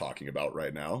what you're talking about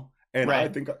right now, and I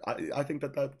think I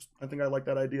like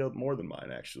that idea more than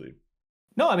mine, actually.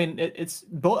 No, I mean it's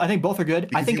both. I think both are good.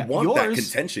 Because I think you want that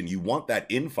contention, you want that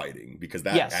infighting, because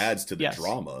that adds to the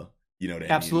drama. You know what I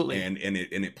mean? Absolutely. And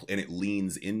it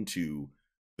leans into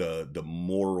the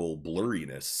moral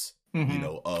blurriness,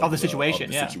 of the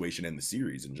situation, situation and the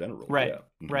series in general. Right.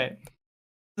 Right.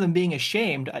 Them being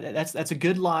ashamed. That's a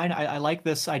good line. I like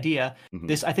this idea.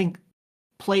 This, I think,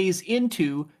 plays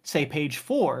into, say, page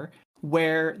 4,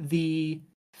 where the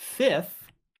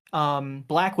fifth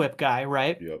Black Whip guy,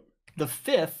 right? Yep. The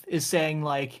fifth is saying,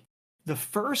 like, the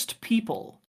first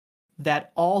people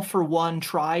that All for One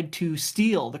tried to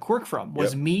steal the quirk from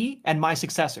was me and my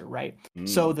successor, right?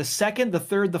 So the second, the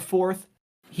third, the fourth,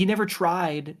 he never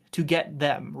tried to get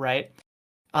them, right?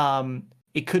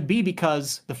 It could be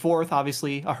because the fourth,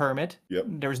 obviously a hermit,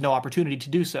 there was no opportunity to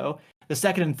do so. The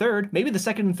second and third, maybe the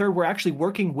second and third were actually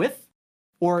working with,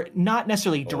 or not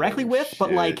necessarily directly with,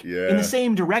 but like in the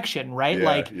same direction, right?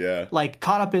 Like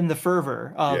caught up in the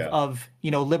fervor of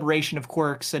liberation of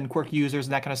quirks and quirk users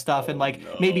and that kind of stuff, and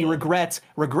maybe regret,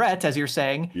 as you're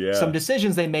saying, some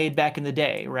decisions they made back in the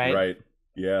day, right? Right.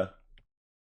 Yeah.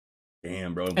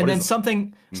 Damn, bro. And then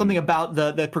something about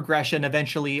the progression.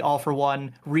 Eventually, All for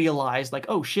One realized, like,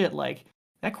 oh shit, like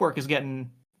that quirk is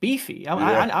getting beefy. I'm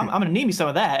gonna need me some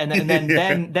of that. And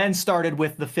then then started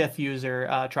with the fifth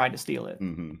user trying to steal it.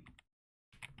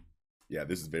 Yeah,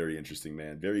 this is very interesting,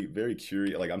 man. Very, very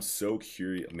curious. Like, I'm so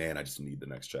curious. Man, I just need the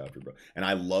next chapter, bro. And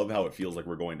I love how it feels like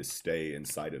we're going to stay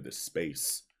inside of this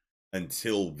space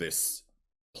until this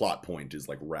plot point is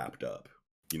like wrapped up.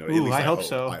 You know, at Ooh, least I I hope hope.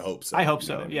 so. I hope so. I hope You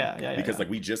know so. what I mean? Yeah. Because like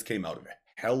we just came out of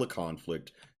hella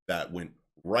conflict that went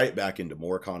right back into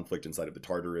more conflict inside of the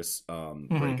Tartarus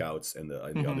breakouts and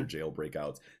the other jail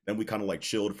breakouts. Then we kind of like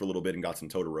chilled for a little bit and got some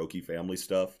Todoroki family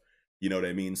stuff. You know what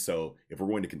I mean? So if we're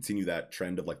going to continue that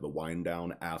trend of like the wind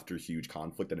down after huge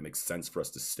conflict, then it makes sense for us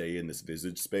to stay in this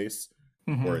visage space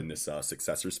or in this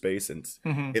successor space. And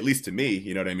at least to me,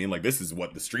 you know what I mean? Like this is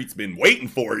what the street's been waiting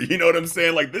for. You know what I'm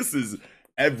saying? Like this is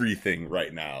everything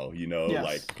right now, you know? Yes,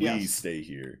 like please stay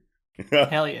here.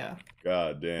 Hell yeah.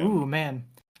 God damn. Ooh, man.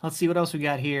 Let's see what else we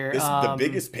got here. The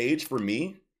biggest page for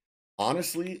me,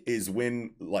 honestly, is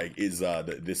when like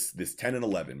this 10 and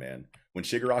 11, man. When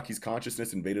Shigaraki's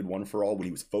consciousness invaded One for All, when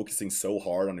he was focusing so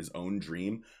hard on his own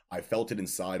dream, I felt it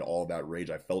inside all that rage.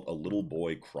 I felt a little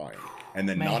boy crying. And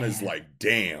then Nana's like,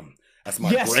 damn, that's my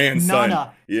grandson.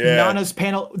 Nana. Yeah. Nana's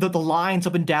panel, the lines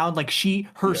up and down, like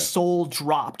her soul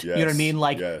dropped. Yes. You know what I mean?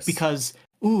 Like, because,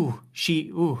 powerful.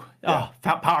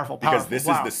 Because this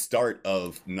is the start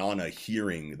of Nana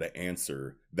hearing the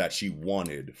answer that she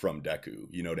wanted from Deku.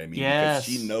 You know what I mean? Yes.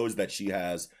 Because she knows that she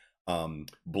has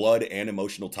blood and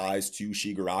emotional ties to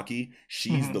Shigaraki.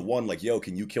 She's the one like, yo,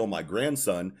 can you kill my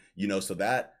grandson? You know, so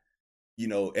that, you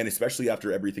know, and especially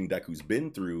after everything Deku's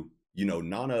been through, you know,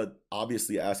 Nana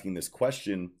obviously asking this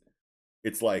question,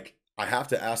 it's like, I have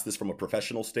to ask this from a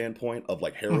professional standpoint of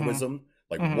like heroism.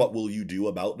 Like, what will you do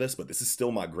about this? But this is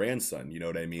still my grandson, you know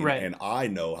what I mean? Right. And I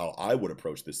know how I would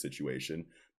approach this situation,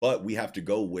 but we have to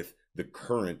go with the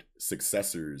current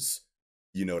successors.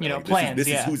 You know, plans. This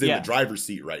is who's in the driver's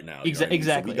seat right now. Exactly.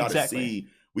 So we got to see.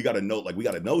 We got to know. Like we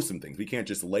got to know some things. We can't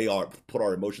just put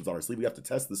our emotions on our sleeve. We have to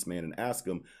test this man and ask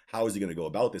him how is he going to go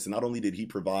about this. And not only did he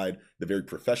provide the very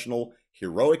professional,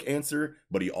 heroic answer,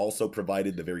 but he also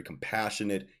provided the very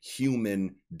compassionate,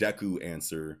 human Deku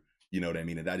answer. You know what I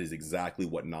mean? And that is exactly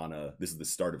what Nana. This is the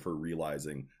start of her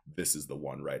realizing this is the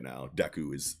one right now.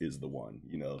 Deku is the one.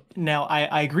 You know. Now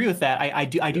I agree with that. I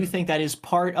do think that is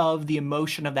part of the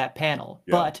emotion of that panel.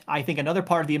 Yeah. But I think another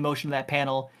part of the emotion of that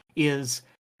panel is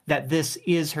that this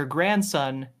is her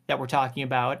grandson that we're talking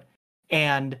about,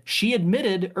 and she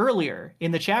admitted earlier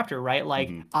in the chapter, right? Like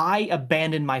I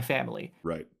abandoned my family,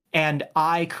 right? And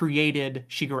I created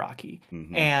Shigaraki,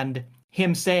 and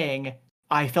him saying,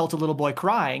 I felt a little boy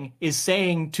crying, is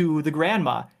saying to the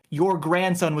grandma, your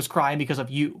grandson was crying because of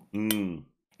you.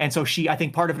 And so I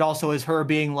think part of it also is her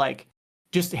being like,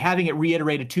 just having it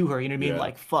reiterated to her, you know what I mean?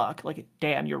 Like, fuck, like,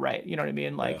 damn, you're right. You know what I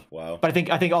mean? Like, wow. But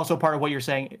I think also part of what you're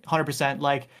saying, 100%,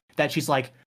 like, that she's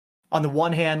like, on the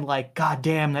one hand, like, God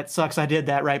damn, that sucks, I did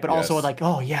that, right? But also like,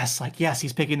 oh, yes, like, yes,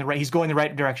 he's going the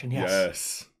right direction,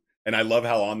 yes. And I love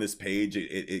how on this page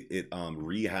it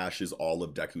rehashes all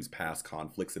of Deku's past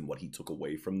conflicts and what he took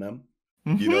away from them.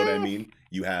 You know what I mean?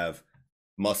 You have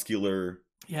Muscular,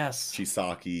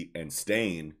 Chisaki, and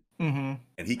Stain, and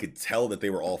he could tell that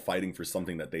they were all fighting for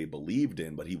something that they believed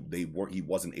in, but he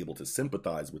wasn't able to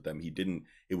sympathize with them.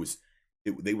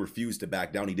 They refused to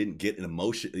back down. He didn't get an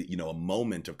emotion, you know, a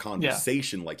moment of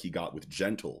conversation like he got with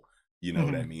Gentle. You know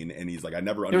what I mean? And he's like, I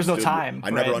never understood. There was no time.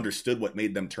 I never understood what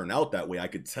made them turn out that way. I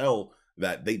could tell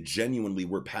that they genuinely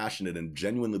were passionate and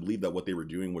genuinely believed that what they were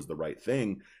doing was the right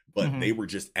thing, but they were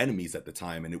just enemies at the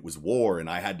time, and it was war, and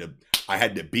I had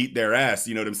to beat their ass.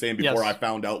 You know what I'm saying? Before I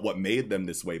found out what made them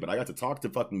this way. But I got to talk to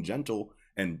fucking Gentle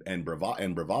and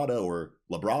Bravada or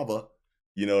La Brava.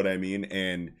 You know what I mean?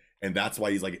 And that's why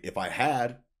he's like, if I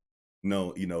had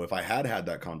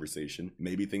that conversation,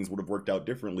 maybe things would have worked out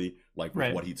differently, like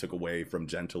with what he took away from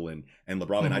Gentle and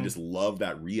LeBron. And I just love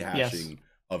that rehashing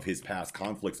of his past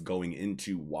conflicts going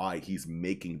into why he's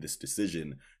making this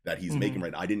decision that he's making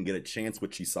right now. I didn't get a chance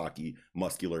with Chisaki,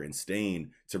 Muscular, and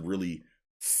Stain to really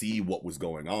see what was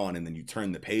going on. And then you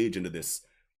turn the page into this,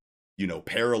 you know,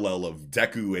 parallel of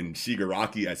Deku and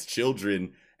Shigaraki as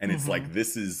children. And it's like,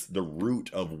 this is the root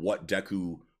of what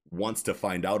Deku wants to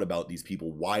find out about these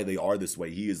people, why they are this way.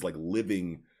 He is like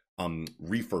living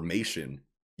reformation,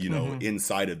 you know,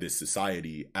 inside of this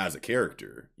society as a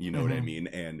character, you know what I mean?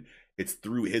 And it's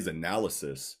through his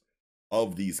analysis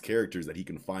of these characters that he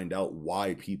can find out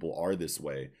why people are this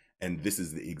way. And this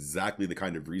is exactly the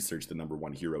kind of research the number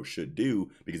one hero should do,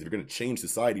 because if you're going to change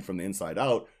society from the inside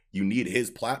out, you need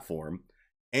his platform,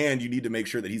 and you need to make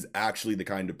sure that he's actually the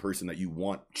kind of person that you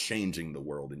want changing the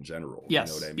world in general. You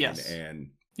know what I mean? And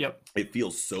it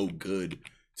feels so good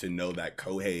to know that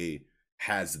Kohei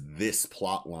has this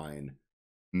plot line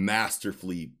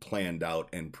masterfully planned out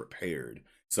and prepared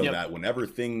so that whenever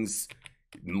things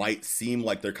might seem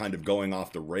like they're kind of going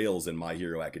off the rails in My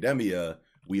Hero Academia,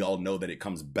 we all know that it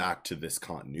comes back to this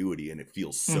continuity, and it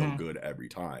feels so good every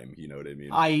time. You know what I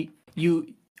mean?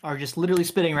 You are just literally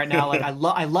spitting right now. Like I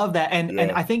love that, and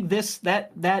I think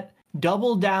that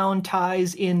double down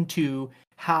ties into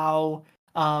how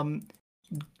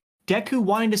Deku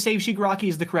wanting to save Shigaraki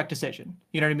is the correct decision.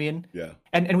 You know what I mean? Yeah.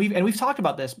 And we've talked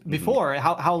about this before.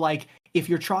 How like if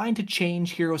you're trying to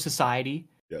change hero society,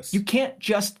 you can't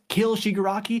just kill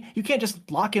Shigaraki. You can't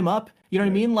just lock him up. You know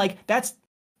what I mean? Like that's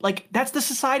the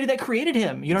society that created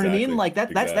him. You know what I mean? Like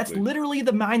that's literally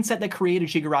the mindset that created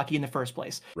Shigaraki in the first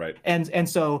place. Right. And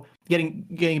so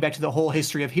getting back to the whole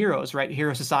history of heroes, right?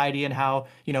 Hero society, and how,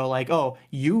 you know, like, oh,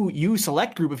 you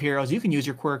select group of heroes, you can use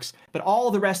your quirks, but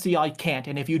all the rest of y'all can't.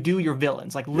 And if you do, you're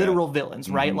villains, like literal villains,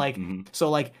 right? Like so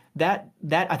like that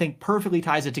I think perfectly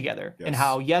ties it together. And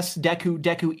how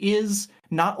Deku is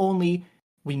not only,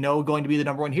 we know, going to be the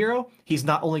number one hero. He's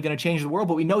not only going to change the world,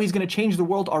 but we know he's going to change the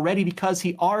world already, because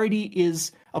he already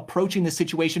is approaching the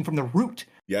situation from the root.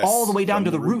 Yes, all the way down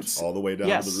to the roots. All the way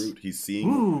down to the root. He's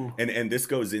seeing, and this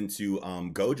goes into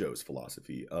Gojo's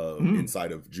philosophy of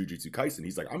inside of Jujutsu Kaisen.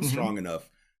 He's like, I'm strong enough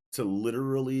to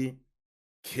literally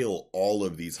kill all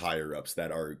of these higher ups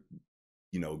that are,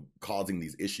 you know, causing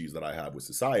these issues that I have with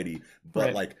society.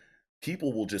 But like,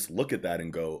 people will just look at that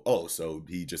and go, oh, so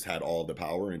he just had all the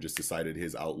power and just decided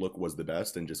his outlook was the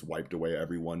best and just wiped away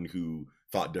everyone who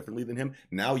thought differently than him.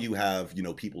 Now you have, you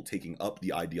know, people taking up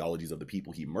the ideologies of the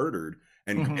people he murdered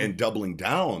and doubling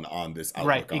down on this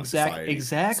outlook on society.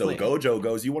 Exactly. So Gojo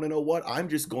goes, you want to know what? I'm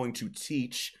just going to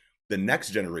teach the next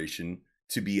generation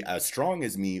to be as strong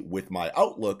as me with my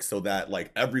outlook, so that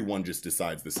like everyone just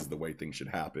decides this is the way things should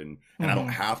happen, and I don't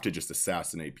have to just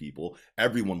assassinate people.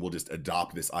 Everyone will just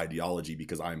adopt this ideology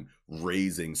because I'm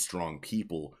raising strong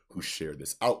people who share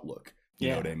this outlook. You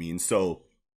know what I mean? So,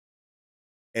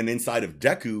 and inside of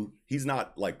Deku, he's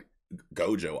not like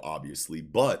Gojo, obviously,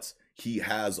 but he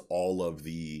has all of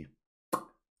the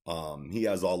I don't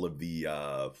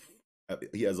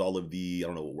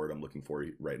know what word I'm looking for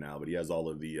right now, but he has all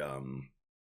of the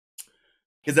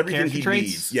he has everything he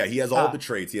needs. Yeah, he has all the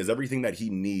traits. He has everything that he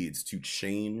needs to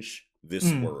change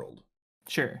this world.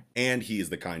 Sure. And he is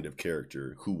the kind of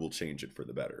character who will change it for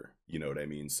the better. You know what I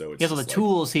mean? So it's he has all the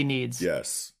tools he needs.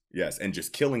 Yes. Yes. And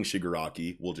just killing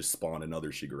Shigaraki will just spawn another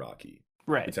Shigaraki.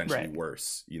 Right. Potentially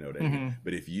worse. You know what I mean?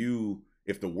 But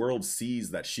if the world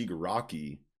sees that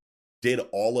Shigaraki did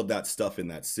all of that stuff in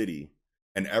that city,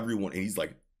 and everyone, and he's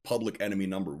like public enemy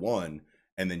number one,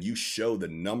 and then you show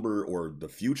the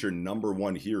future number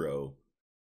one hero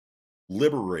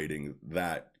liberating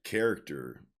that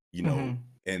character, you know,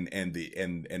 and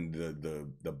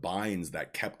the binds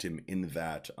that kept him in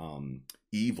that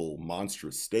evil,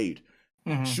 monstrous state.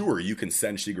 Sure, you can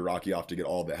send Shigaraki off to get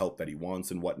all the help that he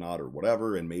wants and whatnot, or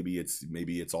whatever, and maybe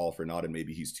it's all for naught, and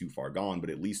maybe he's too far gone.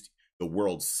 But at least the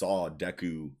world saw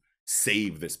Deku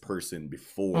save this person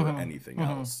before anything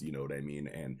else. You know what I mean?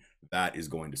 And that is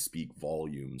going to speak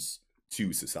volumes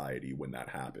to society when that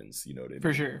happens. You know what I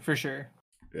mean? For sure.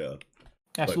 Yeah.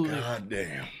 Absolutely. But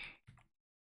goddamn.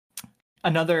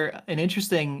 An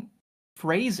interesting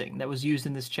phrasing that was used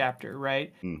in this chapter,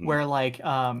 right? Where like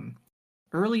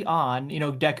early on, you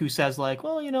know, Deku says like,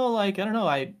 well, you know, like, I don't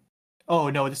know, oh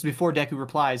no, this is before Deku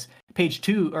replies. Page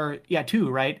 2,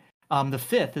 right? The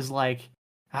fifth is like,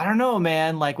 I don't know,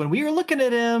 man. Like, when we were looking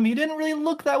at him, he didn't really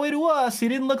look that way to us. He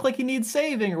didn't look like he needs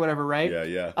saving or whatever, right?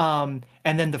 Yeah.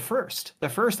 And then the first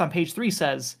on page 3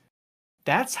 says,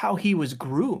 that's how he was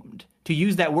groomed. To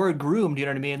use that word groomed, you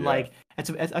know what I mean? Yeah. Like, I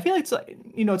feel like it's,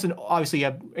 you know, it's obviously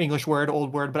a English word,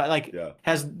 old word, but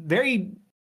has very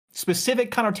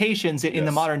specific connotations in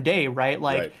the modern day, right?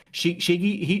 Like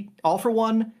he All For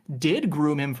One did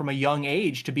groom him from a young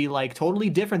age to be like totally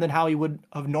different than how he would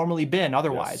have normally been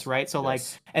otherwise, right? So like,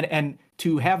 and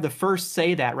to have the first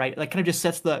say that, right, like kind of just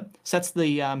sets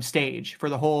the stage for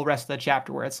the whole rest of the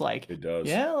chapter, where it's like, it does,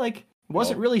 like it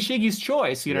wasn't really Shiggy's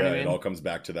choice, you know what I mean? It all comes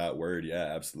back to that word,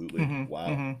 absolutely.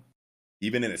 Wow.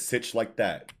 Even in a sitch like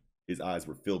that, his eyes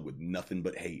were filled with nothing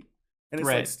but hate, and it's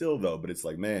like still though, but it's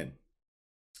like, man.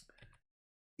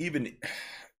 Even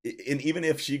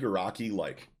if Shigaraki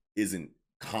like isn't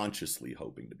consciously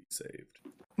hoping to be saved,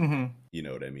 you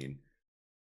know what I mean?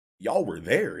 Y'all were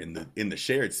there in the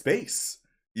shared space.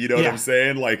 You know what I'm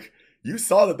saying? Like, you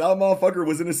saw that motherfucker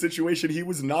was in a situation he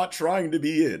was not trying to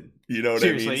be in. You know what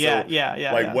I mean? So,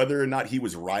 yeah. Whether or not he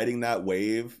was riding that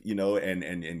wave, you know,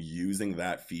 and using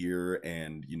that fear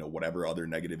and, you know, whatever other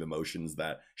negative emotions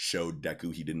that showed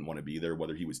Deku he didn't want to be there,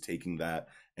 whether he was taking that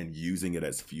and using it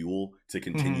as fuel to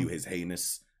continue his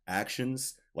heinous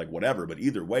actions, like whatever. But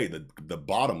either way, the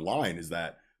bottom line is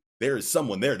that there is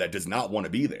someone there that does not want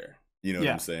to be there. You know what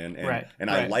I'm saying? And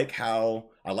I like how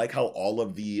all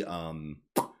of the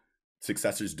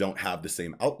successors don't have the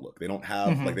same outlook. They don't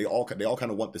have like they all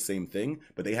kind of want the same thing,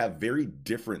 but they have very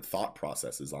different thought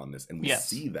processes on this, and we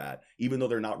see that even though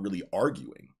they're not really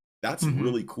arguing. That's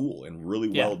really cool and really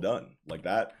well done. Like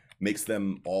that makes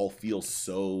them all feel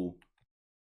so,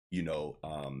 you know,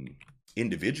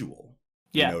 individual.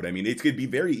 You know what I mean? It could be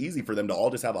very easy for them to all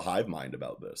just have a hive mind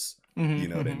about this. You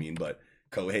know what I mean? But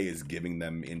Kohei is giving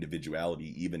them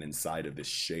individuality even inside of this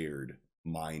shared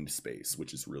mind space,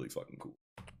 which is really fucking cool.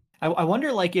 I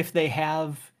wonder, like, if they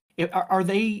have, are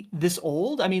they this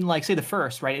old? I mean, like, say the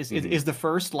first, right? Is the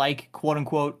first, like, quote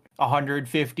unquote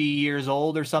 150 years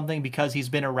old or something because he's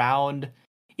been around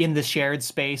in the shared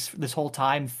space this whole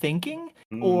time thinking?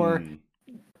 Or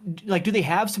like, do they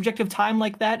have subjective time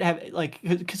like that? Have, like,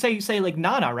 say like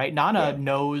Nana, right? Nana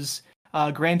knows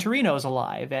Gran Torino's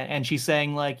alive, and she's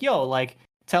saying like, yo, like,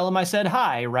 tell him I said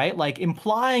hi, right? Like,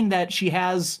 implying that she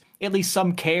has at least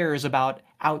some cares about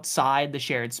outside the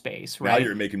shared space, right? Now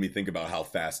you're making me think about how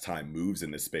fast time moves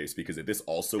in this space, because if this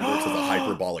also works as a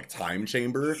hyperbolic time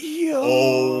chamber,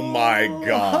 oh my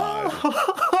god.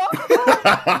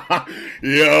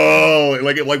 Yo,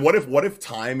 like what if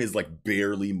time is like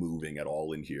barely moving at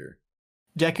all in here?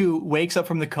 Deku wakes up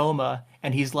from the coma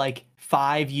and he's like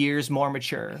 5 years more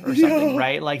mature or something,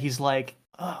 right? Like he's like,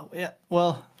 oh yeah,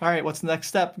 well, all right, what's the next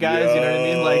step, guys? You know what I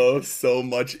mean? Like, so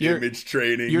much image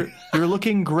training. You're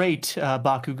looking great,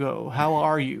 Bakugo. How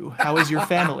are you? How is your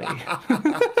family?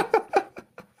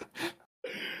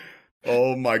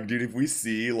 Oh my dude, if we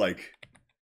see like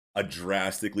a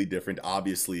drastically different,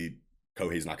 obviously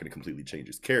Kohei's not going to completely change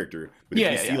his character, but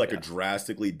if you see like a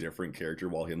drastically different character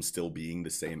while him still being the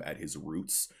same at his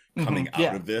roots coming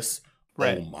out of this,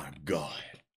 oh my god.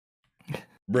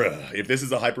 Bruh, if this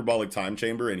is a hyperbolic time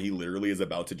chamber and he literally is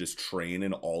about to just train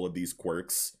in all of these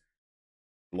quirks,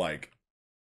 like,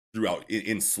 throughout,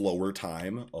 in slower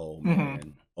time, oh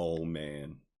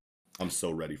man. I'm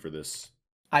so ready for this.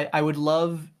 I would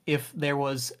love if there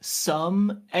was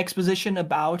some exposition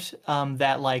about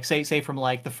that, like, say from,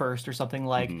 like, the first or something,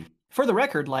 like, for the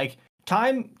record, like,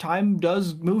 time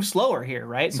does move slower here,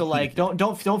 right? So, like,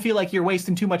 don't feel like you're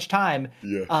wasting too much time.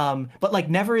 But, like,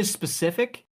 never is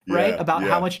specific, right, about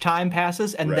how much time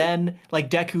passes, and then like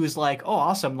Deku is like, oh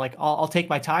awesome, like I'll take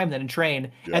my time then and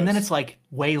train, and then it's like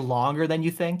way longer than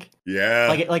you think.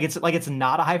 Like it's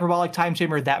not a hyperbolic time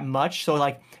chamber that much. So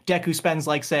like Deku spends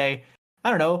like, say, I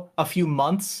don't know, a few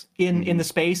months in the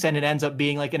space, and it ends up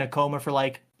being like in a coma for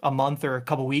like a month or a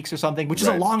couple weeks or something, which is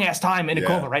a long ass time in a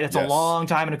coma, right? That's a long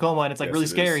time in a coma, and it's like really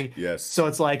scary. So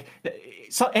it's like,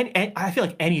 so and I feel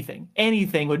like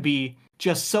anything would be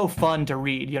just so fun to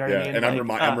read, you know what I mean? And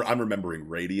like, I'm remembering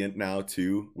Radiant now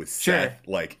too, with Seth,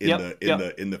 like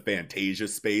in the Fantasia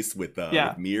space with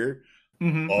Mir.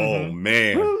 Oh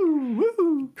man.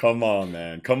 Woo. Come on,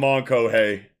 man. Come on,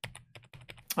 Kohei.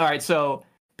 All right, so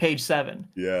page 7.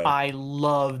 I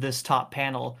love this top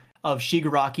panel of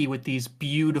Shigaraki with these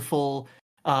beautiful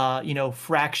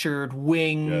fractured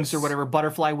wings or whatever,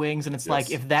 butterfly wings, and it's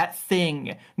like, if that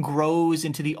thing grows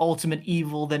into the ultimate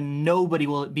evil, then nobody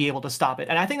will be able to stop it.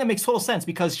 And I think that makes total sense,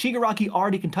 because Shigaraki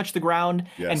already can touch the ground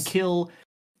and kill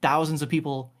thousands of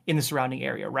people in the surrounding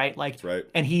area, right? Like,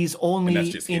 and he's only, and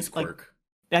that's just his quirk. Like,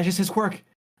 that's just his quirk.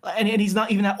 And he's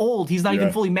not even that old. He's not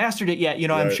even fully mastered it yet, you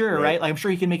know, I'm sure, right? Like, I'm sure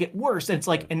he can make it worse. And it's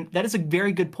like, and that is a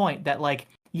very good point, that like,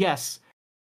 yes,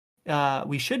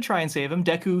 we should try and save him.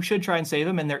 Deku should try and save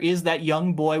him, and there is that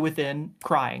young boy within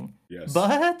crying.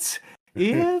 But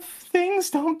if things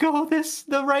don't go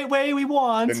the right way we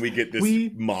want, then we get this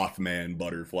Mothman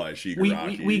butterfly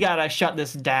Shigaraki. We gotta shut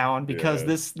this down, because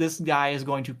this guy is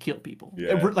going to kill people.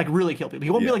 Like really kill people.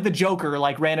 He won't be like the Joker,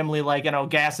 like randomly, like, you know,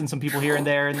 gassing some people here and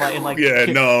there, and like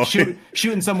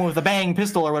shooting someone with a bang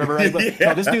pistol or whatever, right? But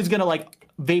no, this dude's gonna like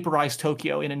vaporize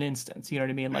Tokyo in an instance, you know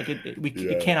what I mean? Like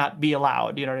it cannot be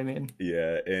allowed, you know what I mean?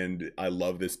 And I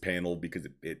love this panel because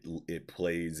it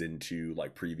plays into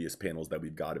like previous panels that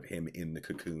we've got of him in the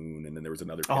cocoon, and then there was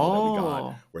another panel that we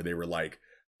got where they were like,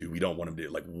 dude, we don't want him to,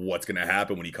 like, what's gonna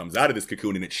happen when he comes out of this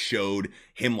cocoon, and it showed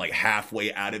him like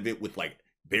halfway out of it with like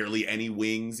barely any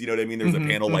wings, you know what I mean? There's a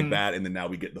panel like that, and then now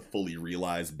we get the fully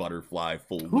realized butterfly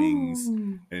full wings,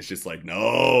 and it's just like,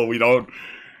 no, we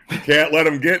can't let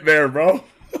him get there, bro.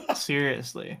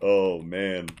 Seriously. Oh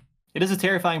man, it is a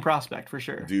terrifying prospect for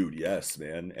sure, dude. Yes,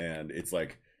 man. And it's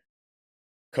like,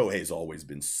 Kohei's always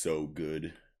been so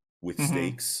good with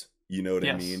stakes, you know what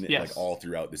I mean? Like all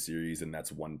throughout the series, and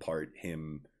that's one part,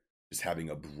 him just having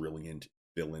a brilliant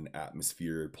villain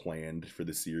atmosphere planned for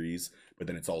the series, but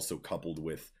then it's also coupled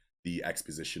with the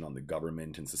exposition on the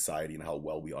government and society and how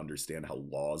well we understand how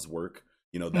laws work.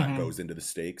 You know, that goes into the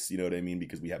stakes, you know what I mean?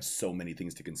 Because we have so many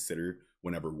things to consider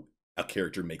whenever a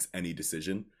character makes any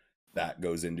decision. That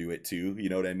goes into it too, you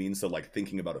know what I mean? So like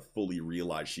thinking about a fully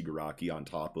realized Shigaraki on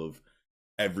top of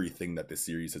everything that this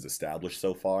series has established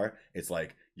so far, it's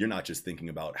like you're not just thinking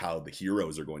about how the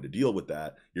heroes are going to deal with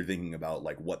that, you're thinking about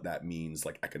like what that means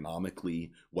like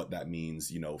economically, what that means,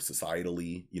 you know,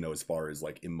 societally, you know, as far as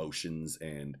like emotions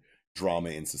and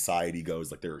drama in society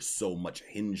goes. Like there is so much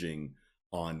hinging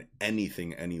on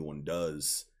anything anyone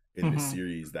does in this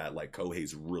series that like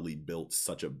Kohei's really built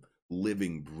such a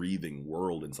living, breathing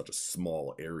world in such a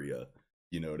small area,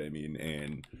 you know what I mean?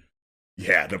 And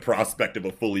yeah, the prospect of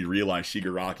a fully realized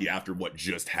Shigaraki after what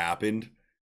just happened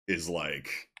is like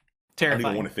terrifying. I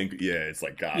don't even want to think. Yeah, it's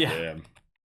like goddamn.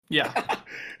 Yeah.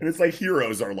 And it's like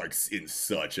heroes are like in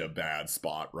such a bad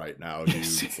spot right now, dude.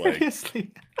 It's like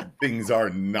things are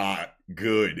not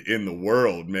good in the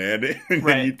world, man. And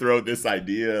then you throw this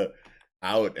idea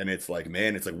out and it's like,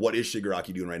 man, it's like, what is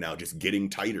Shigaraki doing right now? Just getting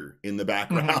tighter in the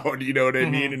background, you know what I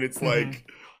mean? And it's like,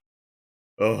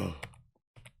 oh,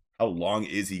 how long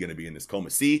is he going to be in this coma?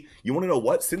 See, you want to know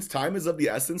what? Since time is of the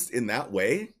essence in that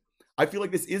way, I feel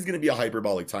like this is going to be a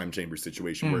hyperbolic time chamber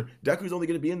situation where Deku's only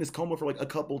going to be in this coma for like a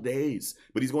couple days,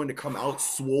 but he's going to come out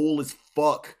swole as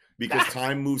fuck because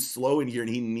time moves slow in here and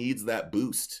he needs that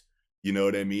boost. You know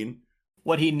what I mean?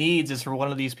 What he needs is for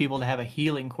one of these people to have a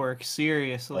healing quirk.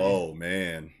 Seriously. Oh,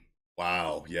 man.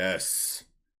 Wow. Yes.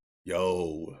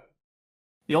 Yo.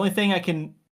 The only thing I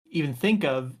can even think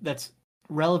of that's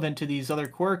relevant to these other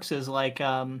quirks is like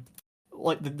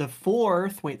the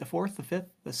fourth, the fifth,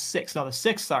 the sixth. No, the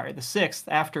sixth. Sorry, the sixth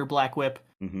after Black Whip.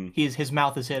 His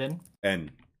mouth is hidden.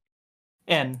 N.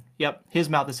 Yep, his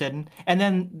mouth is hidden. And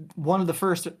then one of the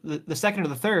first, the second or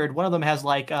the third, one of them has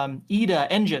like Ida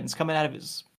engines coming out of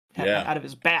his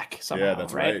back somehow. Yeah,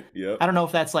 that's right. Yep. I don't know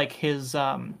if that's like his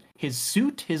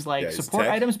suit, his like support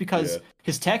items, because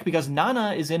his tech, because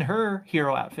Nana is in her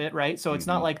hero outfit, right? So it's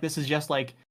not like this is just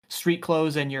like street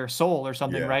clothes and your soul or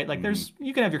something, right? Like there's,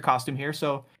 you can have your costume here.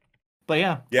 So, but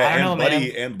yeah, I don't know,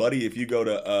 Buddy, man. And Buddy, if you go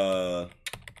to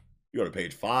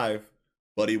page 5,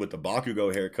 Buddy with the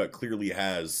Bakugo haircut clearly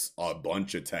has a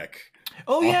bunch of tech.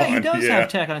 Oh yeah, he does have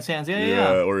tech on his hands.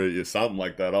 Yeah. Or something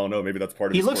like that. I don't know. Maybe that's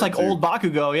part of. He looks like old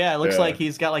Bakugo. Yeah, it looks like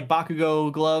he's got like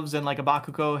Bakugo gloves and like a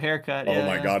Bakugo haircut. Oh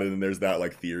my god! And then there's that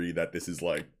like theory that this is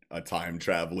like a time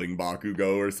traveling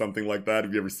Bakugo or something like that.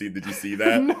 Have you ever seen? Did you see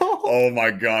that? No. Oh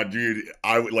my god, dude!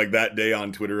 I like that day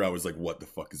on Twitter. I was like, what the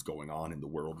fuck is going on in the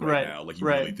world right now? Like, you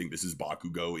really think this is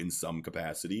Bakugo in some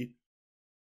capacity?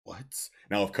 What?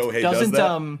 Now, if Kohei does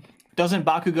that, doesn't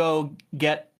Bakugo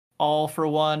get all for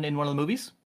one in one of the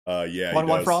movies? Yeah,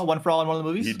 one for all in one of the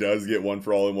movies. He does get one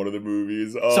for all in one of the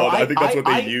movies. Oh, so I think that's what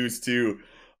they used too.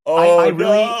 Oh,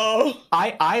 no!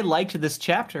 I liked this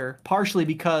chapter partially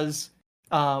because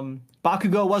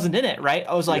Bakugo wasn't in it, right?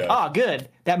 I was like, oh, good.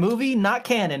 That movie, not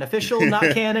canon. Official, not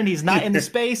canon. He's not in the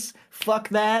space. Fuck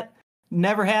that.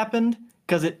 Never happened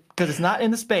because it's not in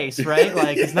the space, right?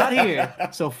 Like it's not here.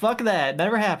 So fuck that.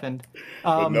 Never happened.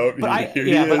 I don't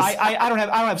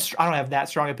have that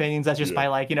strong opinions. That's just my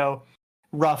like, you know,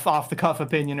 rough off the cuff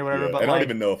opinion or whatever. But I don't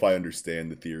even know if I understand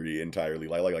the theory entirely.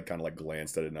 Like kind of like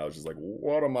glanced at it and I was just like,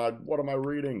 what am I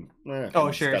reading?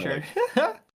 Sure. Like,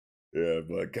 yeah,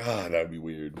 but God, that'd be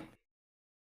weird.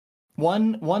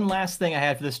 One last thing I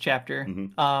had for this chapter.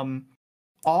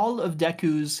 All of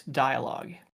Deku's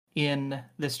dialogue in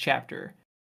this chapter,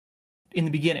 in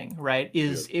the beginning, right,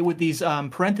 is it with these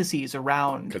parentheses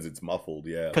around because it's muffled,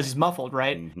 because he's muffled,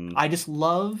 right? I just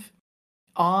love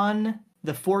on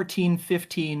the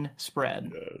 14-15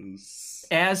 spread,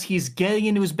 as he's getting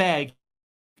into his bag,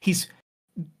 he's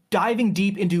diving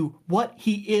deep into what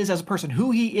he is as a person,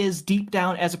 who he is deep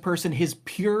down as a person, his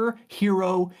pure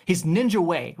hero, his ninja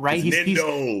way, right? He's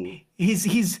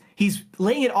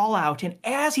laying it all out, and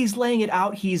as he's laying it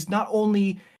out, he's not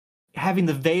only having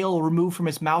the veil removed from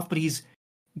his mouth, but he's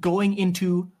going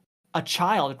into a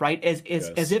child, right? As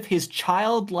if his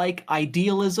childlike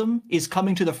idealism is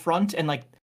coming to the front, and like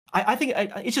I think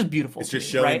it's just beautiful. It's just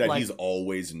showing that he's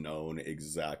always known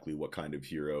exactly what kind of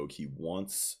hero he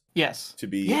wants to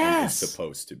be and is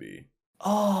supposed to be.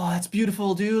 Oh, that's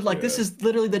beautiful, dude. Like, this is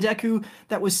literally the Deku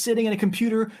that was sitting in a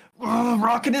computer,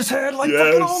 rocking his head like,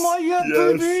 oh my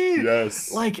god, baby!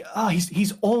 Yes. Like,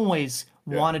 he's always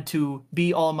wanted to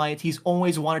be All Might. He's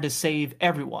always wanted to save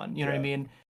everyone. You know what I mean?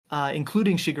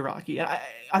 including Shigaraki. And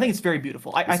I think it's very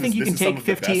beautiful. I think you this can is some take of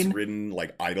the 15. best written,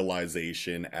 like,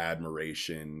 idolization,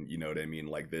 admiration. You know what I mean?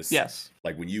 Like this. Yes.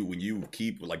 Like when you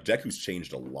keep, like, Deku's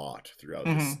changed a lot throughout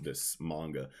this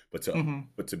manga, but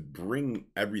to bring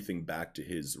everything back to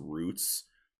his roots,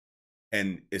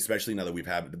 and especially now that we've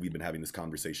been having this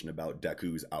conversation about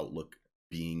Deku's outlook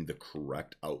being the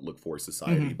correct outlook for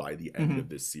society by the end of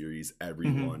this series,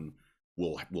 everyone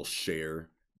will share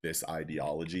this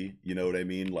ideology. You know what I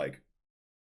mean? Like,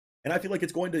 and I feel like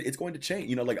it's going to change.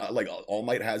 You know, like All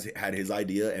Might has had his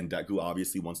idea, and Deku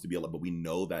obviously wants to be but we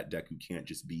know that Deku can't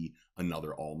just be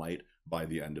another All Might by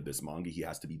the end of this manga. He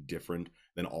has to be different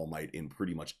than All Might in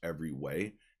pretty much every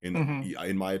way.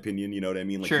 In my opinion, you know what I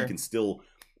mean? Like, he can still,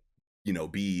 you know,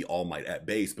 be All Might at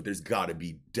base, but there's got to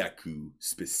be Deku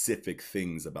specific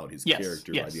things about his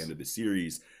character by the end of the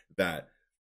series that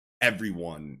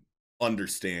everyone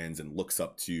understands and looks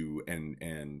up to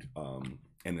and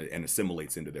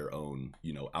assimilates into their own,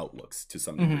 you know, outlooks to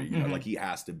some degree. You know, like, he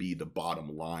has to be the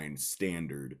bottom line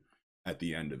standard at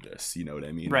the end of this. You know what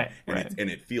I mean? Right.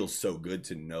 And it feels so good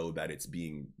to know that it's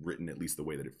being written, at least the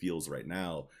way that it feels right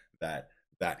now, that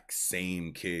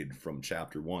same kid from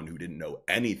chapter 1 who didn't know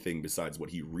anything besides what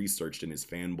he researched in his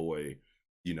fanboy,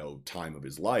 you know, time of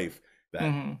his life,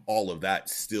 that all of that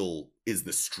still is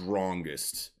the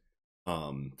strongest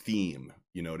theme,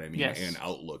 you know what I mean, and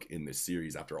outlook in this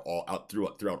series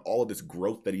throughout all of this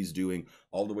growth that he's doing,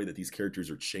 all the way that these characters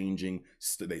are changing.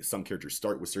 Some characters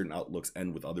start with certain outlooks,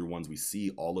 end with other ones. We see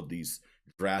all of these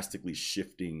drastically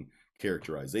shifting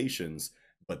characterizations,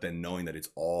 but then knowing that it's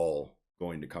all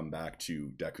going to come back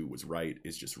to Deku was right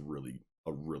is just really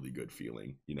a really good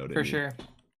feeling, you know what I mean? For sure.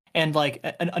 And like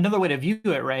another way to view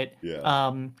it, right?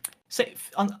 Say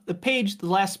on the page, the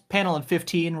last panel in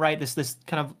 15, right? This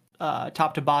kind of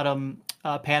top to bottom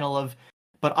panel of,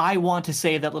 but I want to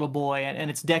save that little boy,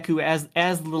 and it's Deku as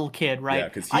the little kid, right? Yeah,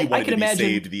 because he wanted to be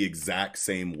saved the exact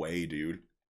same way, dude.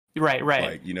 Right.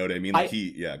 Like, you know what I mean? Like,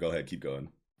 go ahead, keep going.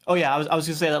 Oh yeah, I was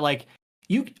gonna say that, like,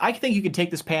 I think you could take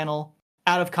this panel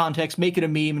out of context, make it a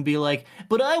meme, and be like,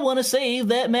 but I want to save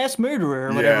that mass murderer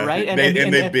or whatever, right? And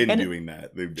they've been doing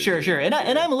that. Sure. And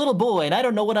I'm a little boy, and I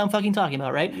don't know what I'm fucking talking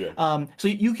about, right? Yeah. So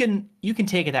you can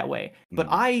take it that way. But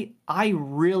I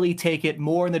really take it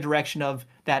more in the direction of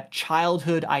that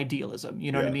childhood idealism.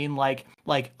 You know what I mean? Like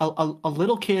a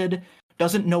little kid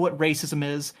doesn't know what racism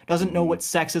is, doesn't know what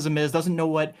sexism is, doesn't know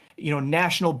what, you know,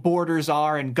 national borders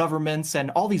are and governments and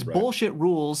all these bullshit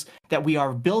rules that we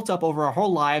are built up over our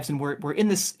whole lives, and we're in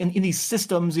these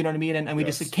systems, you know what I mean, and we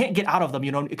just can't get out of them,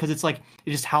 you know, because it's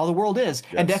just how the world is.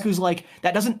 And Deku's like,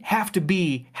 that doesn't have to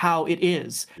be how it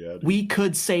is. We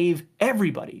could save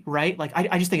everybody, right? Like,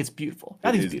 I just think it's beautiful.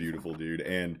 It is beautiful, dude.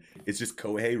 And it's just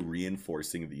Kohei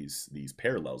reinforcing these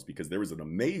parallels, because there was an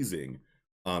amazing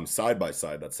side by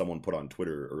side that someone put on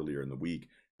Twitter earlier in the week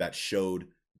that showed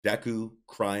Deku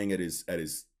crying at his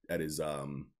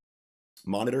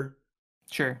monitor.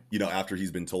 Sure. You know, after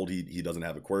he's been told he doesn't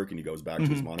have a quirk, and he goes back to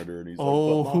his monitor and he's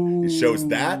like, it shows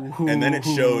that, and then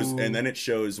it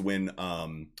shows when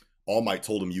All Might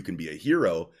told him, you can be a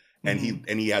hero, and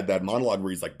he had that monologue where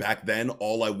he's like, back then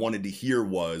all I wanted to hear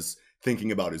was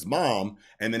thinking about his mom.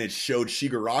 And then it showed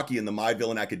Shigaraki in the My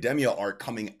Villain Academia art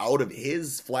coming out of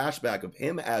his flashback of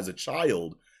him as a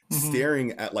child,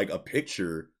 staring at like a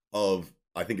picture of,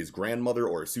 I think, his grandmother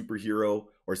or a superhero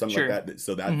or something like that.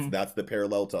 So that's the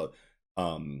parallel to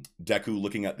Deku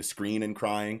looking at the screen and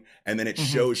crying. And then it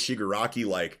shows Shigaraki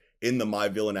like in the My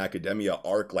Villain Academia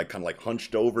arc, like kind of like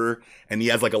hunched over, and he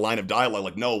has like a line of dialogue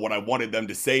like, no, what I wanted them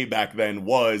to say back then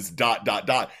was ...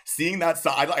 Seeing that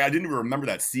side, I didn't even remember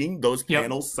that. Seeing those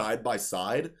panels side by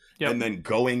side, and then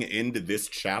going into this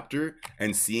chapter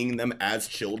and seeing them as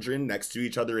children next to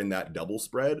each other in that double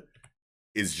spread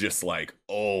is just like,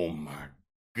 oh my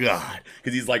God.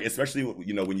 Because he's like, especially,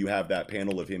 you know, when you have that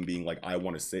panel of him being like, I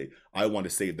want to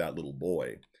save that little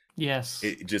boy. Yes.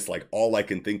 It just, like, all I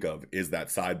can think of is that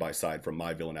side by side from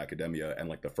My Villain Academia and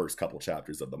like the first couple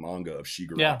chapters of the manga of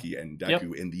Shigaraki and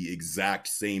Deku in the exact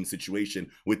same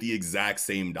situation with the exact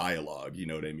same dialogue. You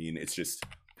know what I mean? It's just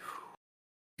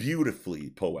beautifully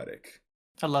poetic.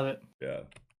 I love it. Yeah,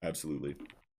 absolutely.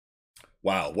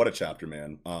 Wow, what a chapter,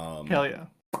 man. Hell yeah.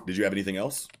 Did you have anything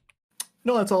else?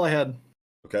 No, that's all I had.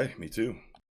 Okay, me too.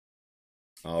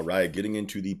 All right, getting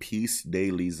into the piece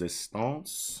de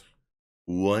resistance.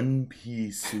 One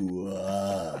Piece.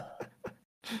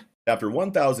 Chapter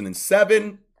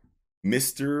 1007,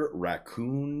 Mr.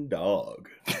 Raccoon Dog.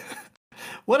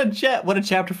 What a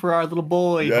chapter for our little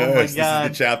boy. Oh my Yes, this is the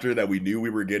god. chapter that we knew we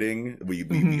were getting.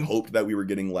 We hoped that we were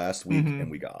getting last week, and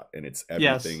we got. And it's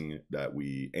Yes. everything that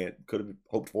we could have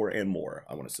hoped for and more,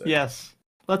 I want to say. Yes.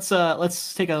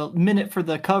 Let's take a minute for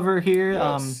the cover here.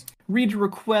 Yes. Reader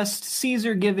request: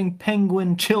 Caesar giving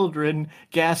penguin children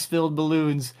gas-filled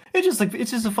balloons. It's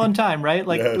just a fun time, right?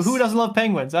 Like Yes. who doesn't love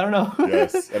penguins? I don't know.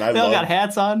 Yes, and they all got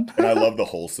hats on. And I love the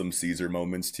wholesome Caesar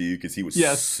moments too, because he was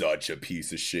Yes. such a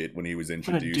piece of shit when he was What a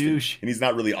introduced. douche. And he's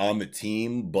not really on the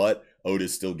team, but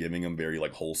Oda's still giving him very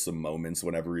like wholesome moments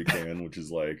whenever he can, which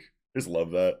is like, I just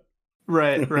love that.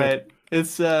 Right.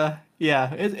 It's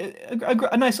yeah,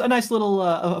 a nice little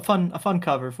a fun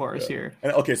cover for us here.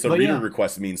 And okay, so But reader yeah.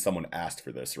 request means someone asked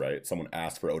for this, right? Someone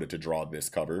asked for Oda to draw this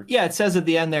cover. Yeah, it says at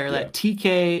the end there that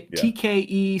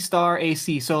TKE star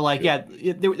AC. So like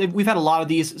we've had a lot of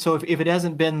these. So if it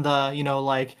hasn't been the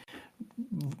like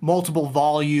multiple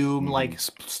volume like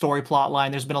story plot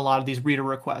line, there's been a lot of these reader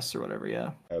requests or whatever.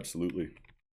 Yeah, Absolutely.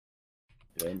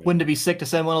 Yeah, wouldn't it be sick to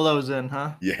send one of those in,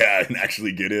 huh? Yeah, and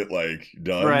actually get it like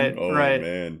done. Right, Oh right.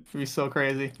 man. It'd be so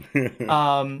crazy.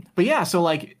 But yeah, so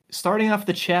like starting off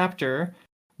the chapter,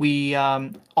 we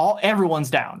everyone's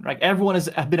down. Like everyone has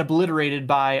been obliterated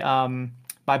by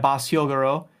Boss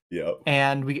Hyogoro. Yep.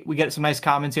 And we get some nice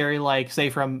commentary, like say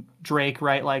from Drake,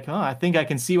 right? Like, oh, I think I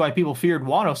can see why people feared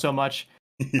Wano so much.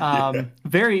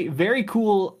 Very, very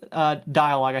cool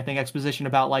dialogue, I think, exposition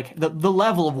about like the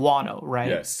level of Wano, right?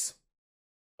 Yes.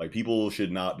 Like people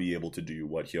should not be able to do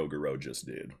what Hyogoro just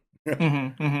did.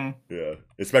 Yeah,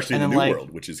 especially in the New World,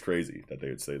 which is crazy that they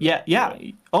would say that. Yeah.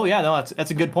 Oh yeah, no,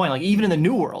 that's a good point. Like even in the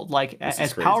New World, like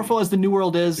as powerful as the New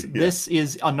World is, this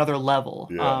is another level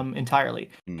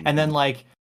entirely. And then like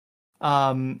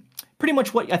pretty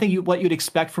much what I think what you'd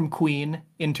expect from Queen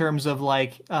in terms of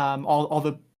like all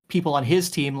the people on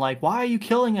his team, like, why are you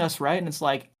killing us, right? And it's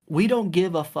like, we don't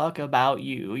give a fuck about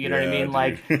you. You know what I mean? Dude.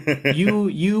 Like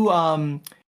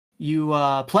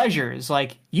you pleasures,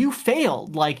 like you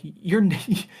failed, like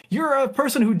you're a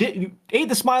person who ate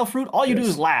the smile fruit, all you do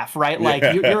is laugh, right? Like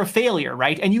you're a failure,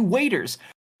 right? And you waiters,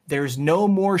 there's no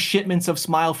more shipments of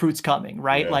smile fruits coming,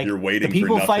 right? Like you're waiting the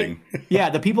people for nothing.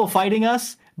 the people fighting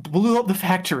us blew up the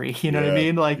factory, you know what I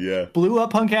mean? Like blew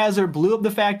up Punk Hazard, blew up the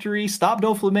factory, stopped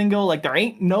Doflamingo, like there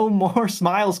ain't no more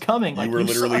smiles coming. Like you were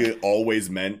literally always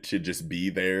meant to just be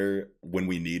there when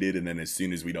we needed, and then as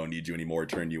soon as we don't need you anymore,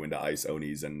 turn you into ice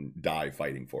onis and die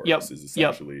fighting for us is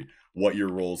essentially what your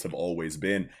roles have always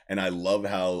been. And I love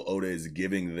how Oda is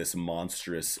giving this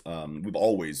monstrous we've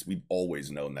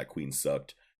always known that Queen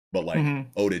sucked. But like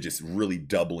Oda just really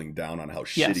doubling down on how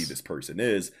shitty this person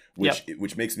is,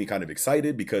 which makes me kind of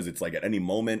excited, because it's like at any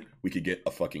moment we could get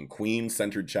a fucking Queen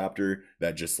centered chapter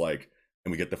that just like,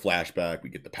 and we get the flashback, we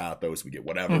get the pathos, we get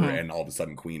whatever, and all of a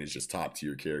sudden Queen is just top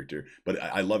tier character. But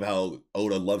I love how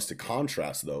Oda loves to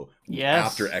contrast though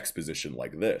after exposition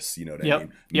like this. You know what I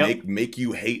mean? Make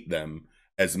you hate them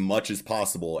as much as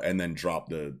possible, and then drop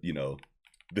the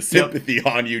the sympathy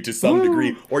on you to some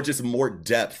degree, or just more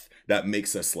depth that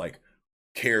makes us like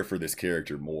care for this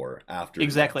character more after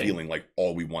feeling like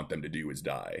all we want them to do is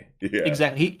die.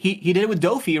 Exactly. He did it with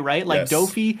Dofi, right? Like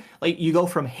Dofi, like you go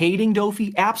from hating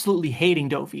Dofi, absolutely hating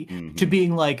Dofi, to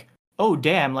being like, oh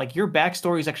damn, like your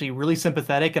backstory is actually really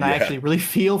sympathetic, and I actually really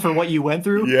feel for what you went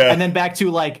through. And then back to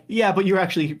like, but you're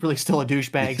actually really still a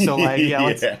douchebag. So like,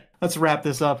 let's wrap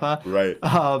this up, huh? Right.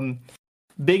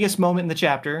 Biggest moment in the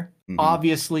chapter,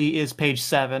 obviously, is page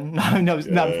 7.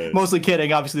 No, mostly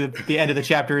kidding. Obviously, the end of the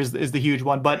chapter is the huge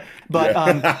one. But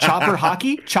Chopper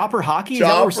Hockey, is that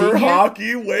what we're seeing here?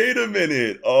 Hockey. Wait a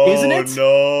minute. Oh, isn't it?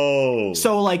 No.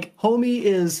 So like, homie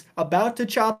is about to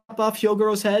chop off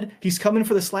Hyogoro's head. He's coming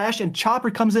for the slash, and Chopper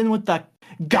comes in with the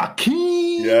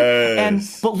Gaki.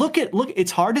 Yes. But look,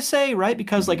 it's hard to say, right?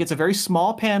 Because like it's a very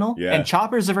small panel, and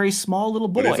Chopper's a very small little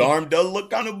boy. But his arm does look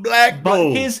kind of black,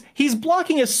 but he's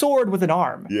blocking a sword with an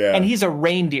arm. And he's a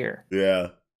reindeer. Yeah.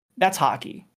 That's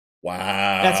hockey. Wow.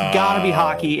 That's gotta be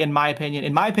hockey, in my opinion.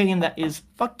 In my opinion, that is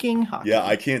fucking hockey. Yeah,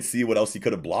 I can't see what else he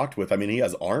could have blocked with. I mean, he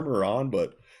has armor on,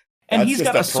 but and he's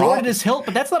got a sword at his hilt,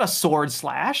 but that's not a sword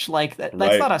slash. Like that's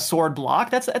not a sword block.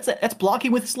 That's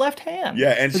blocking with his left hand. Yeah,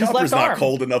 and Chopper's not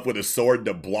cold enough with a sword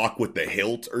to block with the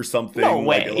hilt or something. No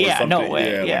way. No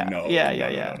way.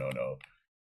 No.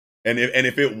 And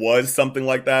if it was something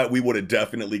like that, we would have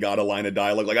definitely got a line of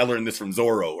dialogue. Like I learned this from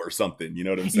Zoro or something. You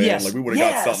know what I'm saying? Yes. Like we would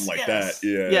have got something like that.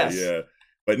 Yeah.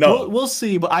 But no, we'll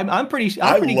see. But I'm pretty.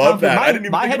 I love that. I didn't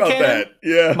even think about that.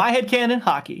 Yeah, my headcanon,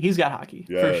 hockey. He's got hockey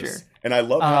for sure. And I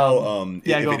love how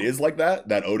if it is like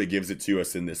that Oda gives it to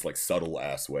us in this like subtle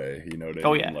ass way. You know what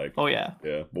I mean?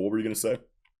 Yeah. But what were you gonna say?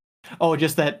 Oh,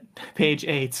 just that page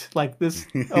 8, like this.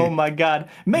 Oh my God,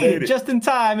 made it just in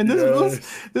time, and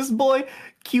this boy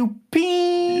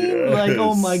Cupine, like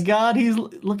oh my Yes. God, he's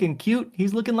looking cute.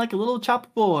 He's looking like a little Chopper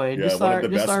boy. Yeah, one of the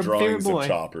Just best our favorite drawings of boy.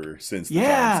 Chopper since the time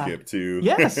Yeah. skip too.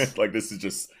 Yes. Like this is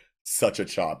just such a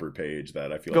Chopper page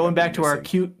that I feel like Going I've back been to our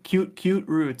missing. cute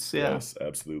roots. Yeah. Yes,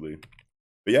 absolutely.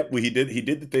 But yep, he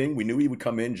did the thing. We knew he would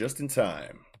come in just in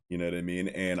time. You know what I mean?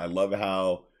 And I love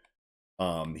how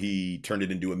he turned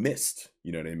it into a mist.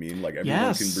 You know what I mean? Like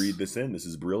everyone can Yes. breathe this in. This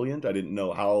is brilliant. I didn't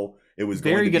know how it was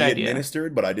going Very to good be idea.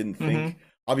 administered, but I didn't think.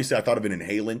 Obviously, I thought of an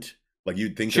inhalant. Like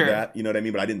you'd think of that. You know what I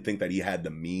mean? But I didn't think that he had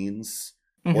the means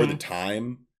or the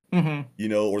time. You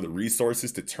know, or the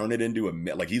resources to turn it into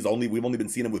like we've only been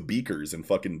seeing him with beakers and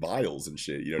fucking vials and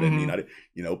shit. You know what I mean?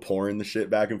 You know, pouring the shit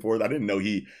back and forth. I didn't know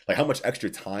how much extra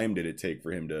time did it take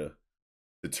for him to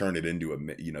turn it into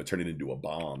a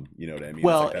bomb. You know what I mean?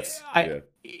 Well, it's like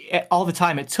all the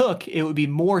time it took, it would be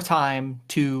more time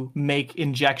to make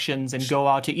injections and go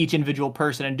out to each individual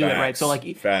person and do it, right? So like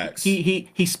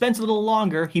he spent a little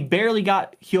longer. He barely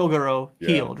got Hyogoro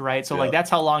healed, right? So like that's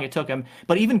how long it took him.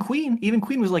 But even Queen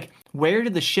was like, where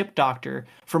did the ship doctor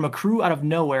from a crew out of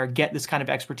nowhere get this kind of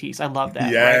expertise? I love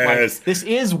that. Yes. Right? Like, this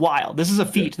is wild. This is a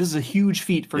feat. This is a huge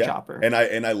feat for Chopper. And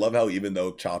I love how even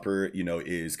though Chopper, you know,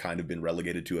 is kind of been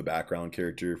relegated to a background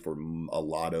character for a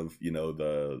lot of, you know,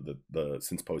 the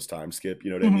since post time skip, you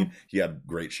know what I mean? He had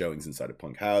great showings inside of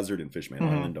Punk Hazard and Fishman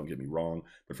Island, don't get me wrong,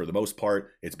 but for the most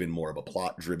part it's been more of a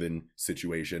plot driven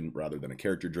situation rather than a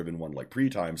character driven one like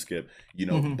pre-time skip, you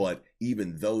know. But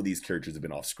even though these characters have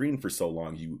been off screen for so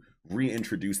long, you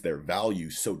reintroduce their value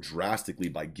so drastically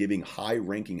by giving high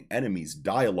ranking enemies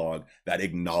dialogue that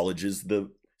acknowledges the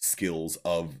skills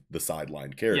of the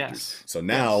sideline characters. So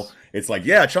now it's like,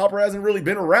 yeah, Chopper hasn't really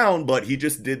been around, but he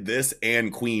just did this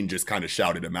and Queen just kind of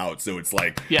shouted him out. So it's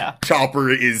like, Chopper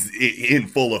is in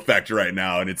full effect right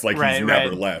now, and it's like he's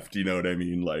never left. You know what I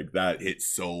mean? Like that hits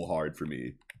so hard for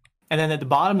me. And then at the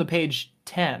bottom of page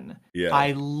 10,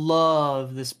 I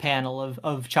love this panel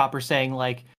of Chopper saying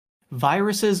like,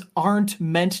 viruses aren't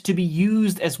meant to be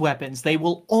used as weapons. They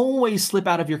will always slip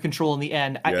out of your control in the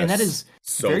end. And that is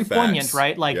so very poignant,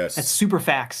 right? Like that's super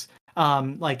facts.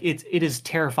 Like it is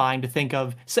terrifying to think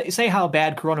of. Say how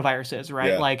bad coronavirus is,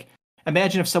 right? Like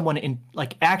imagine if someone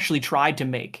actually tried to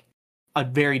make a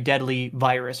very deadly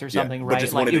virus or something, right? But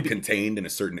just like, wanted it contained in a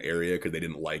certain area because they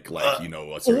didn't like you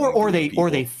know, a certain or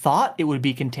they thought it would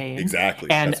be contained. Exactly.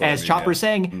 And as Chopper's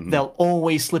saying, they'll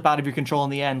always slip out of your control in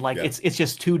the end. Like it's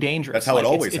just too dangerous. That's how it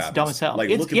always happens. It's dumb as hell. Like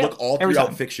look all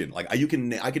throughout fiction. Like I can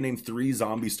name 3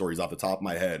 zombie stories off the top of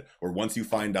my head where once you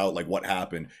find out like what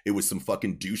happened, it was some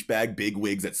fucking douchebag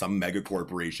bigwigs at some mega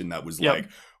corporation that was like,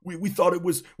 we thought it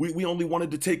was we only wanted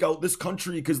to take out this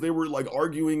country because they were like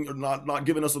arguing or not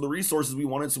giving us the resources we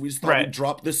wanted, so we just thought we'd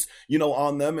drop this, you know,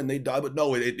 on them and they die. But no,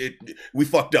 we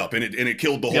fucked up and it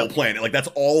killed the whole planet. Like that's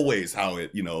always how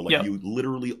it, you know, like you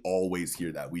literally always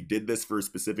hear that. We did this for a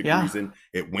specific reason.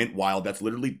 It went wild. That's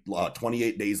literally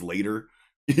 28 days later.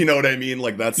 You know what I mean?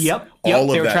 Like that's all of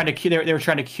they were that. They were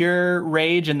trying to cure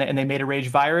rage, and they made a rage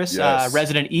virus.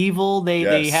 Resident Evil,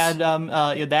 they had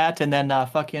that, and then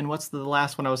fucking what's the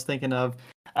last one I was thinking of?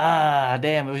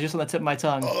 Damn, it was just on the tip of my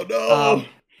tongue. Oh no.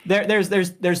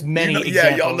 There's many examples.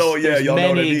 Yeah, y'all know. Yeah, y'all know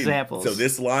what I mean. Examples. So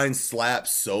this line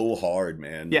slaps so hard,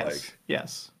 man. Yes.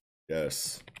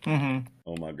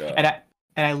 Oh my god.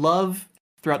 And I love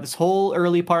throughout this whole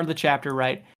early part of the chapter,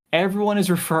 right? Everyone is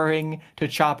referring to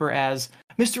Chopper as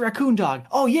Mr. Raccoon Dog.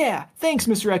 Oh yeah, thanks,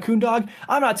 Mr. Raccoon Dog.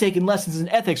 I'm not taking lessons in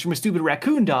ethics from a stupid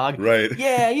raccoon dog. Right.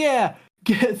 Yeah.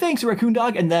 Thanks, Raccoon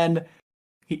Dog. And then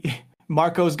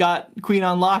Marco's got Queen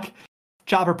on lock.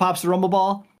 Chopper pops the rumble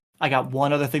ball. I got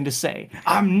one other thing to say.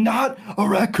 I'm not a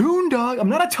raccoon dog. I'm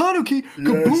not a tanuki.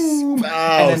 Kaboom!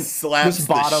 Wow, slaps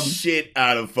the shit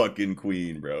out of fucking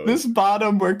Queen, bro. This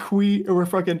bottom where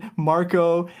fucking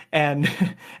Marco and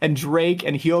Drake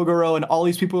and Hyogoro and all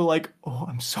these people are like, oh,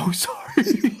 I'm so sorry.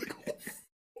 Like, oh,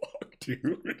 fuck,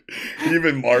 dude.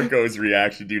 Even Marco's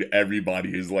reaction, dude.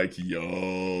 Everybody is like,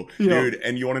 yo. Dude,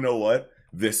 and you want to know what?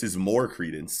 This is more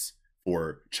credence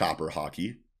for Chopper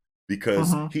Hockey.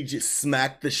 Because he just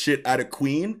smacked the shit out of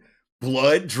Queen,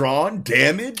 blood drawn,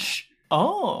 damage.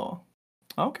 Oh,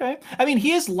 okay. I mean,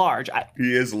 he is large.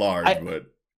 He is large, but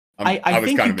I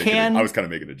was kind of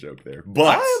making a joke there,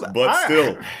 but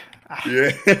still,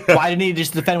 yeah. Why didn't he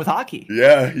just defend with hockey?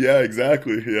 Yeah,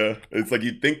 exactly. Yeah, it's like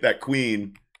you'd think that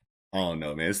Queen. Oh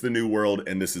no, man! It's the new world,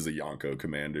 and this is a Yonko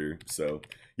commander, so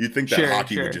you'd think that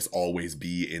hockey would just always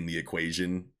be in the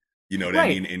equation. You know what I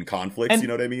mean? In conflicts, you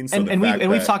know what I mean? So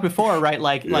we've talked before, right?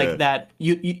 Like that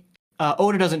you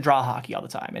Oda doesn't draw Haki all the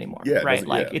time anymore, Yeah, right?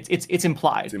 Like yeah. it's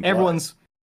implied. It's implied. Everyone's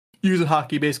using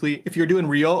Haki basically. If you're doing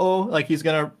Ryō, like he's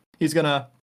gonna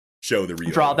show the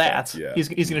Ryō draw effect, that. Yeah.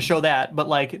 He's gonna show that. But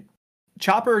like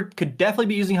Chopper could definitely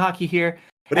be using Haki here.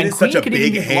 But it is such a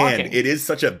big hand. It is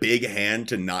such a big hand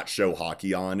to not show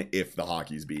Haki on if the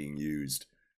Haki's being used.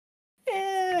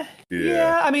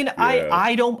 Yeah, I mean, yeah.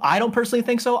 I don't personally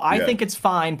think so. I think it's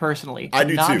fine personally to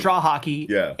not draw Haki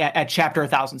at chapter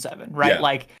 1007, right?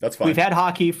 Like that's fine. We've had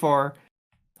Haki for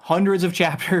hundreds of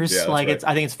chapters. Like right.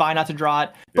 I think it's fine not to draw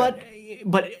it, but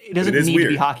it doesn't need to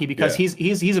be Haki because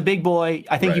he's a big boy.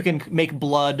 I think you can make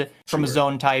blood from a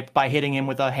zone type by hitting him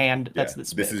with a hand that's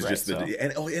this big. This is just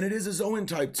and it is a zone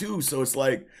type too. So it's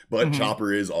like, but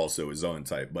Chopper is also a zone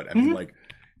type. But I mean, like.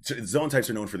 Zone types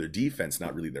are known for their defense,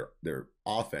 not really their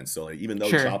offense. So like, even though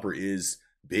Chopper is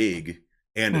big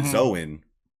and a Zoan,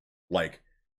 like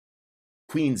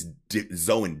Queen's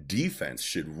Zoan defense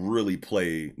should really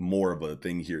play more of a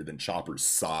thing here than Chopper's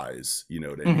size. You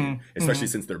know what I mean? Especially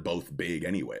since they're both big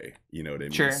anyway. You know what I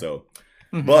mean? So,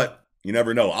 but you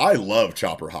never know. I love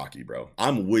Chopper Haki, bro.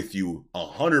 I'm with you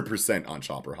 100% on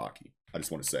Chopper Haki. I just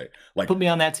want to say, like, put me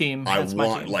on that team. That's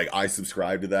I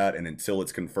subscribe to that, and until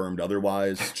it's confirmed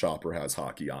otherwise, Chopper has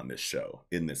Haki on this show.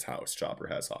 In this house, Chopper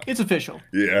has Haki. It's official.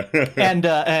 Yeah.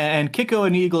 and Kiko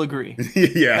and Eagle agree.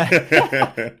 Yeah.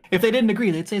 If they didn't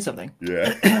agree, they'd say something.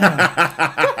 Yeah.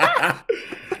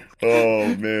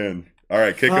 Oh man. All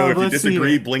right, Kiko. If you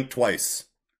disagree, blink twice.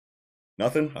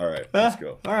 Nothing. All right. Let's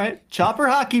go. All right. Chopper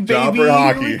Haki, baby. Chopper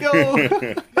Haki.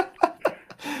 Here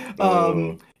we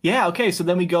go. Yeah, okay, so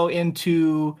then we go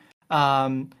into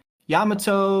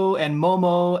Yamato and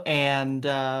Momo and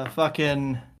it's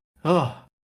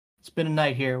been a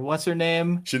night here. What's her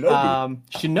name?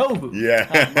 Shinobu.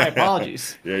 Yeah. My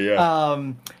apologies.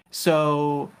 Yeah.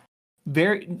 So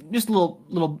just a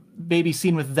little baby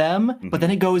scene with them, but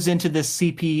then it goes into this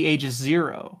CP Aegis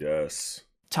Zero. Yes.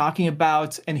 Talking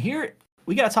about, and here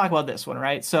we got to talk about this one,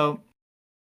 right? So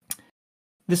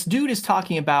this dude is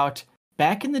talking about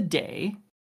back in the day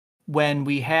when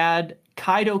we had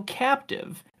Kaido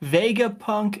captive,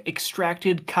 Vegapunk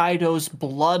extracted Kaido's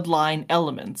bloodline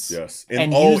elements. Yes.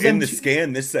 And in the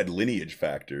scan, this said lineage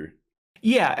factor.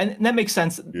 Yeah, and that makes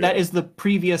sense. Yeah. That is the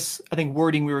previous, I think,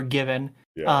 wording we were given.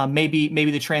 Yeah. Maybe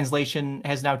the translation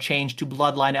has now changed to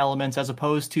bloodline elements as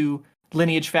opposed to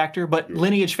lineage factor. But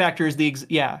lineage factor is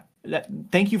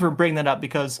thank you for bringing that up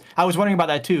because I was wondering about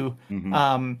that too.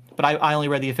 But I only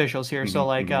read the officials here, so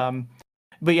like,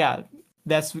 but yeah.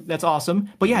 That's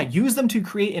awesome. But yeah, use them to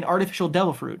create an artificial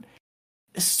devil fruit.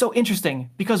 It's so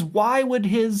interesting because why would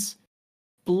his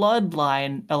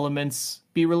bloodline elements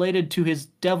be related to his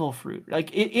devil fruit?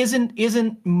 Like, it isn't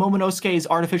Momonosuke's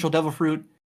artificial devil fruit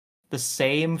the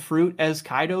same fruit as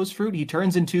Kaido's fruit? He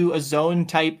turns into a zone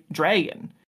type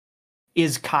dragon.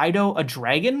 Is Kaido a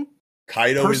dragon?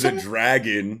 Kaido is a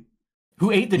dragon. Who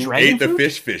ate the dragon fruit? Ate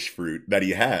the fish fruit that he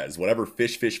has. Whatever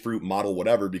fish fruit model,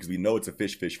 whatever, because we know it's a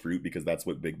fish fruit because that's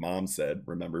what Big Mom said.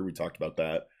 Remember, we talked about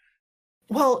that.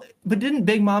 Well, but didn't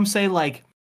Big Mom say, like,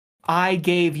 I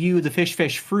gave you the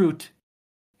fish fruit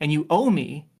and you owe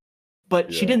me?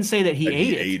 But she didn't say that he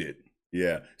ate it.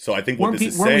 Yeah. So I think what this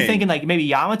is saying... Weren't we thinking, like, maybe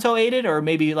Yamato ate it? Or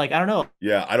maybe, like, I don't know.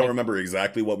 Yeah, I don't remember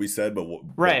exactly what we said, but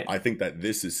I think that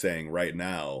this is saying right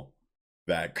now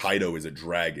that Kaido is a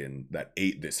dragon that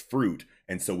ate this fruit.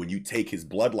 And so when you take his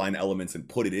bloodline elements and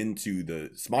put it into the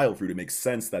smile fruit, it makes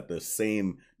sense that the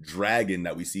same dragon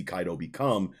that we see Kaido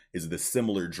become is the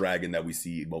similar dragon that we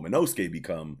see Momonosuke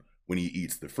become when he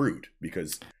eats the fruit.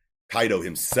 Because Kaido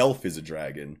himself is a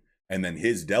dragon, and then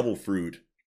his devil fruit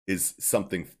is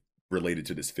something related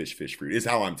to this fish fruit, is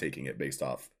how I'm taking it based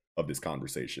off of this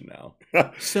conversation now.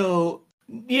 So...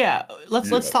 yeah,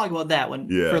 let's talk about that one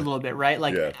for a little bit, right?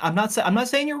 Like, I'm not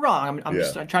saying you're wrong. I'm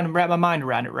just trying to wrap my mind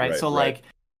around it, right? So like,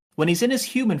 when he's in his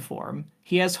human form,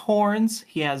 he has horns.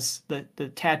 He has the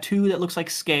tattoo that looks like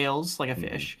scales, like a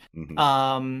fish.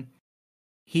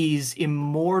 He's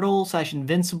immortal /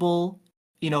 invincible.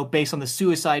 You know, based on the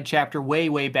suicide chapter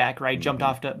way back, right? Jumped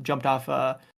off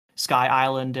Sky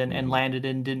Island and landed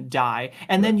and didn't die.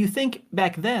 And then you think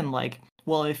back then, like,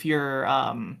 well, if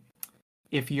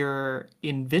you're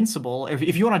invincible,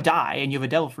 if you want to die and you have a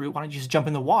devil fruit, why don't you just jump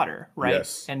in the water, right?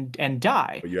 Yes. And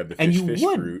die. But you have the fish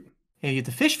fruit. And you have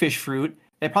the fish fruit.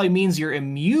 That probably means you're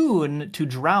immune to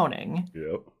drowning.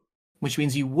 Yep. Which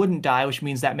means you wouldn't die, which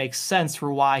means that makes sense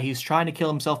for why he's trying to kill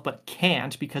himself but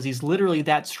can't, because he's literally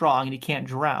that strong and he can't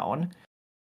drown.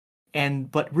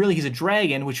 But really he's a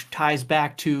dragon, which ties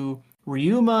back to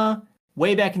Ryuma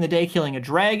way back in the day killing a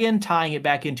dragon, tying it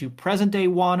back into present day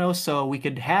Wano, so we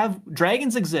could have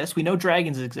dragons exist. We know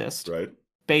dragons exist. Right.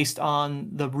 based on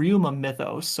the Ryuma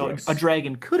mythos, so Yes. a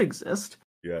dragon could exist.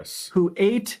 Yes. Who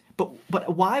ate, but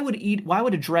why would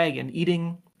a dragon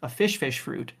eating a fish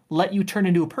fruit let you turn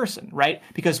into a person, right?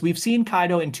 Because we've seen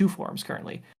Kaido in two forms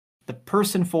currently. The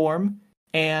person form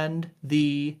and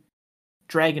the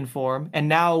dragon form, and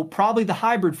now probably the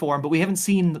hybrid form, but we haven't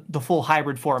seen the full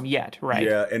hybrid form yet, right?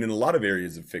 Yeah, and in a lot of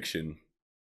areas of fiction,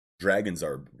 dragons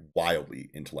are wildly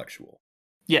intellectual.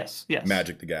 Yes.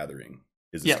 Magic the Gathering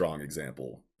is a Yep. strong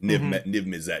example. Niv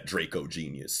Mizzet, Draco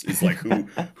Genius is like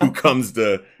who comes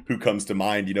to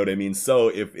mind, you know what I mean? So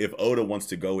if Oda wants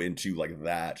to go into like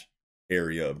that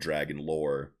area of dragon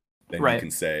lore, then Right. you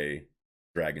can say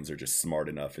dragons are just smart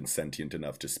enough and sentient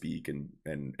enough to speak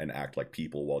and act like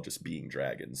people while just being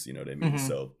dragons, you know what I mean? Mhm.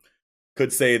 So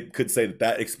could say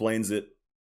that explains it.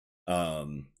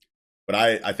 But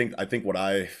I think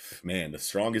the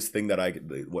strongest thing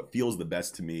what feels the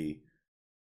best to me,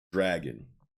 dragon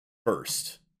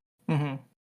first, Mm-hmm.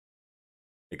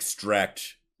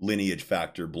 extract lineage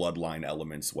factor, bloodline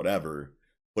elements, whatever,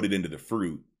 put it into the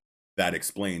fruit. That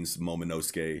explains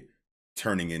Momonosuke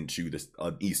turning into this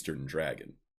Eastern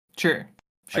dragon. Sure.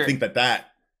 I think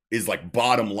that is like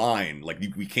bottom line. Like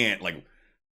we can't like.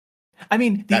 I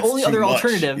mean, the That's only too other much.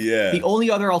 alternative. Yeah. The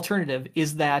only other alternative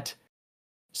is that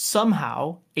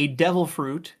somehow a devil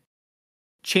fruit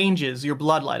changes your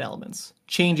bloodline elements,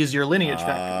 changes your lineage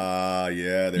factor.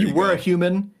 Yeah. There You were go. a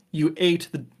human, you ate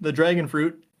the dragon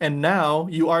fruit, and now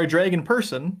you are a dragon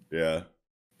person. Yeah.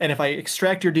 And if I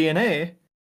extract your DNA,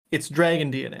 it's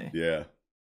dragon DNA. Yeah.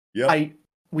 Yep.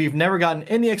 We've never gotten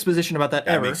any exposition about that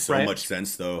ever. Makes so right? much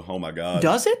sense, though. Oh my god.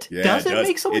 Does it? Yeah, does it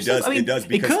make so much sense? I mean, it does.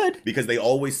 it could. Because they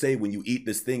always say when you eat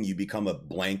this thing, you become a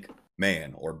blank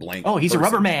man or blank. Oh, he's person. a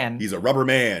rubber man. He's a rubber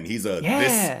man. He's a Yeah.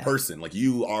 this person. Like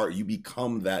you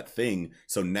become that thing.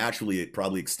 So naturally, it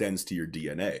probably extends to your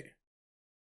DNA.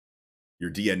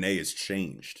 Your DNA is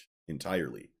changed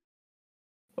entirely.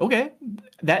 Okay,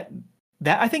 that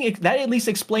I think that would at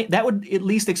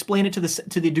least explain it to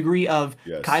the degree of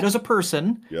Yes. Kaido's a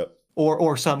person. Yep.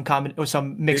 Or some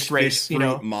mixed race, fish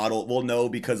fruit model. Well, no,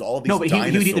 because all these. No, but he would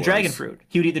eat the dinosaurs- dragon fruit.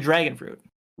 He would eat the dragon fruit.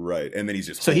 Right, and then he's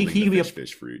just So he holding could be the a-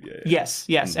 fish fruit. Yeah.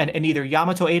 Yes, and either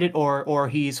Yamato ate it or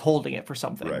he's holding it for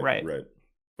something, right? Right.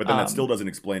 But then that still doesn't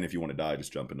explain if you want to die,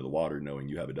 just jump into the water knowing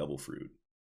you have a devil fruit.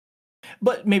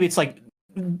 But maybe it's like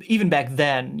even back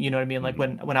then, you know what I mean? Like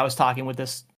Mm-hmm. when I was talking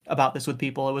about this with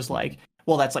people, it was like,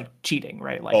 well, that's like cheating,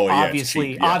 right? Like Oh, yeah, it's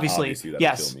obviously, cheap. Yeah, obviously, that'd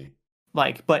yes. kill me.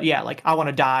 Like, but yeah, like I want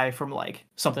to die from like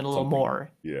something a little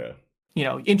more, Yeah.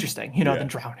 Interesting, Yeah. than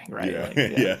drowning, right? Yeah.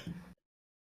 Like,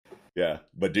 Yeah.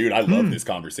 But dude, I love this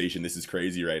conversation. This is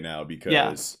crazy right now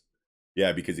because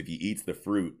because if he eats the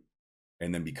fruit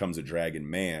and then becomes a dragon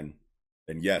man,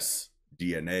 then yes,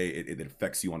 DNA it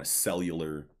affects you on a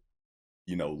cellular,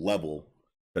 level.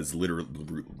 Because literally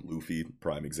Luffy,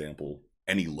 prime example,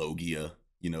 any Logia,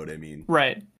 you know what I mean?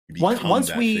 Right. You become Once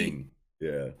that we thing.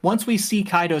 Yeah. once we see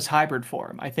Kaido's hybrid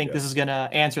form, I think this Yes. is gonna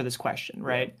answer this question,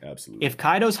 right? Yeah, absolutely. If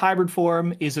Kaido's hybrid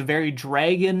form is a very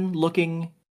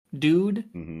dragon-looking dude,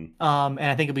 Mhm. and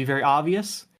I think it'll be very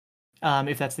obvious,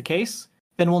 if that's the case,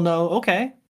 then we'll know,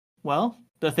 okay, well,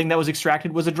 the thing that was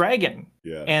extracted was a dragon.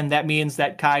 Yeah. And that means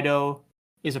that Kaido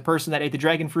is a person that ate the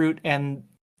dragon fruit, and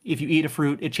if you eat a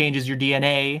fruit, it changes your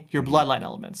DNA, your bloodline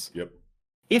elements. Yep.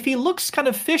 If he looks kind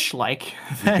of fish-like,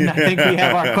 then I think we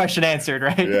have our question answered,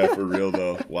 right? Yeah, for real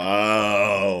though.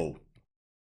 Wow.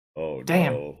 Oh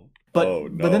Damn. no. But Oh,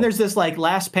 no. but then there's this like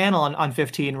last panel on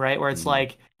 15, right, where it's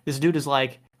like this dude is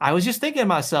like, I was just thinking to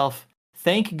myself,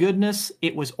 thank goodness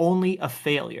it was only a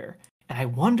failure. And I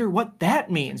wonder what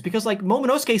that means because like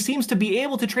Momonosuke seems to be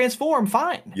able to transform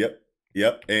fine.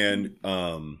 Yep. And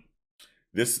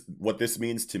what this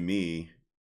means to me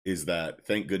is that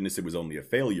thank goodness it was only a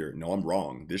failure. No, I'm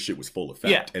wrong. This shit was full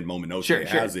effect, Yeah. and Momonosuke Sure.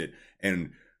 has it.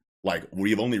 And like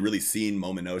we've only really seen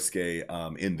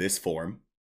Momonosuke in this form,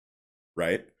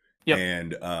 right? Yep.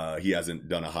 And he hasn't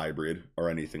done a hybrid or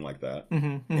anything like that.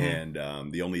 Mm-hmm, mm-hmm.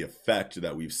 And the only effect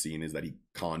that we've seen is that he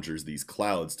conjures these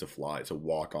clouds to fly, to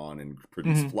walk on and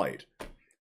produce Mm-hmm. flight.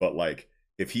 But like,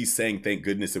 if he's saying, thank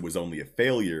goodness it was only a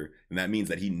failure, then that means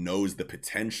that he knows the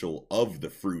potential of the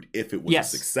fruit if it was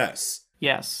Yes. a success.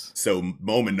 Yes. So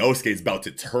Momonosuke is about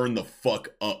to turn the fuck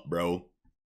up, bro.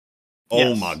 Oh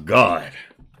Yes. my God.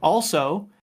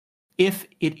 Also, if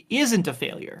it isn't a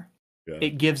failure, Yeah.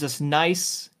 it gives us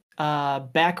nice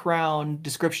background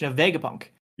description of Vegapunk.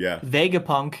 Yeah.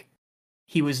 Vegapunk,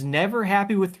 he was never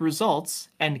happy with the results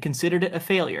and considered it a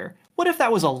failure. What if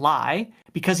that was a lie?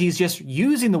 Because he's just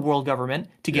using the world government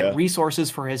to get Yeah. resources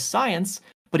for his science,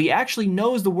 but he actually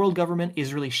knows the world government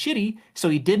is really shitty, so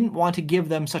he didn't want to give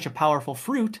them such a powerful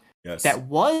fruit Yes. that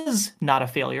was not a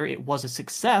failure. It was a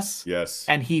success. Yes.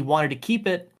 And he wanted to keep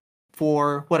it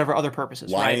for whatever other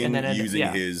purposes, Lying, right? And then using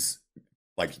his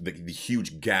like the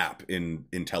huge gap in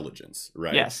intelligence,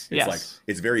 right? Yes. It's like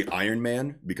it's very Iron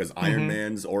Man, because Iron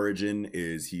Man's origin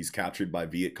is he's captured by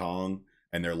Viet Cong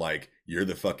and they're like, you're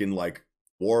the fucking like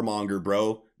warmonger,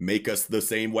 bro. Make us the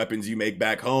same weapons you make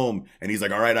back home. And he's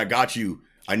like, all right, I got you.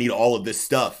 I need all of this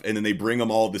stuff. And then they bring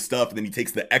him all of the stuff, and then he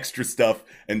takes the extra stuff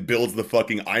and builds the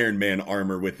fucking Iron Man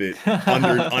armor with it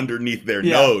underneath their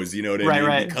nose, you know what I mean?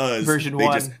 Right. Because Version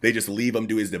they just leave him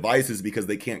to his devices because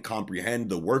they can't comprehend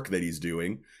the work that he's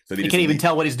doing. So they can't even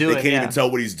tell what he's doing. They can't even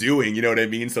tell what he's doing, you know what I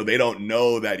mean? So they don't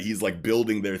know that he's like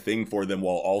building their thing for them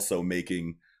while also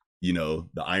making, you know,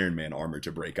 the Iron Man armor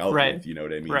to break out with, you know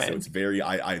what I mean? So it's very,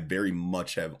 I very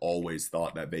much have always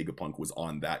thought that Vegapunk was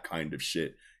on that kind of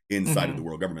shit inside of the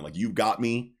world government. Like, you've got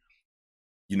me,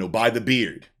 you know, by the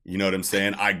beard, you know what I'm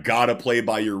saying? I gotta play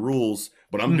by your rules,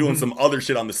 but I'm doing some other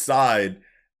shit on the side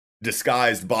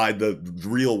disguised by the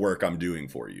real work I'm doing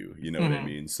for you, you know what I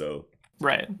mean? So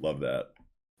love that.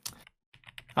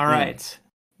 All right,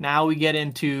 now we get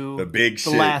into the big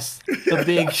shit. The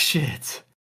big shit.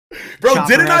 Bro, Chopper,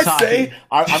 didn't I say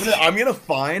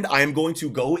I'm going to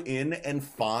go in and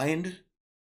find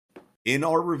in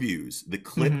our reviews the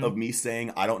clip of me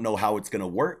saying I don't know how it's gonna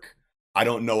work. I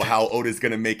don't know how Oda's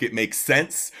gonna make it make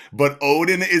sense, but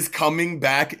Oden is coming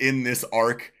back in this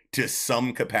arc to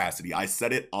some capacity. I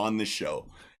said it on the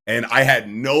show, and I had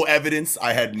no evidence.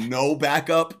 I had no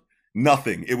backup.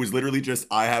 Nothing. It was literally just,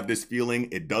 I have this feeling.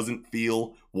 It doesn't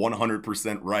feel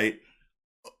 100% right.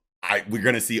 We're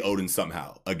gonna see Oden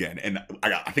somehow again, and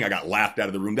I think I got laughed out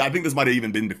of the room. I think this might have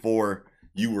even been before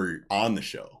you were on the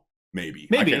show. Maybe.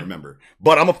 I can't remember.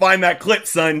 But I'm gonna find that clip,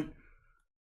 son.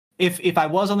 If I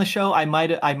was on the show, I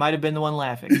might have been the one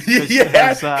laughing.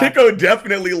 Kiko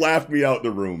definitely laughed me out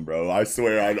the room, bro. I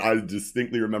swear, I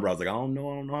distinctly remember. I was like, I don't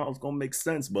know how it's gonna make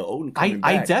sense, but Oden coming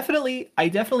back. I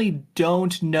definitely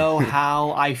don't know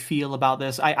how I feel about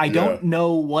this. I don't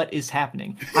know what is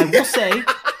happening. I will say,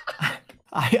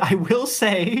 I will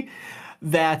say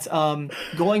that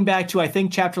going back to, I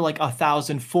think, chapter like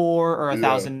 1004 or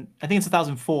 1000, I think it's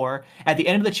 1004, at the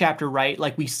end of the chapter, right,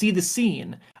 like we see the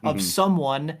scene of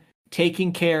someone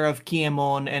taking care of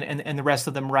Kinemon and the rest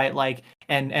of them, right, like,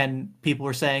 and people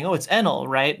were saying, oh, it's Enel,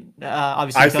 right?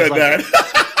 Obviously, I said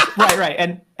that.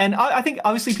 right, and I think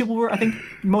obviously people were, I think,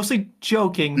 mostly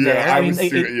joking there. I mean,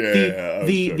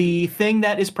 the thing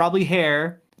that is probably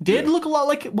hair did look a lot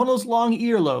like one of those long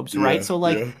earlobes, right? So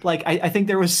like I think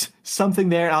there was something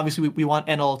there. And obviously, we want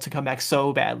Enel to come back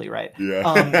so badly, right?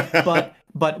 But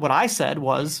what I said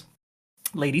was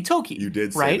Lady Toki. You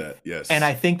did say that, yes. And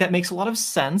I think that makes a lot of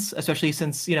sense, especially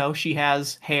since, you know, she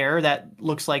has hair that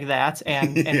looks like that,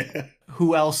 and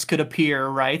who else could appear,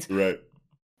 right? Right.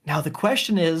 Now the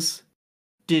question is,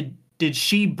 did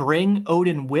she bring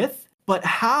Oden with? But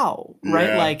how,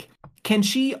 right? Like, can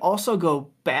she also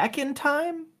go back in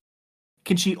time?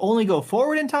 Can she only go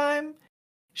forward in time?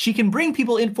 She can bring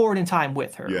people forward in time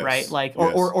with her, right? Like,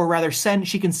 or rather,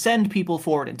 she can send people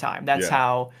forward in time. That's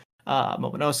how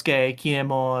Momonosuke,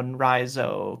 Kinemon,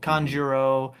 Raizo,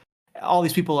 Kanjuro, all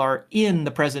these people are in the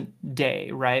present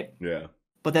day, right? Yeah.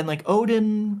 But then, like,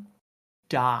 Oden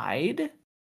died,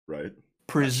 right?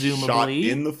 Presumably,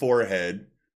 shot in the forehead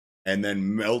and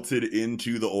then melted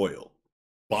into the oil.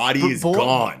 Body is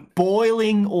gone.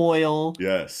 Boiling oil.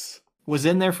 Yes. Was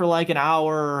in there for like an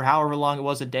hour or however long it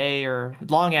was, a day or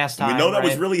long ass time. We know that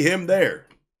was really him there.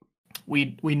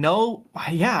 We know,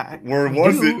 yeah. Or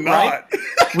was it not?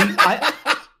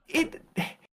 It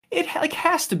like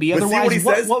has to be. But otherwise, see what he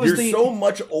says? What was You're so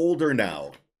much older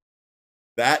now.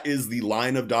 That is the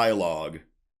line of dialogue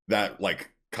that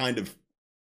like kind of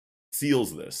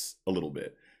seals this a little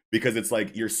bit. Because it's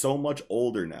like, you're so much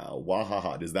older now.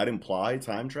 Wahaha. Does that imply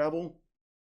time travel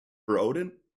for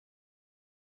Oden?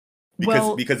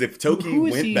 Because if Toki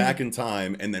went back in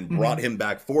time and then brought him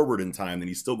back forward in time, then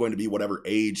he's still going to be whatever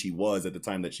age he was at the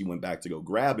time that she went back to go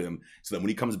grab him. So that when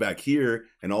he comes back here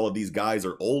and all of these guys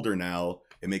are older now,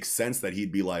 it makes sense that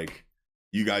he'd be like,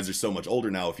 you guys are so much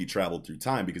older now if he traveled through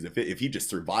time. Because if he just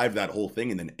survived that whole thing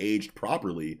and then aged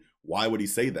properly, why would he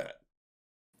say that?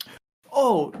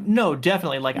 Oh, no,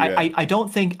 definitely. Like, I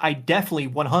don't think, I definitely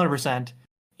 100%,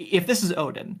 if this is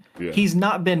Oden, he's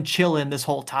not been chilling this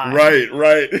whole time.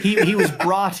 Right. He was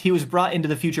brought into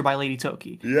the future by Lady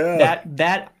Toki. Yeah.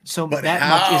 That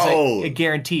much is a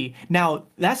guarantee. Now,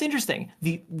 that's interesting.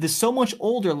 The so much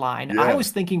older line, I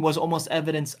was thinking was almost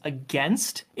evidence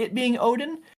against it being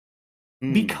Oden.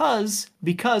 Because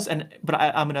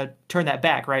I'm gonna turn that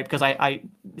back, right? Because I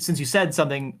since you said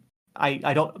something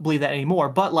I don't believe that anymore.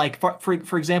 But like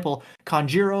for example,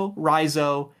 Kanjiro,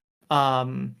 Raizo,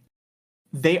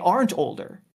 they aren't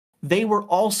older. They were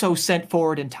also sent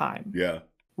forward in time. Yeah.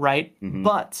 Right? Mm-hmm.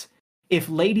 But if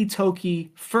Lady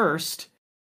Toki first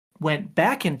went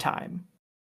back in time,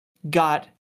 got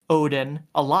Oden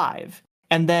alive,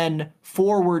 and then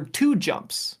forward 2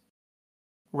 jumps,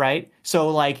 right? So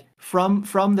like from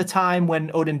the time when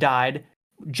Oden died,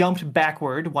 jumped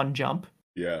backward 1 jump.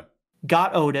 Yeah.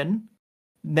 Got Oden,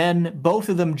 then both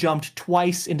of them jumped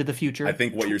twice into the future. I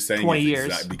think what you're saying 20 is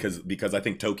years. Because I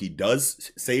think Toki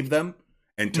does save them,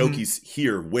 and Toki's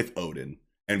here with Oden,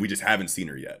 and we just haven't seen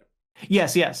her yet.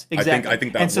 Yes, exactly. I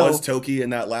think that was Toki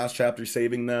in that last chapter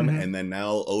saving them, and then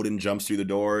now Oden jumps through the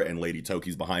door, and Lady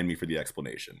Toki's behind me for the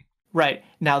explanation. Right.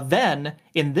 Now then,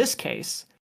 in this case,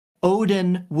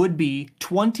 Oden would be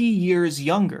 20 years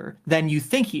younger than you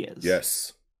think he is.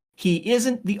 Yes. He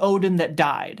isn't the Oden that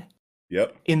died.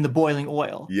 Yep. In the boiling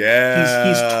oil. Yeah.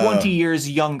 He's 20 years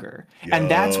younger. Yo. And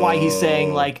that's why he's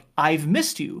saying, like, I've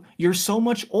missed you. You're so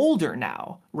much older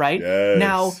now, right? Yes.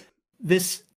 Now,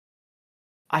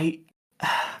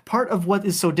 part of what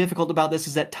is so difficult about this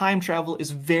is that time travel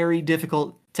is very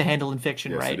difficult to handle in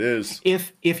fiction, right? Yes, it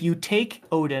is. If you take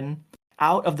Oden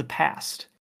out of the past,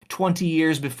 20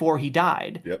 years before he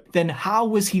died, then how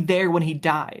was he there when he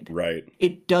died? Right.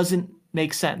 It doesn't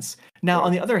make sense. Now,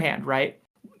 on the other hand, right,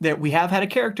 that we have had a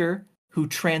character who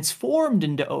transformed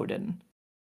into Oden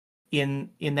in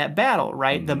that battle,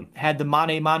 right? Had the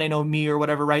Mane no Mi or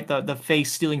whatever, right? The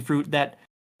face stealing fruit that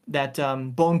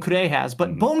Bon Kure has,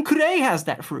 but Bon Kure has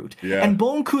that fruit, and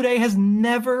Bon Kure has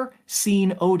never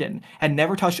seen Oden and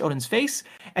never touched Oden's face,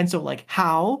 and so like,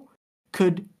 how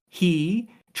could he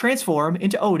transform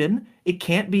into Oden? It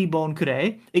can't be Bon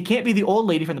Kure. It can't be the old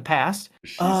lady from the past.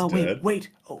 She's dead. Wait.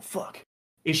 Oh fuck,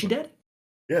 is she dead?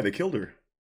 Yeah, they killed her.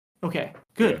 Okay,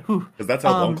 good. Because that's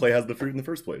how Bon Clay has the fruit in the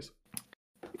first place.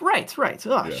 Right.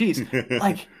 Oh, jeez.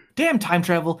 Like, damn time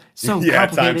travel. So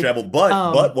complicated. Time travel.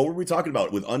 But what were we talking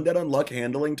about? With Undead Unluck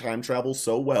handling time travel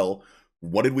so well,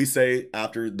 what did we say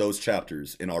after those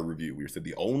chapters in our review? We said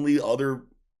the only other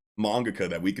mangaka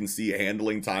that we can see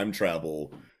handling time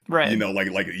travel, right? You know, like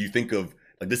you think of,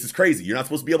 like, this is crazy. You're not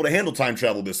supposed to be able to handle time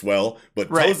travel this well, but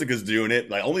Tozaka's doing it.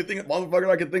 Like, only thing motherfucker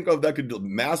I can think of that could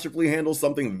masterfully handle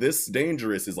something this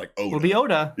dangerous is like Oda. Will be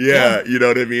Oda. Yeah, you know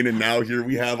what I mean? And now here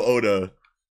we have Oda.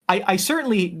 I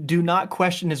certainly do not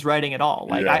question his writing at all.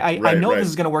 Like, I know this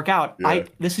is going to work out. Yeah.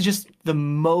 This is just the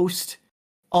most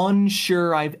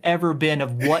unsure I've ever been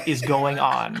of what is going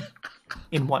on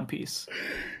in One Piece.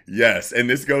 Yes, and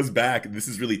this goes back. This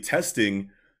is really testing,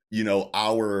 you know,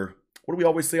 our, what do we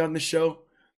always say on this show?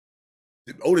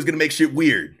 Oda's gonna make shit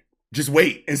weird. Just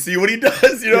wait and see what he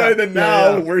does, you know. And then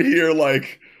now we're here,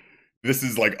 like, this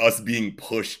is like us being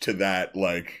pushed to that,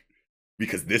 like,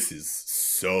 because this is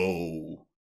so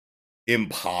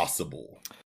impossible.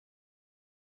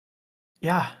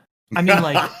 Yeah, I mean,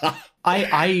 like,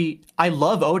 I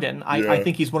love Oden. I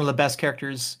think he's one of the best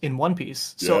characters in One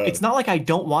Piece. So it's not like I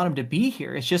don't want him to be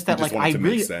here. It's just that, like, I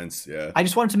really make sense. Yeah, I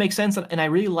just want it to make sense, and I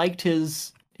really liked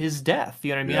his death.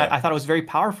 You know what I mean? I thought it was very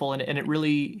powerful, and it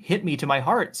really hit me to my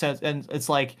heart. So, and it's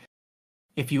like,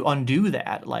 if you undo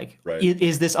that, like,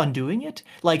 is this undoing it?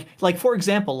 Like for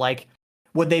example, like,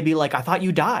 would they be like, I thought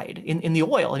you died in the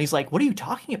oil, and he's like, what are you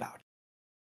talking about?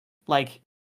 Like,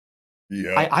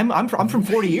 yeah, I'm from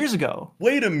 40 years ago.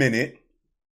 Wait a minute.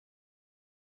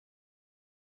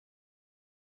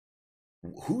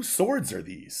 Whose swords are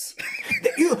these?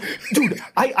 Dude,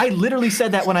 I literally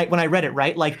said that when I read it,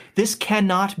 right? Like, this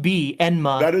cannot be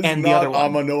Enma and the other one.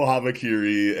 Ama no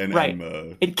Habakiri and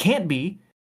Enma. It can't be.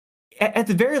 At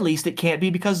the very least, it can't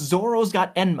be, because Zoro's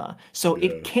got Enma. So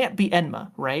it can't be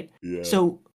Enma, right? Yeah.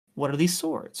 So what are these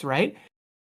swords, right?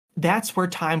 That's where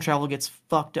time travel gets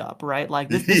fucked up, right? Like,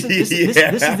 this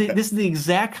is the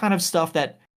exact kind of stuff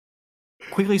that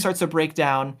quickly starts to break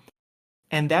down.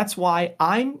 And that's why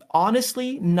I'm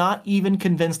honestly not even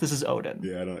convinced this is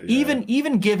Oden.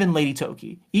 Even given Lady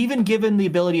Toki, even given the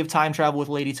ability of time travel with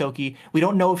Lady Toki, we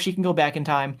don't know if she can go back in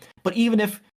time. But even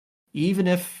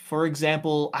if, for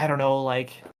example, I don't know,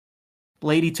 like,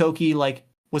 Lady Toki, like,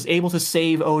 was able to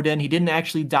save Oden, he didn't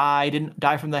actually die, didn't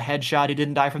die from the headshot, he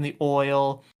didn't die from the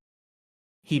oil.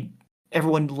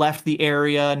 Everyone left the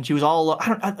area, and she was all,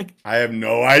 I have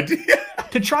no idea.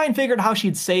 To try and figure out how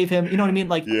she'd save him, you know what I mean?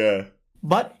 Like, yeah.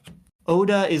 But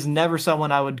Oda is never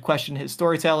someone I would question his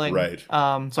storytelling. Right. So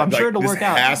I'm sure it'll work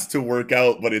out. It has to work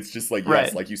out, but it's just like,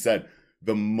 yes, like you said,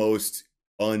 the most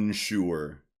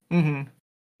unsure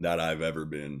that I've ever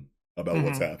been about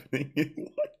what's happening.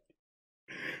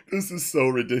 This is so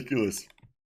ridiculous.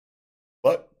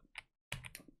 But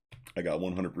I got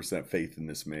 100% faith in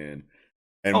this man.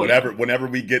 And whenever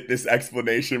we get this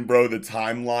explanation, bro, the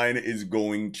timeline is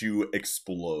going to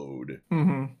explode.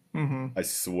 I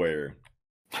swear.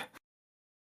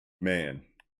 Man.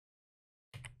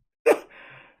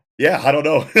 Yeah, I don't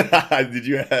know. Did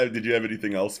you have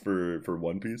anything else for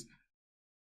One Piece?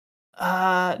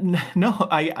 No,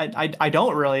 I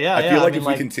don't really. Yeah, I feel like if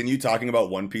we continue talking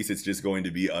about One Piece, it's just going to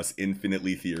be us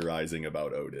infinitely theorizing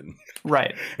about Oden.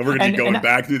 Right. And we're gonna be going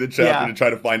back through the chapter to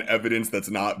try to find evidence that's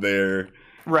not there.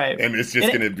 Right. And it's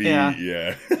just gonna be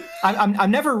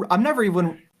I'm never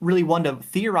even really one to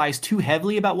theorize too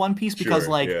heavily about One Piece because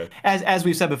as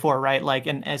we've said before, right? Like,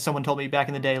 and as someone told me back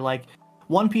in the day, like,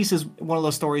 One Piece is one of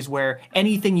those stories where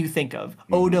anything you think of,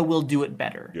 Oda will do it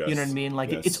better. Yes. You know what I mean?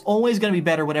 Like, it's always going to be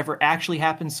better whatever actually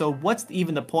happens. So what's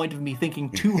even the point of me thinking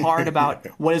too hard about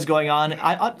what is going on?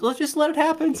 Let's just let it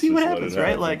happen, see what happens,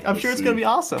 right? Like, I'm sure it's going to be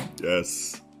awesome.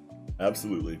 Yes,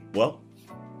 absolutely. Well,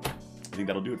 I think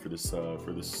that'll do it for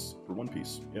One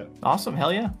Piece. Yeah. Awesome.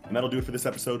 Hell yeah. And that'll do it for this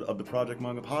episode of the Project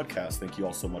Manga Podcast. Thank you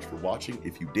all so much for watching.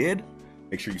 If you did,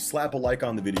 make sure you slap a like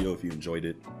on the video if you enjoyed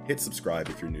it. Hit subscribe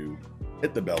if you're new.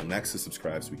 Hit the bell next to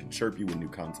subscribe so we can chirp you when new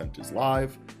content is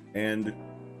live. And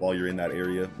while you're in that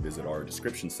area, visit our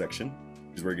description section,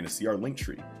 which is where you're going to see our link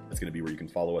tree. That's going to be where you can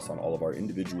follow us on all of our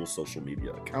individual social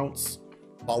media accounts,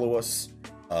 follow us,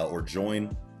 or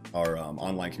join our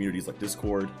online communities like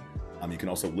Discord. You can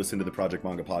also listen to the Project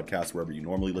Manga Podcast wherever you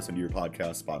normally listen to your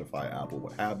podcast, Spotify, Apple,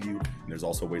 what have you. And there's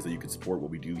also ways that you can support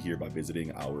what we do here by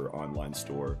visiting our online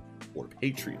store or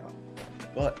Patreon.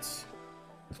 But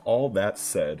with all that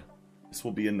said, this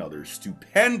will be another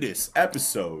stupendous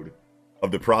episode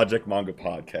of the Project Manga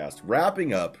Podcast.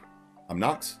 Wrapping up, I'm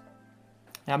Nox.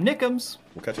 I'm Nickums.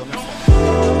 We'll catch you on the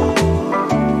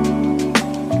next one.